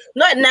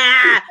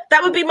 That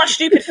would be my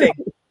stupid thing.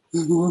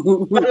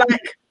 But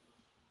like,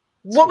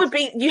 what would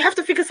be? You have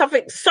to think of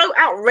something so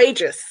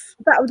outrageous.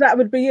 That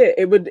would be it.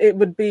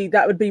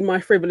 That would be my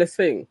frivolous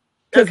thing,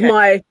 because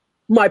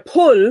my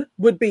pull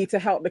would be to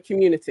help the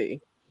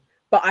community.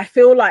 But I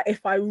feel like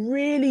if I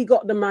really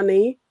got the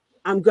money,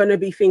 I'm going to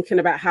be thinking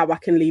about how I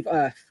can leave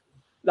Earth.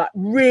 Like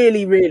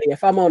really, really,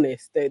 if I'm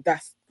honest,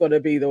 that's going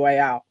to be the way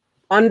out.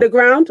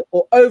 Underground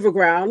or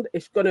overground,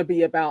 it's going to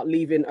be about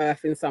leaving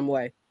Earth in some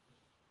way.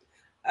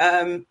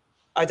 I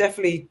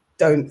definitely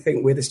don't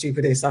think we're the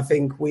stupidest. I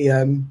think we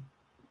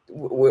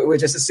we're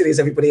just as silly as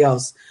everybody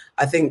else.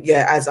 I think,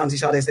 yeah, as Auntie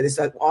Sade said, it's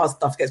like our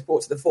stuff gets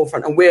brought to the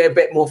forefront, and we're a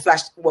bit more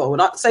flashy. Well, we're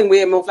not saying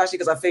we're more flashy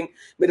because I think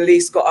Middle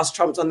East got us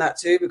trumped on that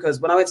too. Because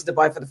when I went to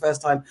Dubai for the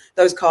first time,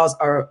 those cars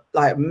are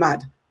like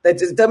mad. They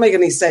just don't make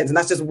any sense, and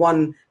that's just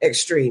one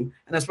extreme.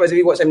 And I suppose if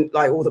you watch them,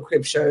 like all the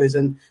crib shows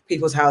and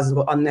people's houses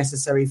got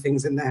unnecessary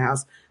things in their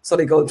house,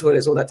 solid gold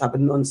toilets, all that type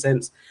of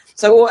nonsense.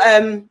 So,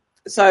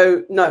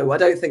 no, I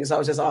don't think so. I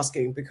was just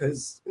asking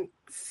because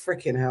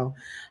freaking hell,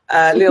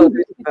 Lil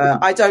Lucifer,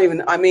 I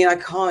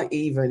can't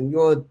even.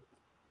 You're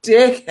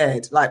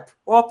dickhead, like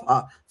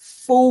proper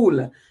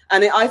fool.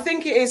 And I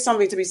think it is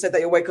something to be said that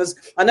you're away, because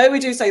I know we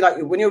do say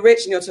like when you're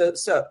rich and you're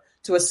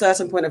to a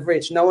certain point of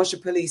rich, no one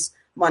should police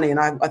money, and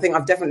I think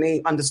I've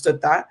definitely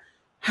understood that.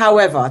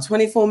 However,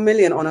 24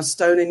 million on a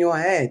stone in your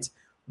head,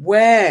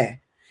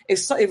 where? If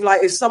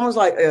someone's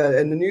like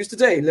in the news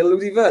today, Lil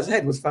Uzi Vert's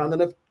head was found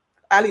in a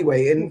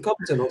alleyway in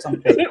Compton or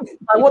something.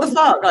 Like, what the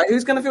fuck? Like,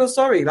 who's gonna feel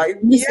sorry? Like,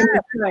 we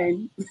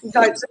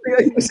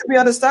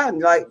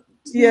understand. Like,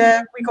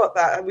 yeah, we got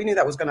that, and we knew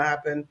that was gonna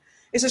happen.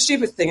 It's a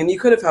stupid thing, and you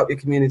could have helped your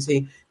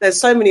community. There's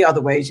so many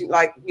other ways. You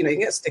can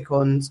get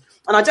stick-ons,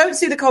 and I don't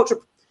see the culture.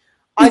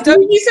 I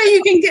don't. You say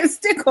you can get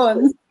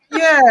stick-ons.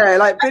 Yeah,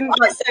 like Cuban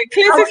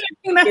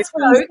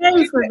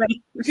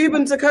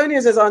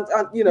zirconias aren't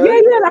Yeah,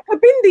 like a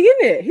bindi,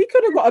 innit? He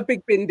could have got a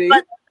big bindi.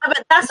 But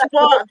that's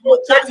why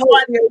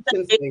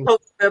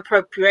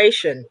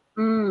appropriation.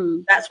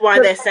 That's why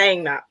they're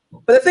saying that.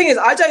 But the thing is,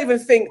 I don't even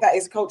think that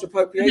is cultural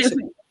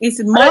appropriation.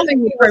 It's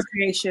marketing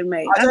appropriation,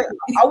 mate.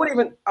 I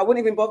wouldn't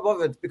even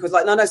bothered, because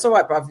no, it's all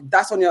right, bruv.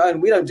 That's on your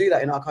own. We don't do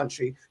that in our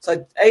country.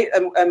 So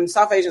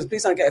South Asians,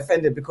 please don't get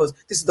offended, because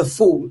this is the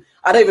fool.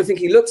 I don't even think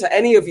he looked at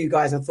any of you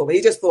guys and thought, but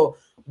he just thought,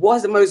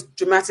 what's the most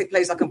dramatic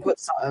place I can put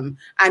something?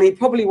 And he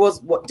probably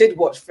did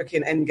watch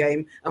freaking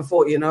Endgame and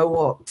thought, you know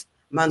what?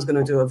 Man's going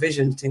to do a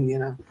vision thing,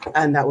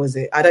 and that was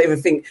it. I don't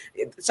even think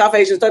South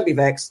Asians, don't be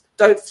vexed.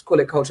 Don't call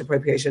it cultural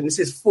appropriation. This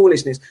is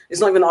foolishness. It's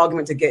not even an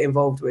argument to get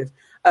involved with.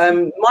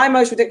 My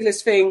most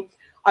ridiculous thing,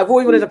 I've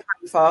always wanted a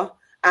panther,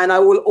 and I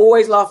will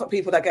always laugh at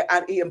people that get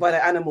eaten by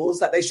their animals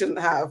that they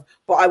shouldn't have,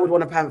 but I would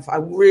want a panther. I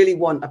really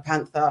want a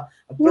panther,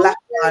 a black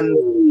one.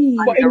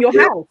 What, in your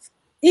house?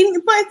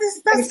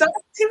 That's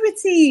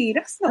activity.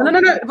 That's not...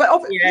 No. But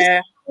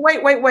yeah.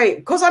 Wait.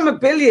 Because I'm a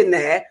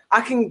billionaire,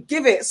 I can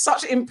give it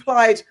such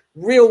implied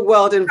real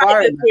world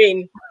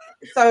environment.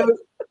 So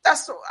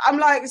I'm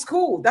like, it's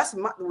cool. This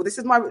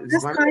is my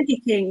Tiger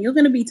King. You're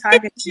going to be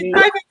Tiger King.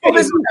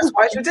 That's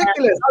why it's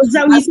ridiculous. Oh, is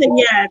that what you said?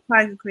 Yeah,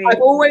 Tiger King.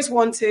 I've always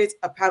wanted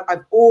a panther,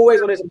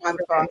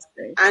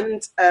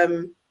 and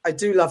I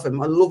do love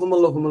them. I love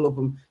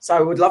them. So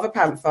I would love a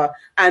panther.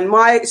 And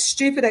my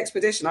stupid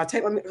expedition,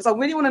 because I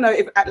really want to know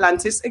if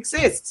Atlantis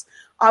exists.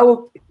 I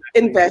will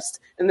invest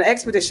in an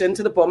expedition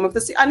to the bottom of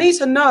the sea. I need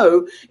to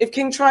know if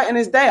King Triton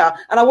is there,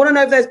 and I want to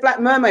know if there's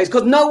black mermaids,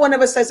 because no one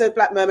ever says there's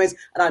black mermaids,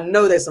 and I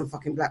know there's some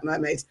fucking black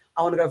mermaids.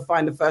 I want to go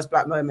find the first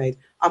black mermaid.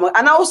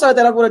 And also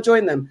that I want to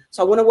join them.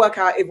 So I want to work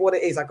out if what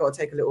it is. I got to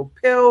take a little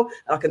pill,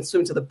 and I can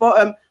swim to the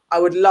bottom. I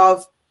would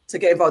love to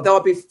get involved. Though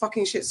I'd be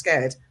fucking shit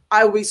scared.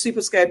 I would be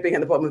super scared being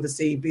at the bottom of the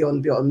sea,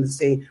 beyond the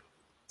sea.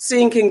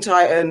 Seeing King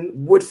Triton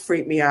would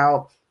freak me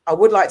out. I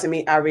would like to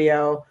meet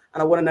Ariel,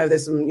 and I want to know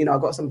there's some, I've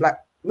got some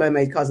black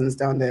mermaid cousins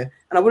down there,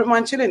 and I wouldn't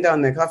mind chilling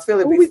down there, because I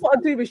feel all we've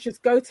got to do is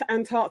just go to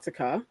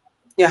Antarctica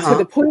to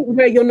the point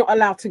where you're not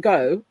allowed to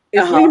go.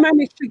 If we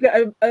manage to get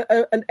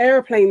an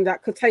airplane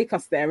that could take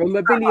us there, and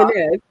we're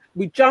billionaires,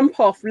 we jump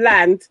off,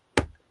 land,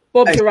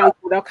 Bob's your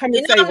uncle, they'll come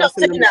and save us.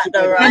 And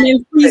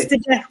then freeze to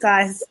death,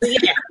 guys.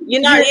 Yeah, you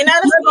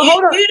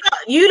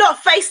lot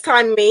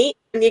FaceTime me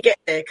when you get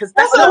there, because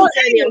that's what I'm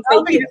saying.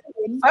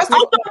 I'll go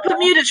to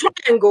Bermuda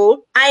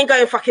Triangle. I ain't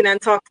going fucking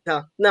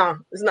Antarctica. No,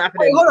 it's not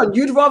happening. Wait, hold on.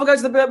 You'd rather go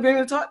to the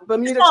Bermuda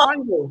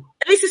Triangle?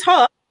 At least it's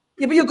hot.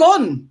 Yeah, but you're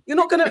gone. You're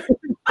not going to...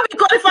 I'll be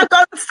gone if I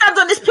go and stand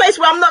on this place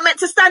where I'm not meant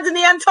to stand in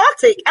the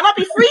Antarctic, and I'll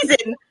be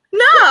freezing.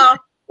 No.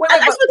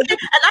 And as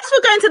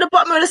we're going to the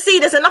bottom of the sea,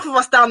 there's enough of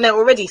us down there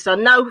already, so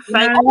no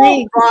thank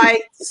you.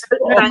 Right.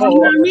 You know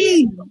what I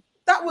mean?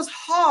 That was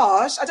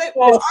harsh. I don't...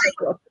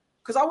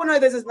 Because I want to know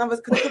there's another...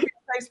 Because it could be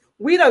a place...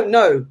 We don't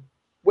know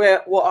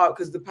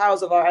because the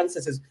powers of our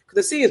ancestors, because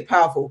the sea is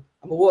powerful.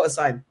 I'm a water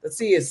sign. The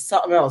sea is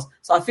something else.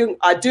 So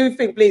I do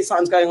think, please,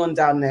 something's going on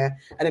down there.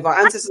 And if our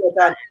ancestors are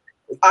down,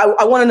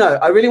 I want to know.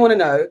 I really want to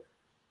know.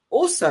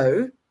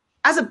 Also,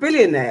 as a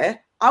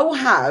billionaire, I will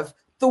have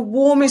the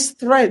warmest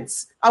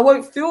threads. I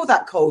won't feel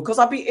that cold because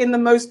I'll be in the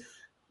most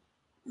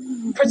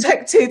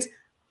protected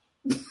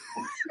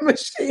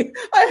machine.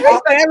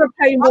 The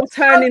aeroplane will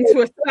turn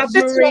into a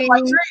submarine.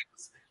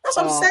 That's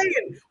what I'm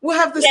saying. We'll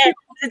have the...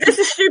 This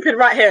is stupid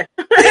right here.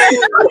 That's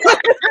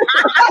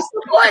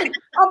the point.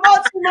 I'm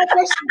answering my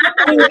question.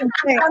 And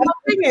the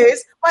thing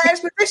is, my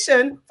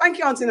expedition, thank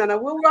you, Auntie Nana,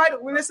 we'll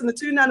listen, the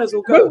two nanas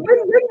will go. When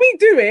we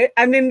do it,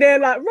 and then they're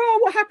like, "Ro,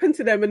 what happened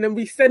to them?" And then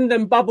we send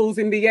them bubbles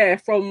in the air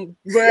from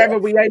wherever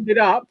we ended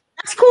up.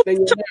 That's cool.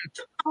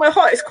 My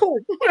heart is cool.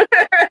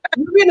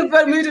 You'll be in the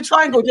Bermuda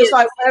Triangle, just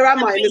like, where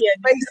am I? In the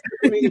space of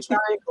the Bermuda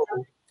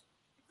Triangle.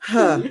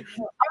 I'm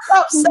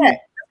upset. Let's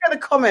get the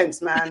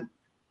comments, man.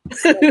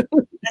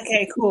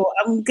 Okay, cool.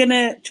 I'm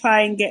gonna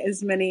try and get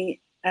as many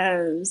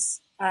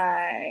as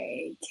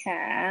I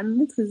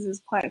can because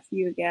there's quite a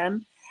few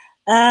again.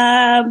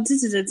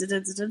 Miss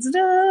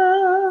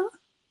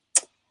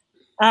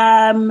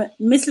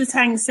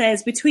Latang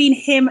says between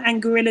him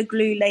and Gorilla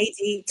Glue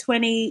Lady,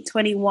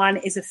 2021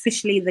 is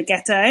officially the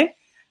ghetto.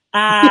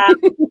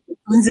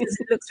 It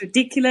looks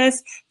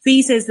ridiculous.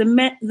 Fee says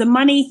the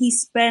money he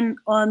spent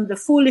on the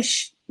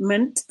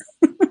foolishment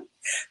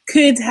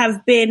could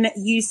have been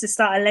used to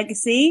start a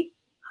legacy.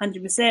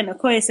 100%.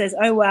 Okoye says,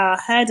 oh wow, I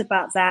heard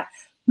about that.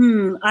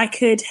 It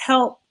could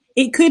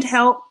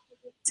help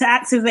to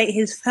activate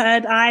his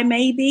third eye,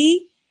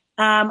 maybe.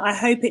 I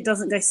hope it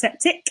doesn't go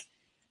septic.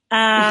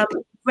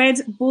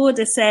 Red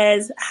Border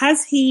says,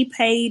 has he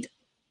paid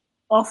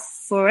off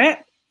for it?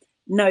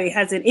 No, he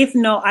hasn't. If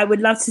not, I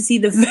would love to see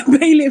the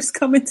bailiffs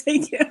come and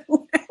take it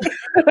away.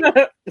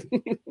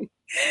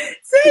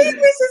 See,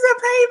 this is a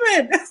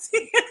payment.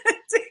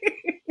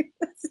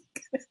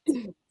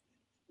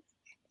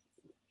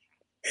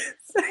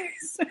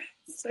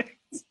 So.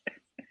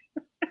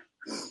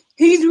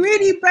 He's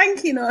really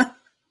banking on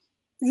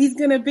he's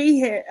going to be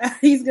here.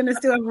 He's going to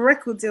still have a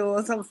record deal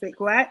or something,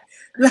 right?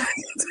 Like,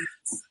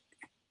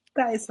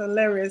 that is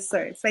hilarious.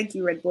 So thank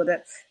you, Red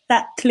Border.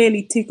 That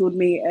clearly tickled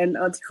me and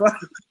Antifa.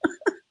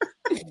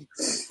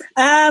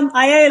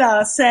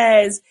 Iola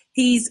says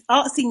he's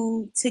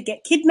asking to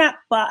get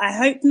kidnapped, but I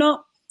hope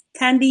not.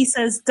 Candy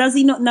says, does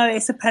he not know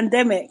it's a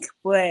pandemic?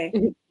 Boy.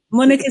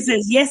 Monica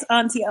says, yes,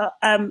 Auntie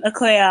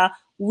Okoya,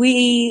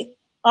 we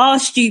are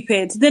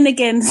stupid. Then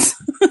again,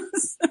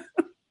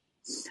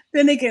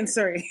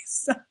 sorry.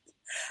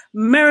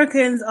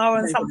 Americans are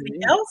on something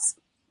else.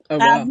 Oh,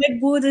 wow. Red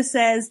Border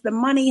says the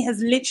money has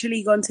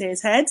literally gone to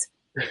his head.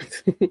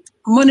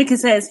 Monica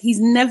says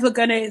he's never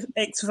going to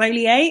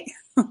exfoliate.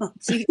 Oh,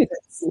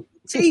 Jesus.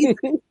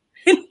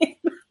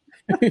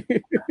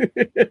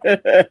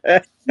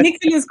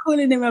 Nicola's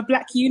calling him a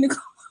black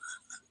unicorn.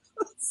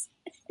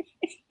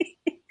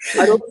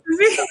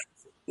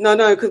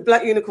 No, because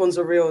black unicorns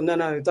are real.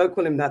 No, don't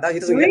call him that. He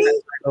doesn't really? Get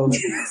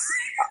that.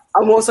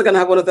 I'm also going to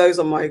have one of those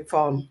on my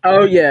farm.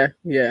 Oh, yeah.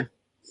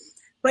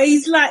 But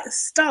he's like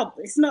stub.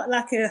 It's not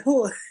like a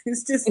horse.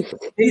 It's just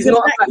he's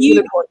not a black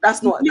unicorn.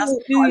 That's not allowed.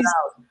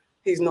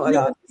 He's not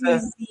allowed.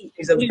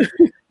 He's a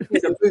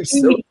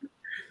boost.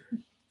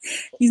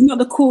 He's not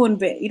the corn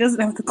bit. He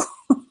doesn't have the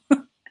corn.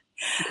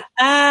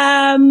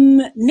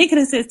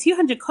 Nicola says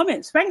 200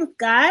 comments. Thanks,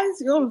 guys.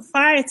 You're on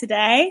fire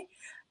today.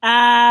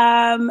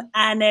 And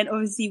then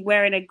obviously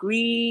wearing a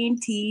green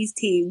tees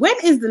tee. When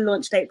is the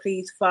launch date,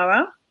 please,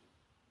 Farah?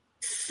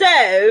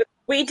 So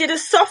we did a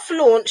soft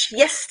launch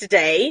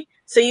yesterday.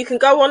 So you can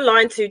go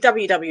online to can't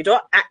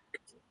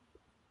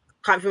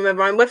remember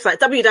my website,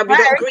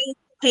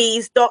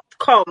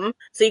 www.greentees.com.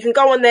 So you can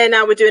go on there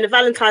now. We're doing a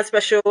Valentine's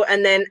special,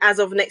 and then as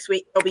of next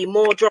week, there'll be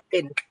more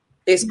dropping.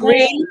 It's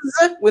Greens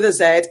with a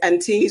Z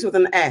and Tees with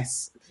an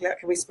S. Yeah,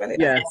 can we spell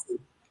it? Yeah.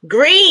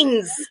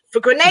 Greens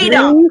for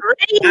Grenada.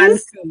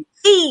 Greens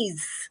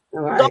Tees.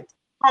 All right.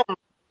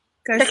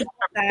 Check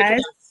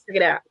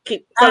it out.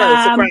 Keep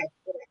following.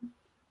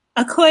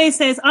 Okoye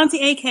says,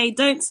 Auntie AK,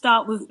 don't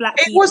start with black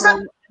people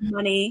and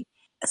money.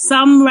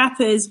 Some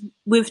rapper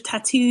with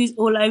tattoos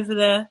all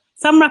over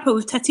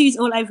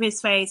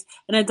his face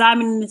and a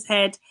diamond in his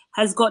head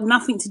has got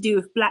nothing to do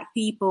with black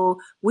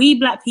people. We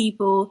black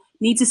people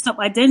need to stop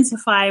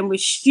identifying with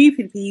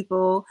stupid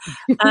people.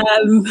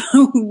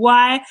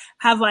 Why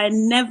have I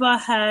never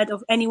heard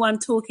of anyone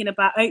talking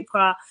about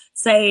Oprah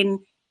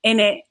saying in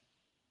it,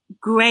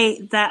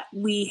 great that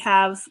we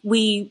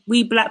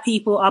black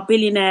people are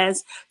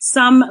billionaires.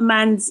 Some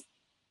man's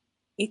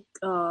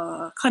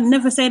can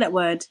never say that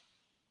word.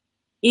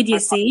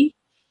 Idiocy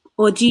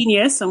or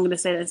genius, I'm going to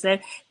say that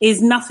instead,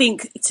 is nothing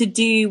to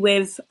do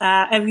with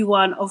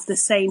everyone of the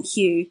same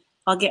hue.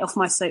 I'll get off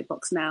my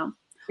soapbox now.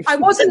 I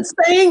wasn't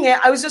saying it.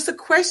 I was just a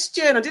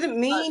question. I didn't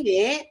mean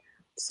it.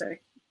 So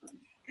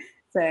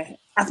I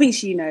think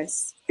she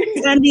knows.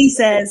 Andy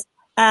says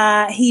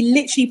he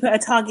literally put a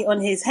target on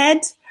his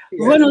head.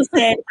 Yeah. Ronald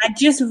said, I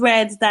just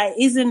read that it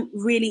isn't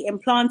really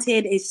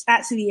implanted. It's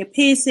actually a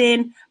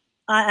piercing.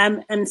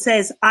 And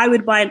says, I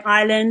would buy an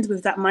island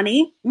with that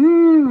money.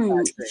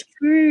 It's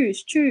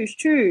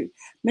true.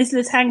 Miss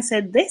Latang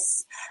said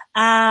this.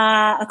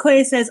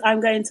 Okoye says,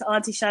 I'm going to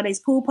Auntie Sade's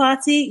pool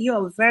party.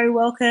 You're very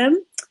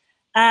welcome.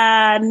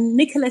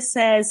 Nicholas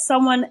says,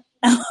 someone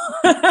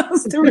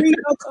else to read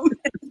our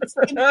comments.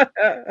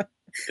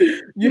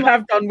 You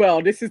have done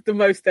well. This is the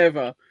most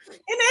ever. Isn't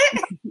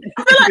it?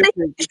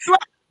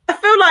 I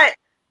feel like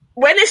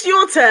when it's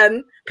your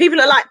turn,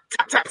 people are like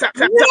tap.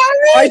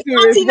 I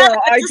do as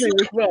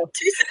well.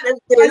 2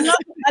 sentences.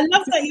 I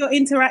love that you're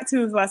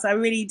interacting with us. I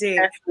really do.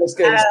 Yeah, that's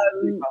good.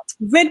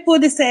 Red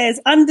Border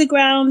says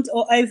underground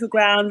or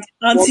overground.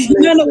 Auntie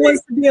Nana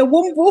wants to be a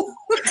womble.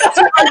 That's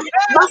what I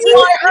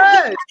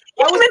heard.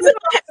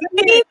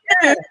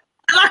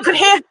 I could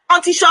hear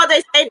Auntie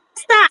Sade say,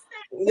 "Stop."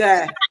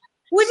 Yeah.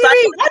 What do you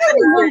mean? I don't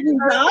know what Wimbledon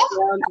are.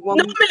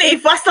 Normally,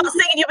 if I start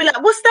singing, you'll be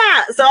like, "What's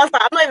that?" So I was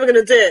like, "I'm not even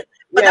gonna do it."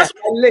 But Yeah, that's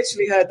I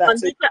literally heard that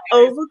too.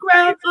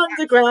 overground,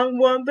 underground,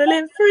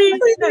 Wimbledon free.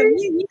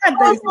 You had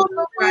those.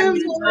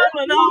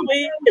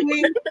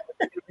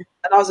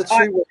 And I was a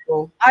true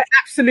Wimble. I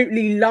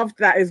absolutely loved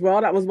that as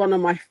well. That was one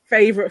of my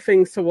favorite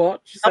things to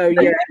watch. So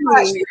yeah, I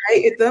actually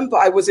hated them,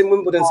 but I was in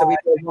Wimbledon, so we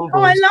did Wombles.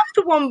 Oh, I love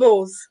the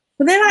Wombles.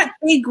 But they're like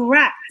big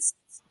rats.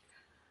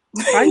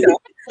 kind of.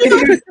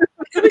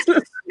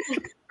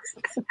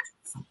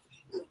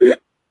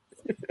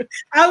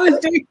 I was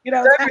joking.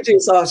 Don't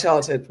reduce our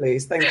childhood,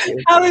 please. Thank you.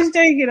 I was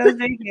joking.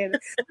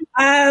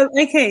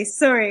 Okay,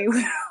 sorry.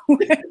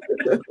 Where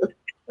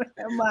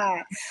am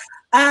I?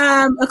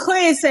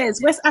 Okoye says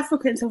West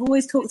Africans have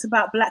always talked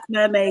about black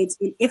mermaids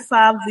in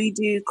Ifa,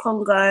 Voodoo,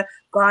 Congo,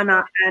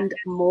 Ghana, and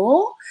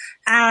more.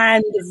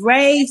 And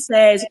Ray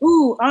says,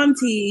 "Ooh,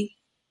 Auntie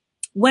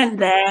went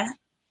there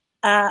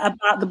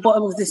about the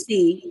bottom of the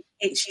sea.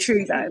 It's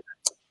true though."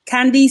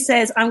 Candy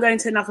says, "I'm going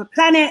to another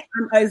planet.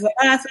 I'm over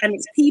Earth and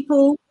its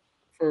people."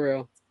 For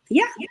real.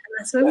 Yeah,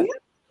 that's where we are.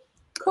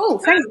 Cool.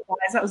 Thanks,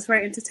 guys. That was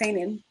very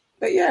entertaining.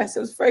 But yes, it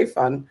was very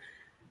fun.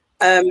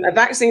 A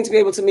vaccine to be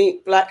able to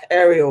meet Black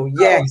Ariel.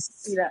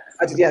 Yes. Yeah.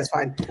 I did. Yeah, it's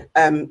fine.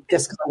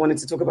 Just because I wanted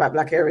to talk about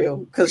Black Ariel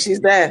because she's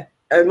there.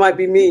 It might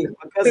be me,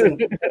 my cousin.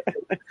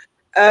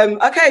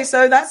 Okay,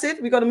 so that's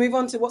it. We got to move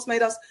on to what's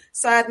made us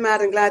sad,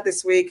 mad, and glad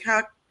this week.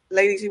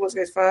 Ladies, who wants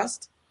to go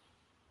first?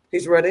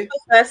 Who's ready?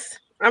 First,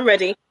 I'm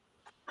ready.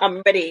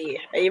 I'm ready.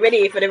 Are you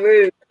ready for the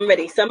room? I'm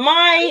ready. So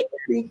my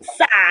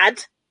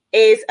sad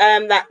is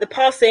that the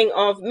passing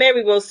of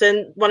Mary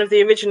Wilson, one of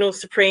the original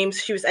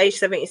Supremes. She was age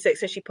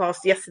 76 and she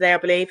passed yesterday, I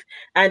believe.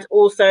 And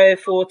also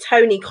for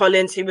Tony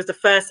Collins, who was the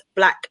first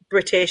Black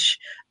British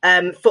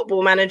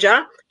football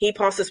manager. He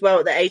passed as well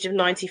at the age of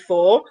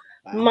 94.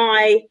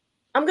 Wow.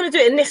 I'm going to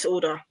do it in this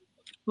order.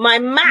 My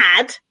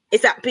mad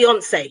is at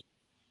Beyonce.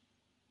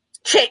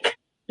 Chick,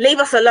 leave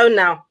us alone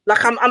now.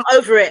 Like, I'm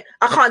over it.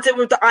 I can't deal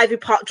with the Ivy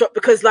Park drop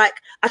because, like,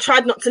 I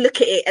tried not to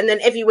look at it and then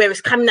everywhere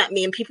is coming at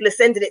me and people are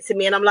sending it to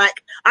me and I'm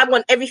like, I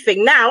want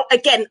everything. Now,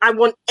 again, I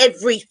want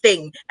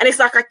everything. And it's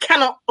like, I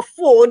cannot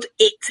afford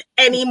it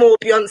anymore,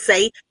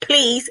 Beyonce.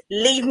 Please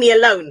leave me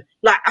alone.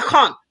 Like,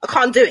 I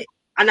can't do it.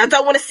 And I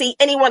don't want to see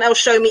anyone else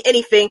show me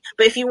anything.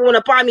 But if you want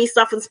to buy me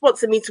stuff and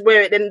sponsor me to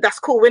wear it, then that's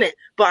cool, innit?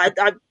 But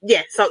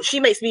yeah, so she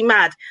makes me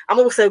mad. I'm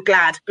also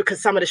glad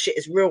because some of the shit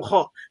is real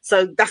hot.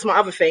 So that's my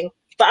other thing.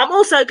 But I'm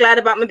also glad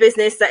about my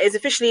business that is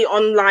officially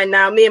online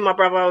now. Me and my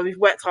brother, we've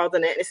worked hard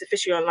on it and it's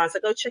officially online. So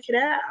go check it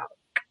out.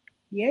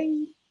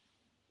 Yay.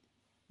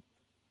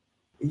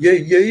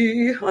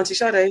 Yay. Auntie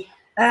Sade.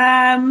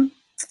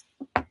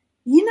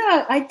 You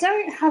know, I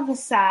don't have a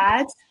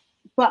sad,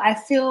 but I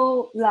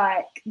feel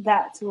like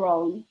that's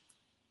wrong.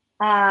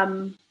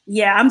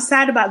 Yeah, I'm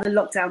sad about the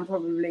lockdown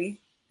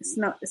probably. It's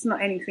not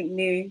anything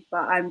new,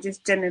 but I'm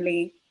just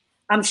generally,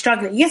 I'm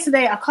struggling.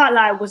 Yesterday, I can't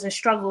lie, it was a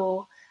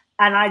struggle.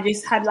 And I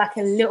just had like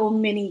a little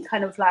mini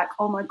kind of like,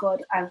 oh my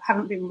God, I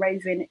haven't been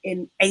raving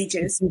in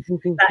ages,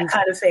 that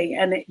kind of thing.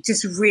 And it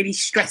just really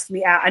stressed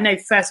me out. I know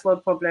first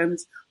world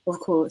problems, of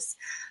course.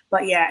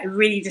 But yeah, it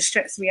really just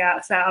stressed me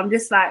out. So I'm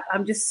just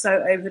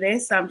so over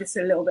this. So I'm just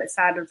a little bit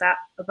sad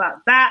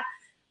about that.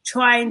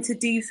 Trying to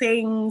do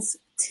things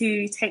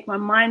to take my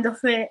mind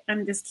off it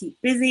and just keep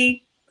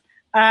busy.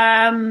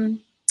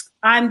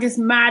 I'm just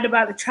mad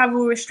about the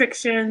travel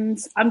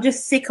restrictions. I'm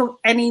just sick of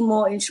any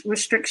more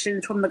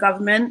restrictions from the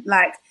government.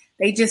 Like,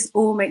 they just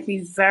all make me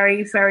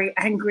very, very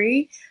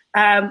angry.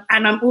 And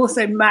I'm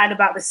also mad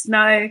about the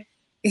snow.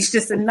 It's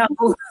just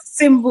another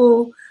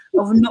symbol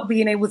of not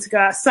being able to go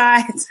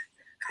outside.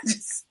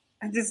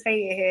 I just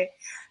hate it here.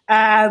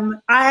 I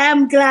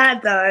am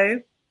glad, though.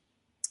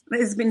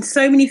 There's been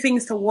so many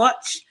things to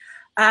watch.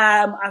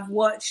 I've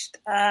watched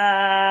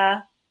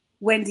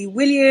Wendy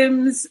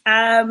Williams,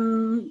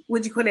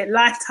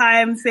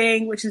 Lifetime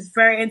thing, which is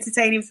very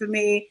entertaining for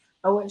me.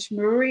 I watched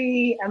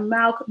Marie and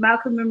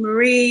Malcolm and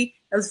Marie.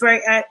 That was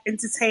very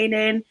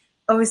entertaining.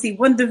 Obviously,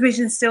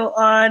 WandaVision's still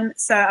on.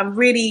 So I'm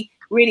really,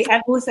 really,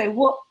 and also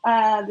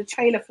the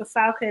trailer for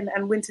Falcon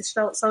and Winter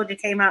Soldier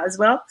came out as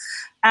well.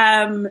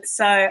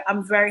 So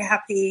I'm very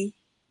happy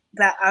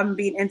that I'm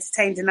being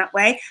entertained in that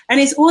way. And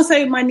it's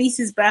also my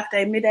niece's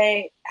birthday,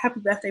 Midday. Happy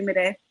birthday,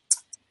 Midday.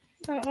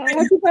 Oh,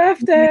 happy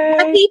birthday.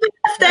 Happy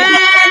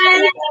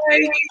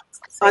birthday.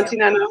 Auntie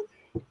Nana.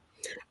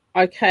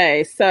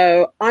 Okay,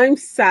 so I'm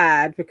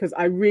sad because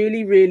I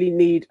really, really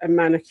need a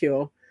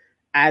manicure.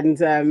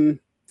 And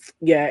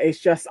yeah, it's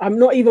just, I'm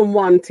not even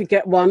one to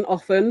get one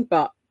often,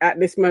 but at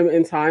this moment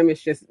in time,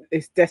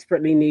 it's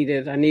desperately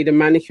needed. I need a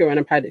manicure and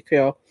a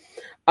pedicure.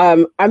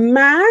 I'm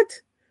mad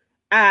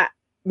at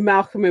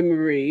Malcolm and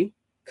Marie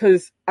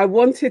because I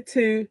wanted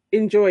to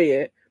enjoy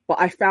it,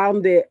 but I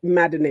found it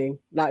maddening.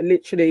 Like,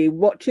 literally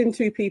watching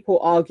two people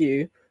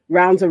argue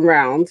round and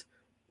round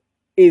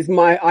is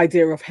my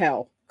idea of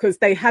hell, because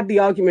they had the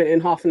argument in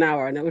half an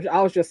hour and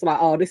I was just like,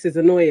 oh, this is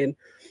annoying.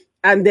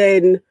 And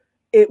then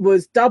it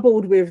was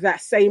doubled with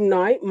that same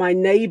night. My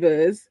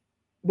neighbors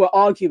were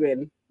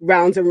arguing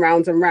round and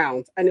round and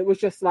round. And it was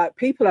just like,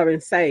 people are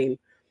insane.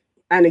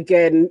 And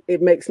again,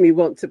 it makes me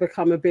want to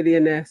become a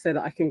billionaire so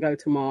that I can go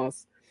to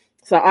Mars.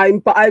 So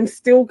I'm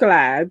still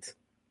glad.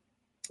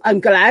 I'm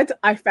glad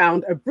I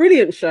found a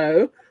brilliant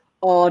show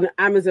on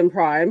Amazon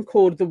Prime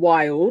called The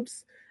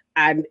Wilds,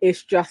 and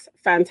it's just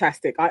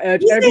fantastic. I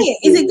urge everyone.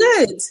 Is it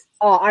good?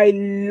 Oh, I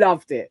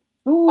loved it.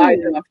 Ooh. I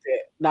loved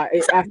it. Like,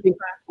 I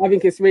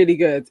think it's really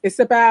good. It's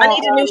about. I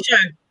need a new show.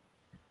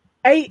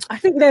 I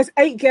think there's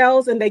 8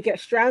 girls, and they get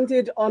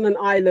stranded on an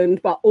island,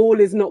 but all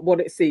is not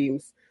what it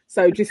seems.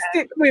 So just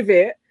stick with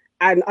it.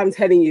 And I'm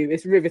telling you,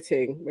 it's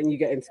riveting when you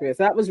get into it.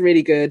 So that was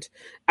really good.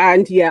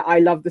 And yeah, I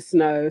love the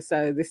snow.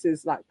 So this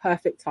is like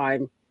perfect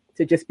time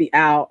to just be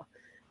out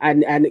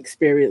and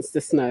experience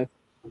the snow.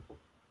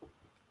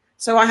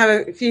 So I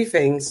have a few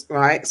things,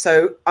 right?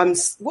 So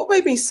what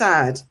made me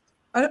sad?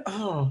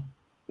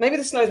 Maybe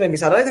the snow's made me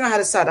sad. I don't think I had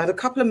a sad. I had a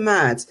couple of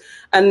mads,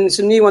 and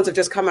some new ones have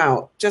just come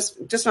out. Just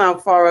now,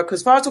 Farah,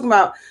 because Farah's talking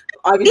about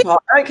Ivy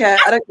Park. I don't care.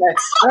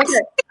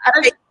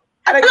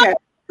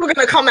 You're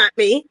going to come at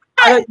me.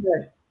 I don't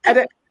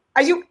care.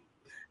 Are you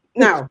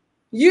now?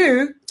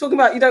 You talking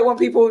about you don't want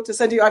people to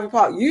send you Ivy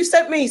Park. You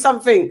sent me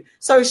something,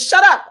 so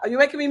shut up. Are you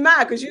making me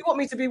mad because you want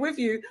me to be with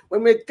you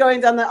when we're going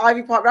down the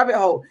Ivy Park rabbit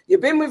hole?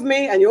 You've been with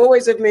me and you're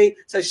always with me,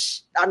 so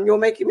you're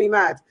making me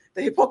mad.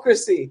 The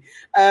hypocrisy,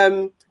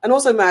 and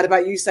also mad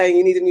about you saying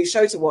you need a new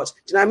show to watch.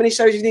 Do you know how many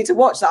shows you need to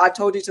watch that I've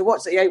told you to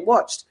watch that you ain't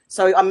watched?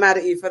 So I'm mad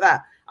at you for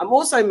that. I'm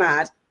also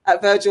mad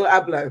at Virgil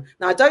Abloh.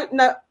 Now I don't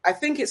know. I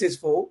think it's his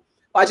fault.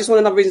 But I just want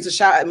another reason to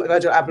shout at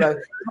Virgil Abloh.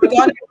 My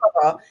Ghanaian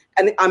brother,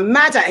 and I'm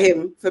mad at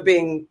him for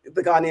being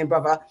the Ghanaian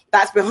brother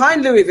that's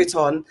behind Louis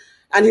Vuitton.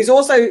 And he's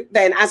also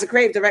then, as a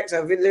creative director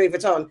of Louis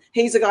Vuitton,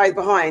 he's the guy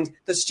behind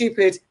the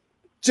stupid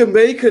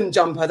Jamaican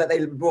jumper that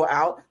they brought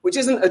out, which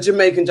isn't a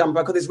Jamaican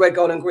jumper because it's red,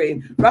 gold, and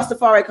green.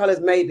 Rastafari colours,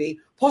 maybe.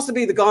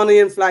 Possibly the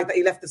Ghanaian flag that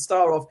he left the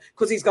star off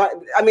because he's got.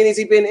 I mean, is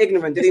he being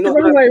ignorant? Did he not? It's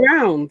the wrong way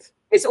round.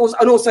 It's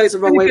also it's the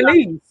wrong way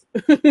round.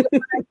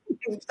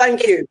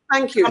 Thank you.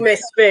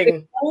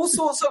 Thing. All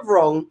sorts of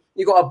wrong.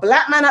 You got a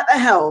black man at the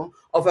helm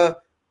of a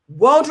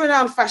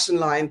world-renowned fashion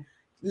line,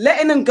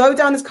 letting them go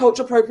down this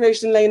cultural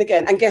appropriation lane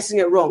again and guessing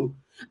it wrong.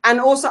 And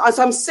also,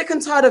 so I'm sick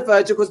and tired of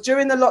Virgil because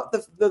during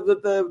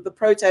the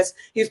protest,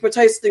 he was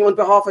protesting on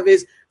behalf of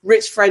his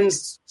rich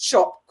friend's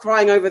shop,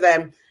 crying over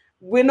them.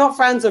 We're not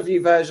fans of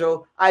you,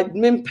 Virgil. I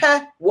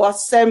mimpe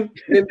wasem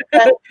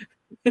mimpe.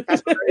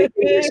 That's very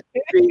English.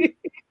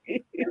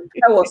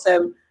 Mimpe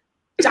wasem,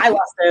 jai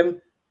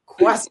wasem,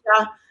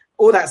 kwasya,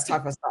 all that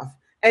type of stuff.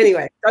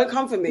 Anyway, don't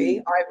come for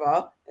me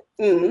either.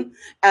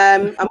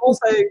 I'm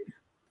also.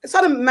 It's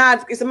a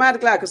mad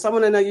glad because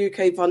someone in a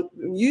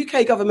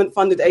UK government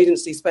funded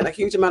agency spent a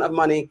huge amount of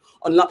money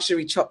on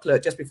luxury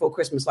chocolate just before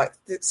Christmas, like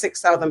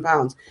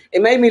 £6,000.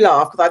 It made me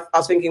laugh because I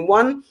was thinking,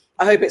 one,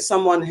 I hope it's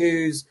someone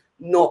who's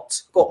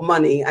not got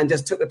money and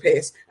just took the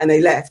piss and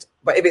they left.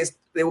 But it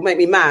will make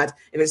me mad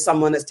if it's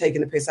someone that's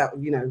taking the piss out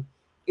of the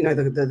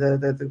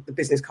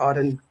business card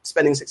and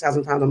spending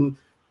 £6,000 on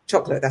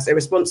chocolate. That's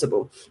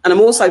irresponsible. And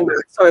I'm also mad.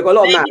 Sorry, I got a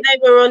lot of mad.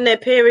 Maybe they were on their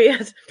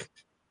period.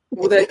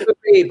 Well, there could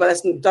be, but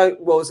it's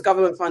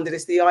government funded.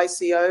 It's the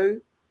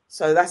ICO,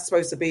 so that's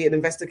supposed to be an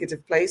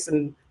investigative place.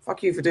 And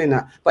fuck you for doing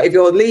that. But if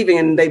you're leaving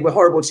and they were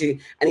horrible to you,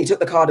 and you took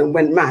the card and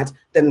went mad,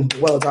 then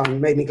well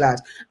done, made me glad.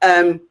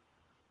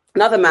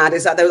 Another mad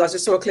is that I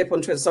just saw a clip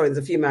on Twitter. Sorry, there's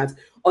a few mads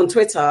on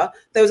Twitter.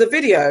 There was a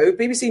video,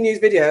 BBC News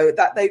video,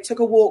 that they took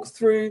a walk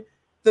through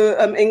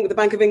the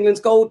Bank of England's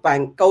gold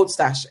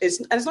stash.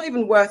 It's not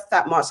even worth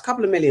that much, a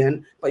couple of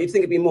million, but you'd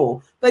think it'd be more.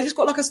 But they just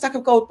got like a stack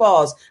of gold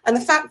bars, and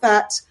the fact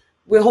that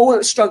we're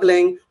all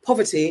struggling,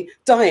 poverty,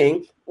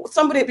 dying.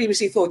 Somebody at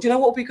BBC thought, do you know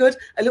what would be good?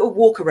 A little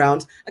walk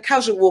around, a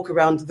casual walk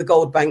around the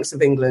gold banks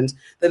of England,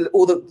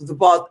 all the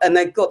bars, and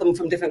they got them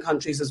from different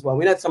countries as well.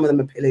 We know some of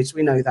them are pillaged.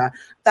 We know that.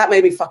 That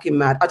made me fucking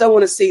mad. I don't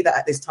want to see that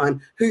at this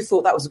time. Who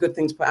thought that was a good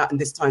thing to put out in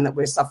this time that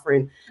we're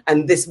suffering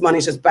and this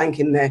money's just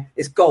banking there?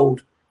 It's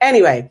gold.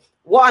 Anyway,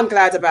 what I'm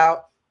glad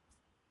about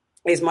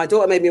is my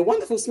daughter made me a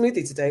wonderful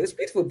smoothie today. It was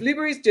beautiful.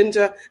 Blueberries,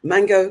 ginger,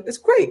 mango. It's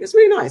great. It's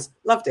really nice.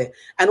 Loved it.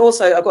 And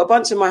also, I've got a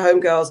bunch of my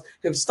homegirls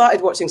who've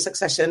started watching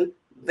Succession,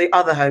 the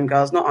other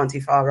homegirls, not Auntie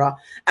Farah.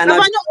 And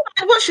have I not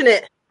started watching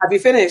it? Have you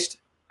finished?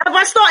 Have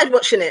I started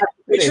watching it?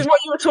 Which is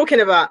what you were talking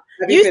about.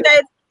 You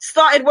said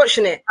started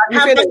watching it.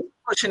 Have you finished?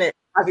 Watching it.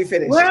 Have you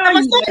finished? Where have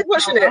I started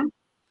watching it?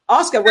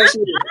 Ask her where she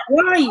is.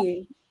 Where are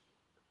you?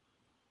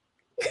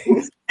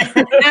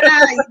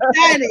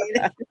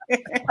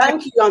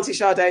 Thank you, Auntie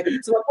Sade.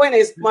 So my point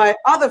is, my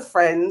other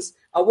friends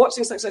are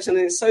watching Succession,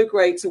 and it's so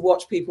great to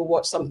watch people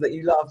watch something that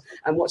you love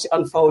and watch it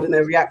unfold and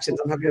their reactions.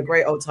 I'm having a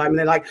great old time, and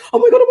they're like, "Oh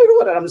my god!"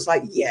 And I'm just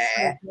like,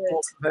 "Yeah."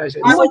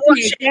 Version. I will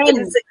watch it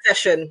in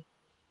Succession.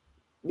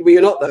 Well,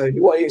 you're not though.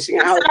 You're watching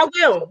it out. I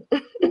will.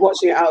 You're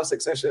watching it out of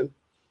Succession.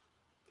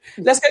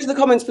 Let's go to the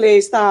comments,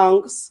 please.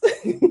 Thanks.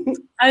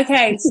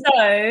 Okay,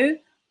 so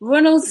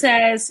Ronald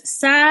says,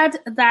 sad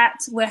that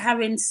we're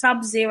having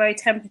sub-zero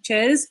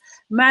temperatures.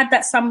 Mad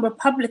that some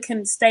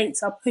Republican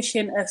states are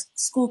pushing a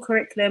school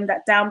curriculum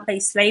that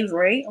downplays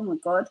slavery. Oh, my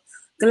God.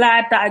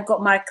 glad that I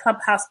got my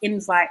Clubhouse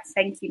invite.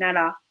 Thank you,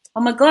 Nana.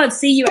 Oh my God,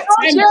 see you at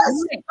 10.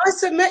 Yes.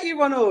 Nice to meet you,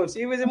 Ronald.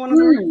 You was in one of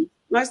the rooms.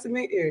 Nice to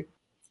meet you.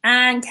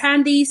 And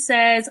Candy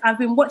says, I've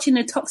been watching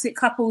the toxic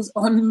couples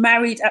on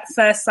Married at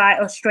First Sight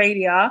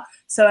Australia,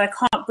 so I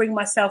can't bring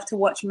myself to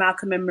watch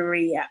Malcolm and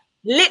Marie yet.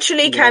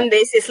 Literally,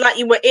 Candice, it's like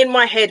you were in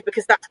my head,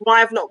 because that's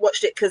why I've not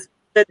watched it, because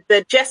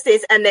the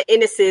Jesses and the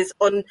Inneses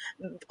on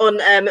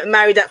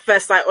Married at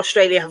First Sight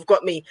Australia have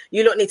got me.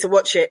 You lot need to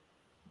watch it.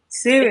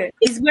 Serious?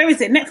 Where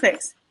is it?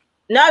 Netflix?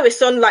 No,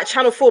 it's on like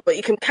Channel 4, but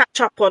you can catch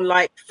up on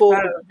like 4,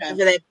 whatever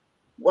their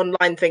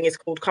online thing is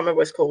called. Can't remember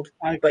what it's called.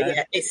 Okay. But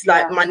yeah, it's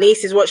like my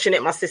niece is watching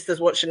it, my sister's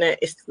watching it.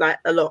 It's like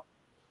a lot.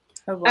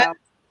 Oh, wow.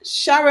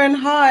 Sharon,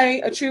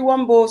 hi, a true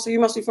Womble, so you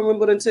must be from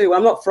Wimbledon too.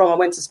 I'm not from, I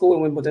went to school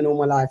in Wimbledon all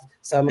my life,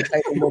 so I'm a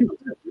player from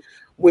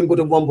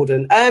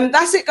Wimbledon.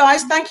 That's it,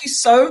 guys. Thank you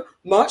so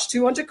much.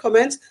 200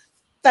 comments.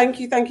 Thank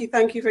you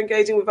for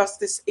engaging with us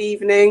this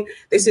evening.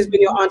 This has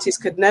been Your Aunties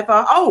Could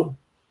Never. Oh,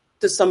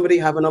 does somebody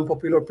have an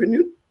unpopular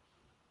opinion?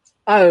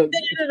 Oh,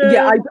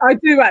 yeah, I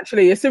do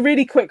actually. It's a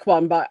really quick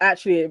one, but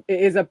actually it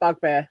is a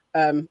bugbear,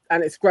 and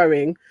it's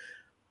growing.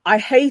 I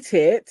hate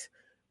it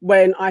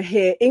when I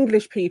hear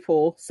English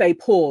people say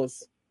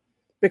pause,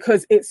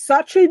 because it's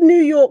such a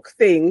New York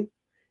thing.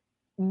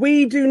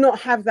 We do not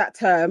have that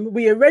term.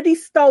 We already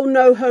stole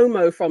no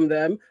homo from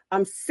them.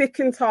 I'm sick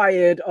and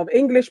tired of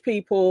English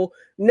people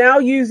now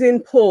using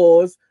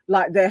pause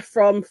like they're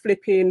from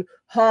flipping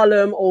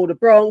Harlem or the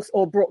Bronx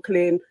or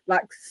Brooklyn.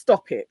 Like,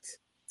 stop it.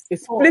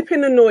 It's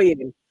flipping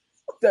annoying.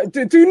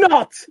 Do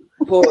not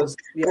pause.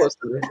 Pause.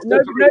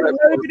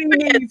 Nobody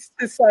needs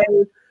to say.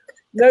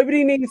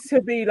 Nobody needs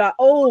to be like,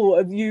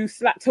 oh, you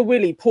slapped a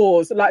willy.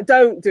 Pause. Like,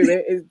 don't do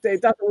it.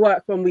 It doesn't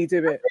work when we do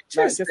it. Like,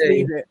 just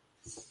leave it.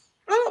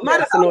 I'm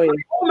mad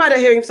at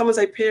hearing someone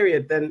say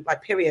period, then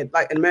like period,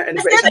 like in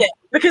British.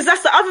 Because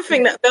that's the other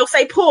thing, that they'll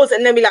say pause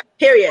and then be like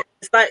period.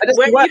 It's like,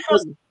 where are you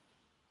from?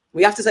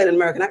 We have to say it in an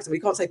American accent. We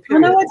can't say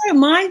period. Oh, no, I don't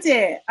mind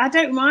it. I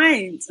don't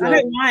mind. No. I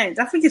don't mind.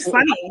 I think it's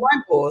funny. I don't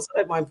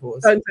mind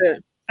pause. Don't do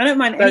it. I don't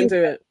mind. Don't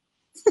do it.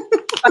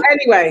 But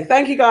anyway,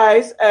 thank you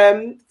guys.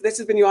 This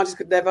has been Your Aunties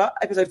Could Never,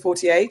 episode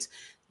 48.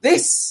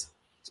 This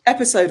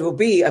episode will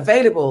be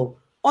available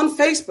on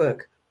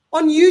Facebook,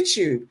 on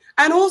YouTube,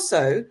 and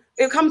also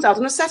it comes out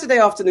on a Saturday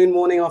afternoon,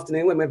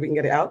 whenever we can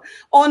get it out,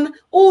 on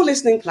all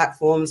listening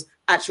platforms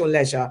at your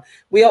leisure.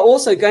 We are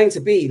also going to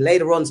be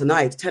later on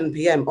tonight, 10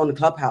 p.m. on the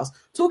Clubhouse.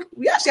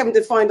 We actually haven't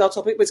defined our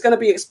topic, but it's going to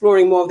be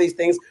exploring more of these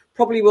things.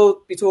 Probably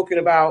we'll be talking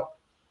about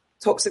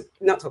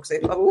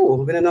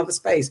we're in another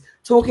space,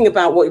 talking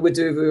about what we would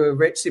do if we were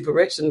rich, super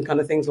rich, and kind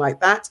of things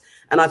like that.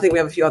 And I think we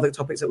have a few other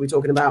topics that we're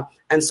talking about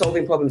and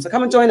solving problems. So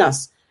come and join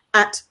us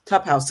at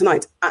Clubhouse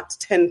tonight at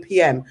 10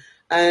 p.m.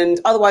 And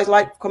otherwise,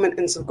 like, comment,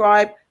 and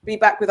subscribe. Be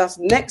back with us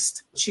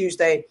next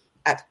Tuesday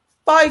at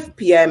 5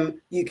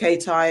 p.m. UK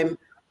time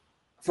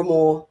for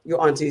more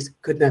Your Aunties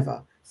Could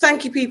Never.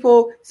 Thank you,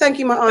 people. Thank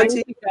you, my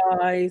auntie. Thank you,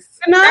 guys.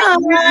 Good night.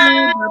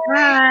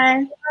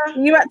 Bye.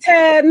 See you at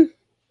 10.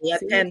 Yeah,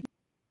 10.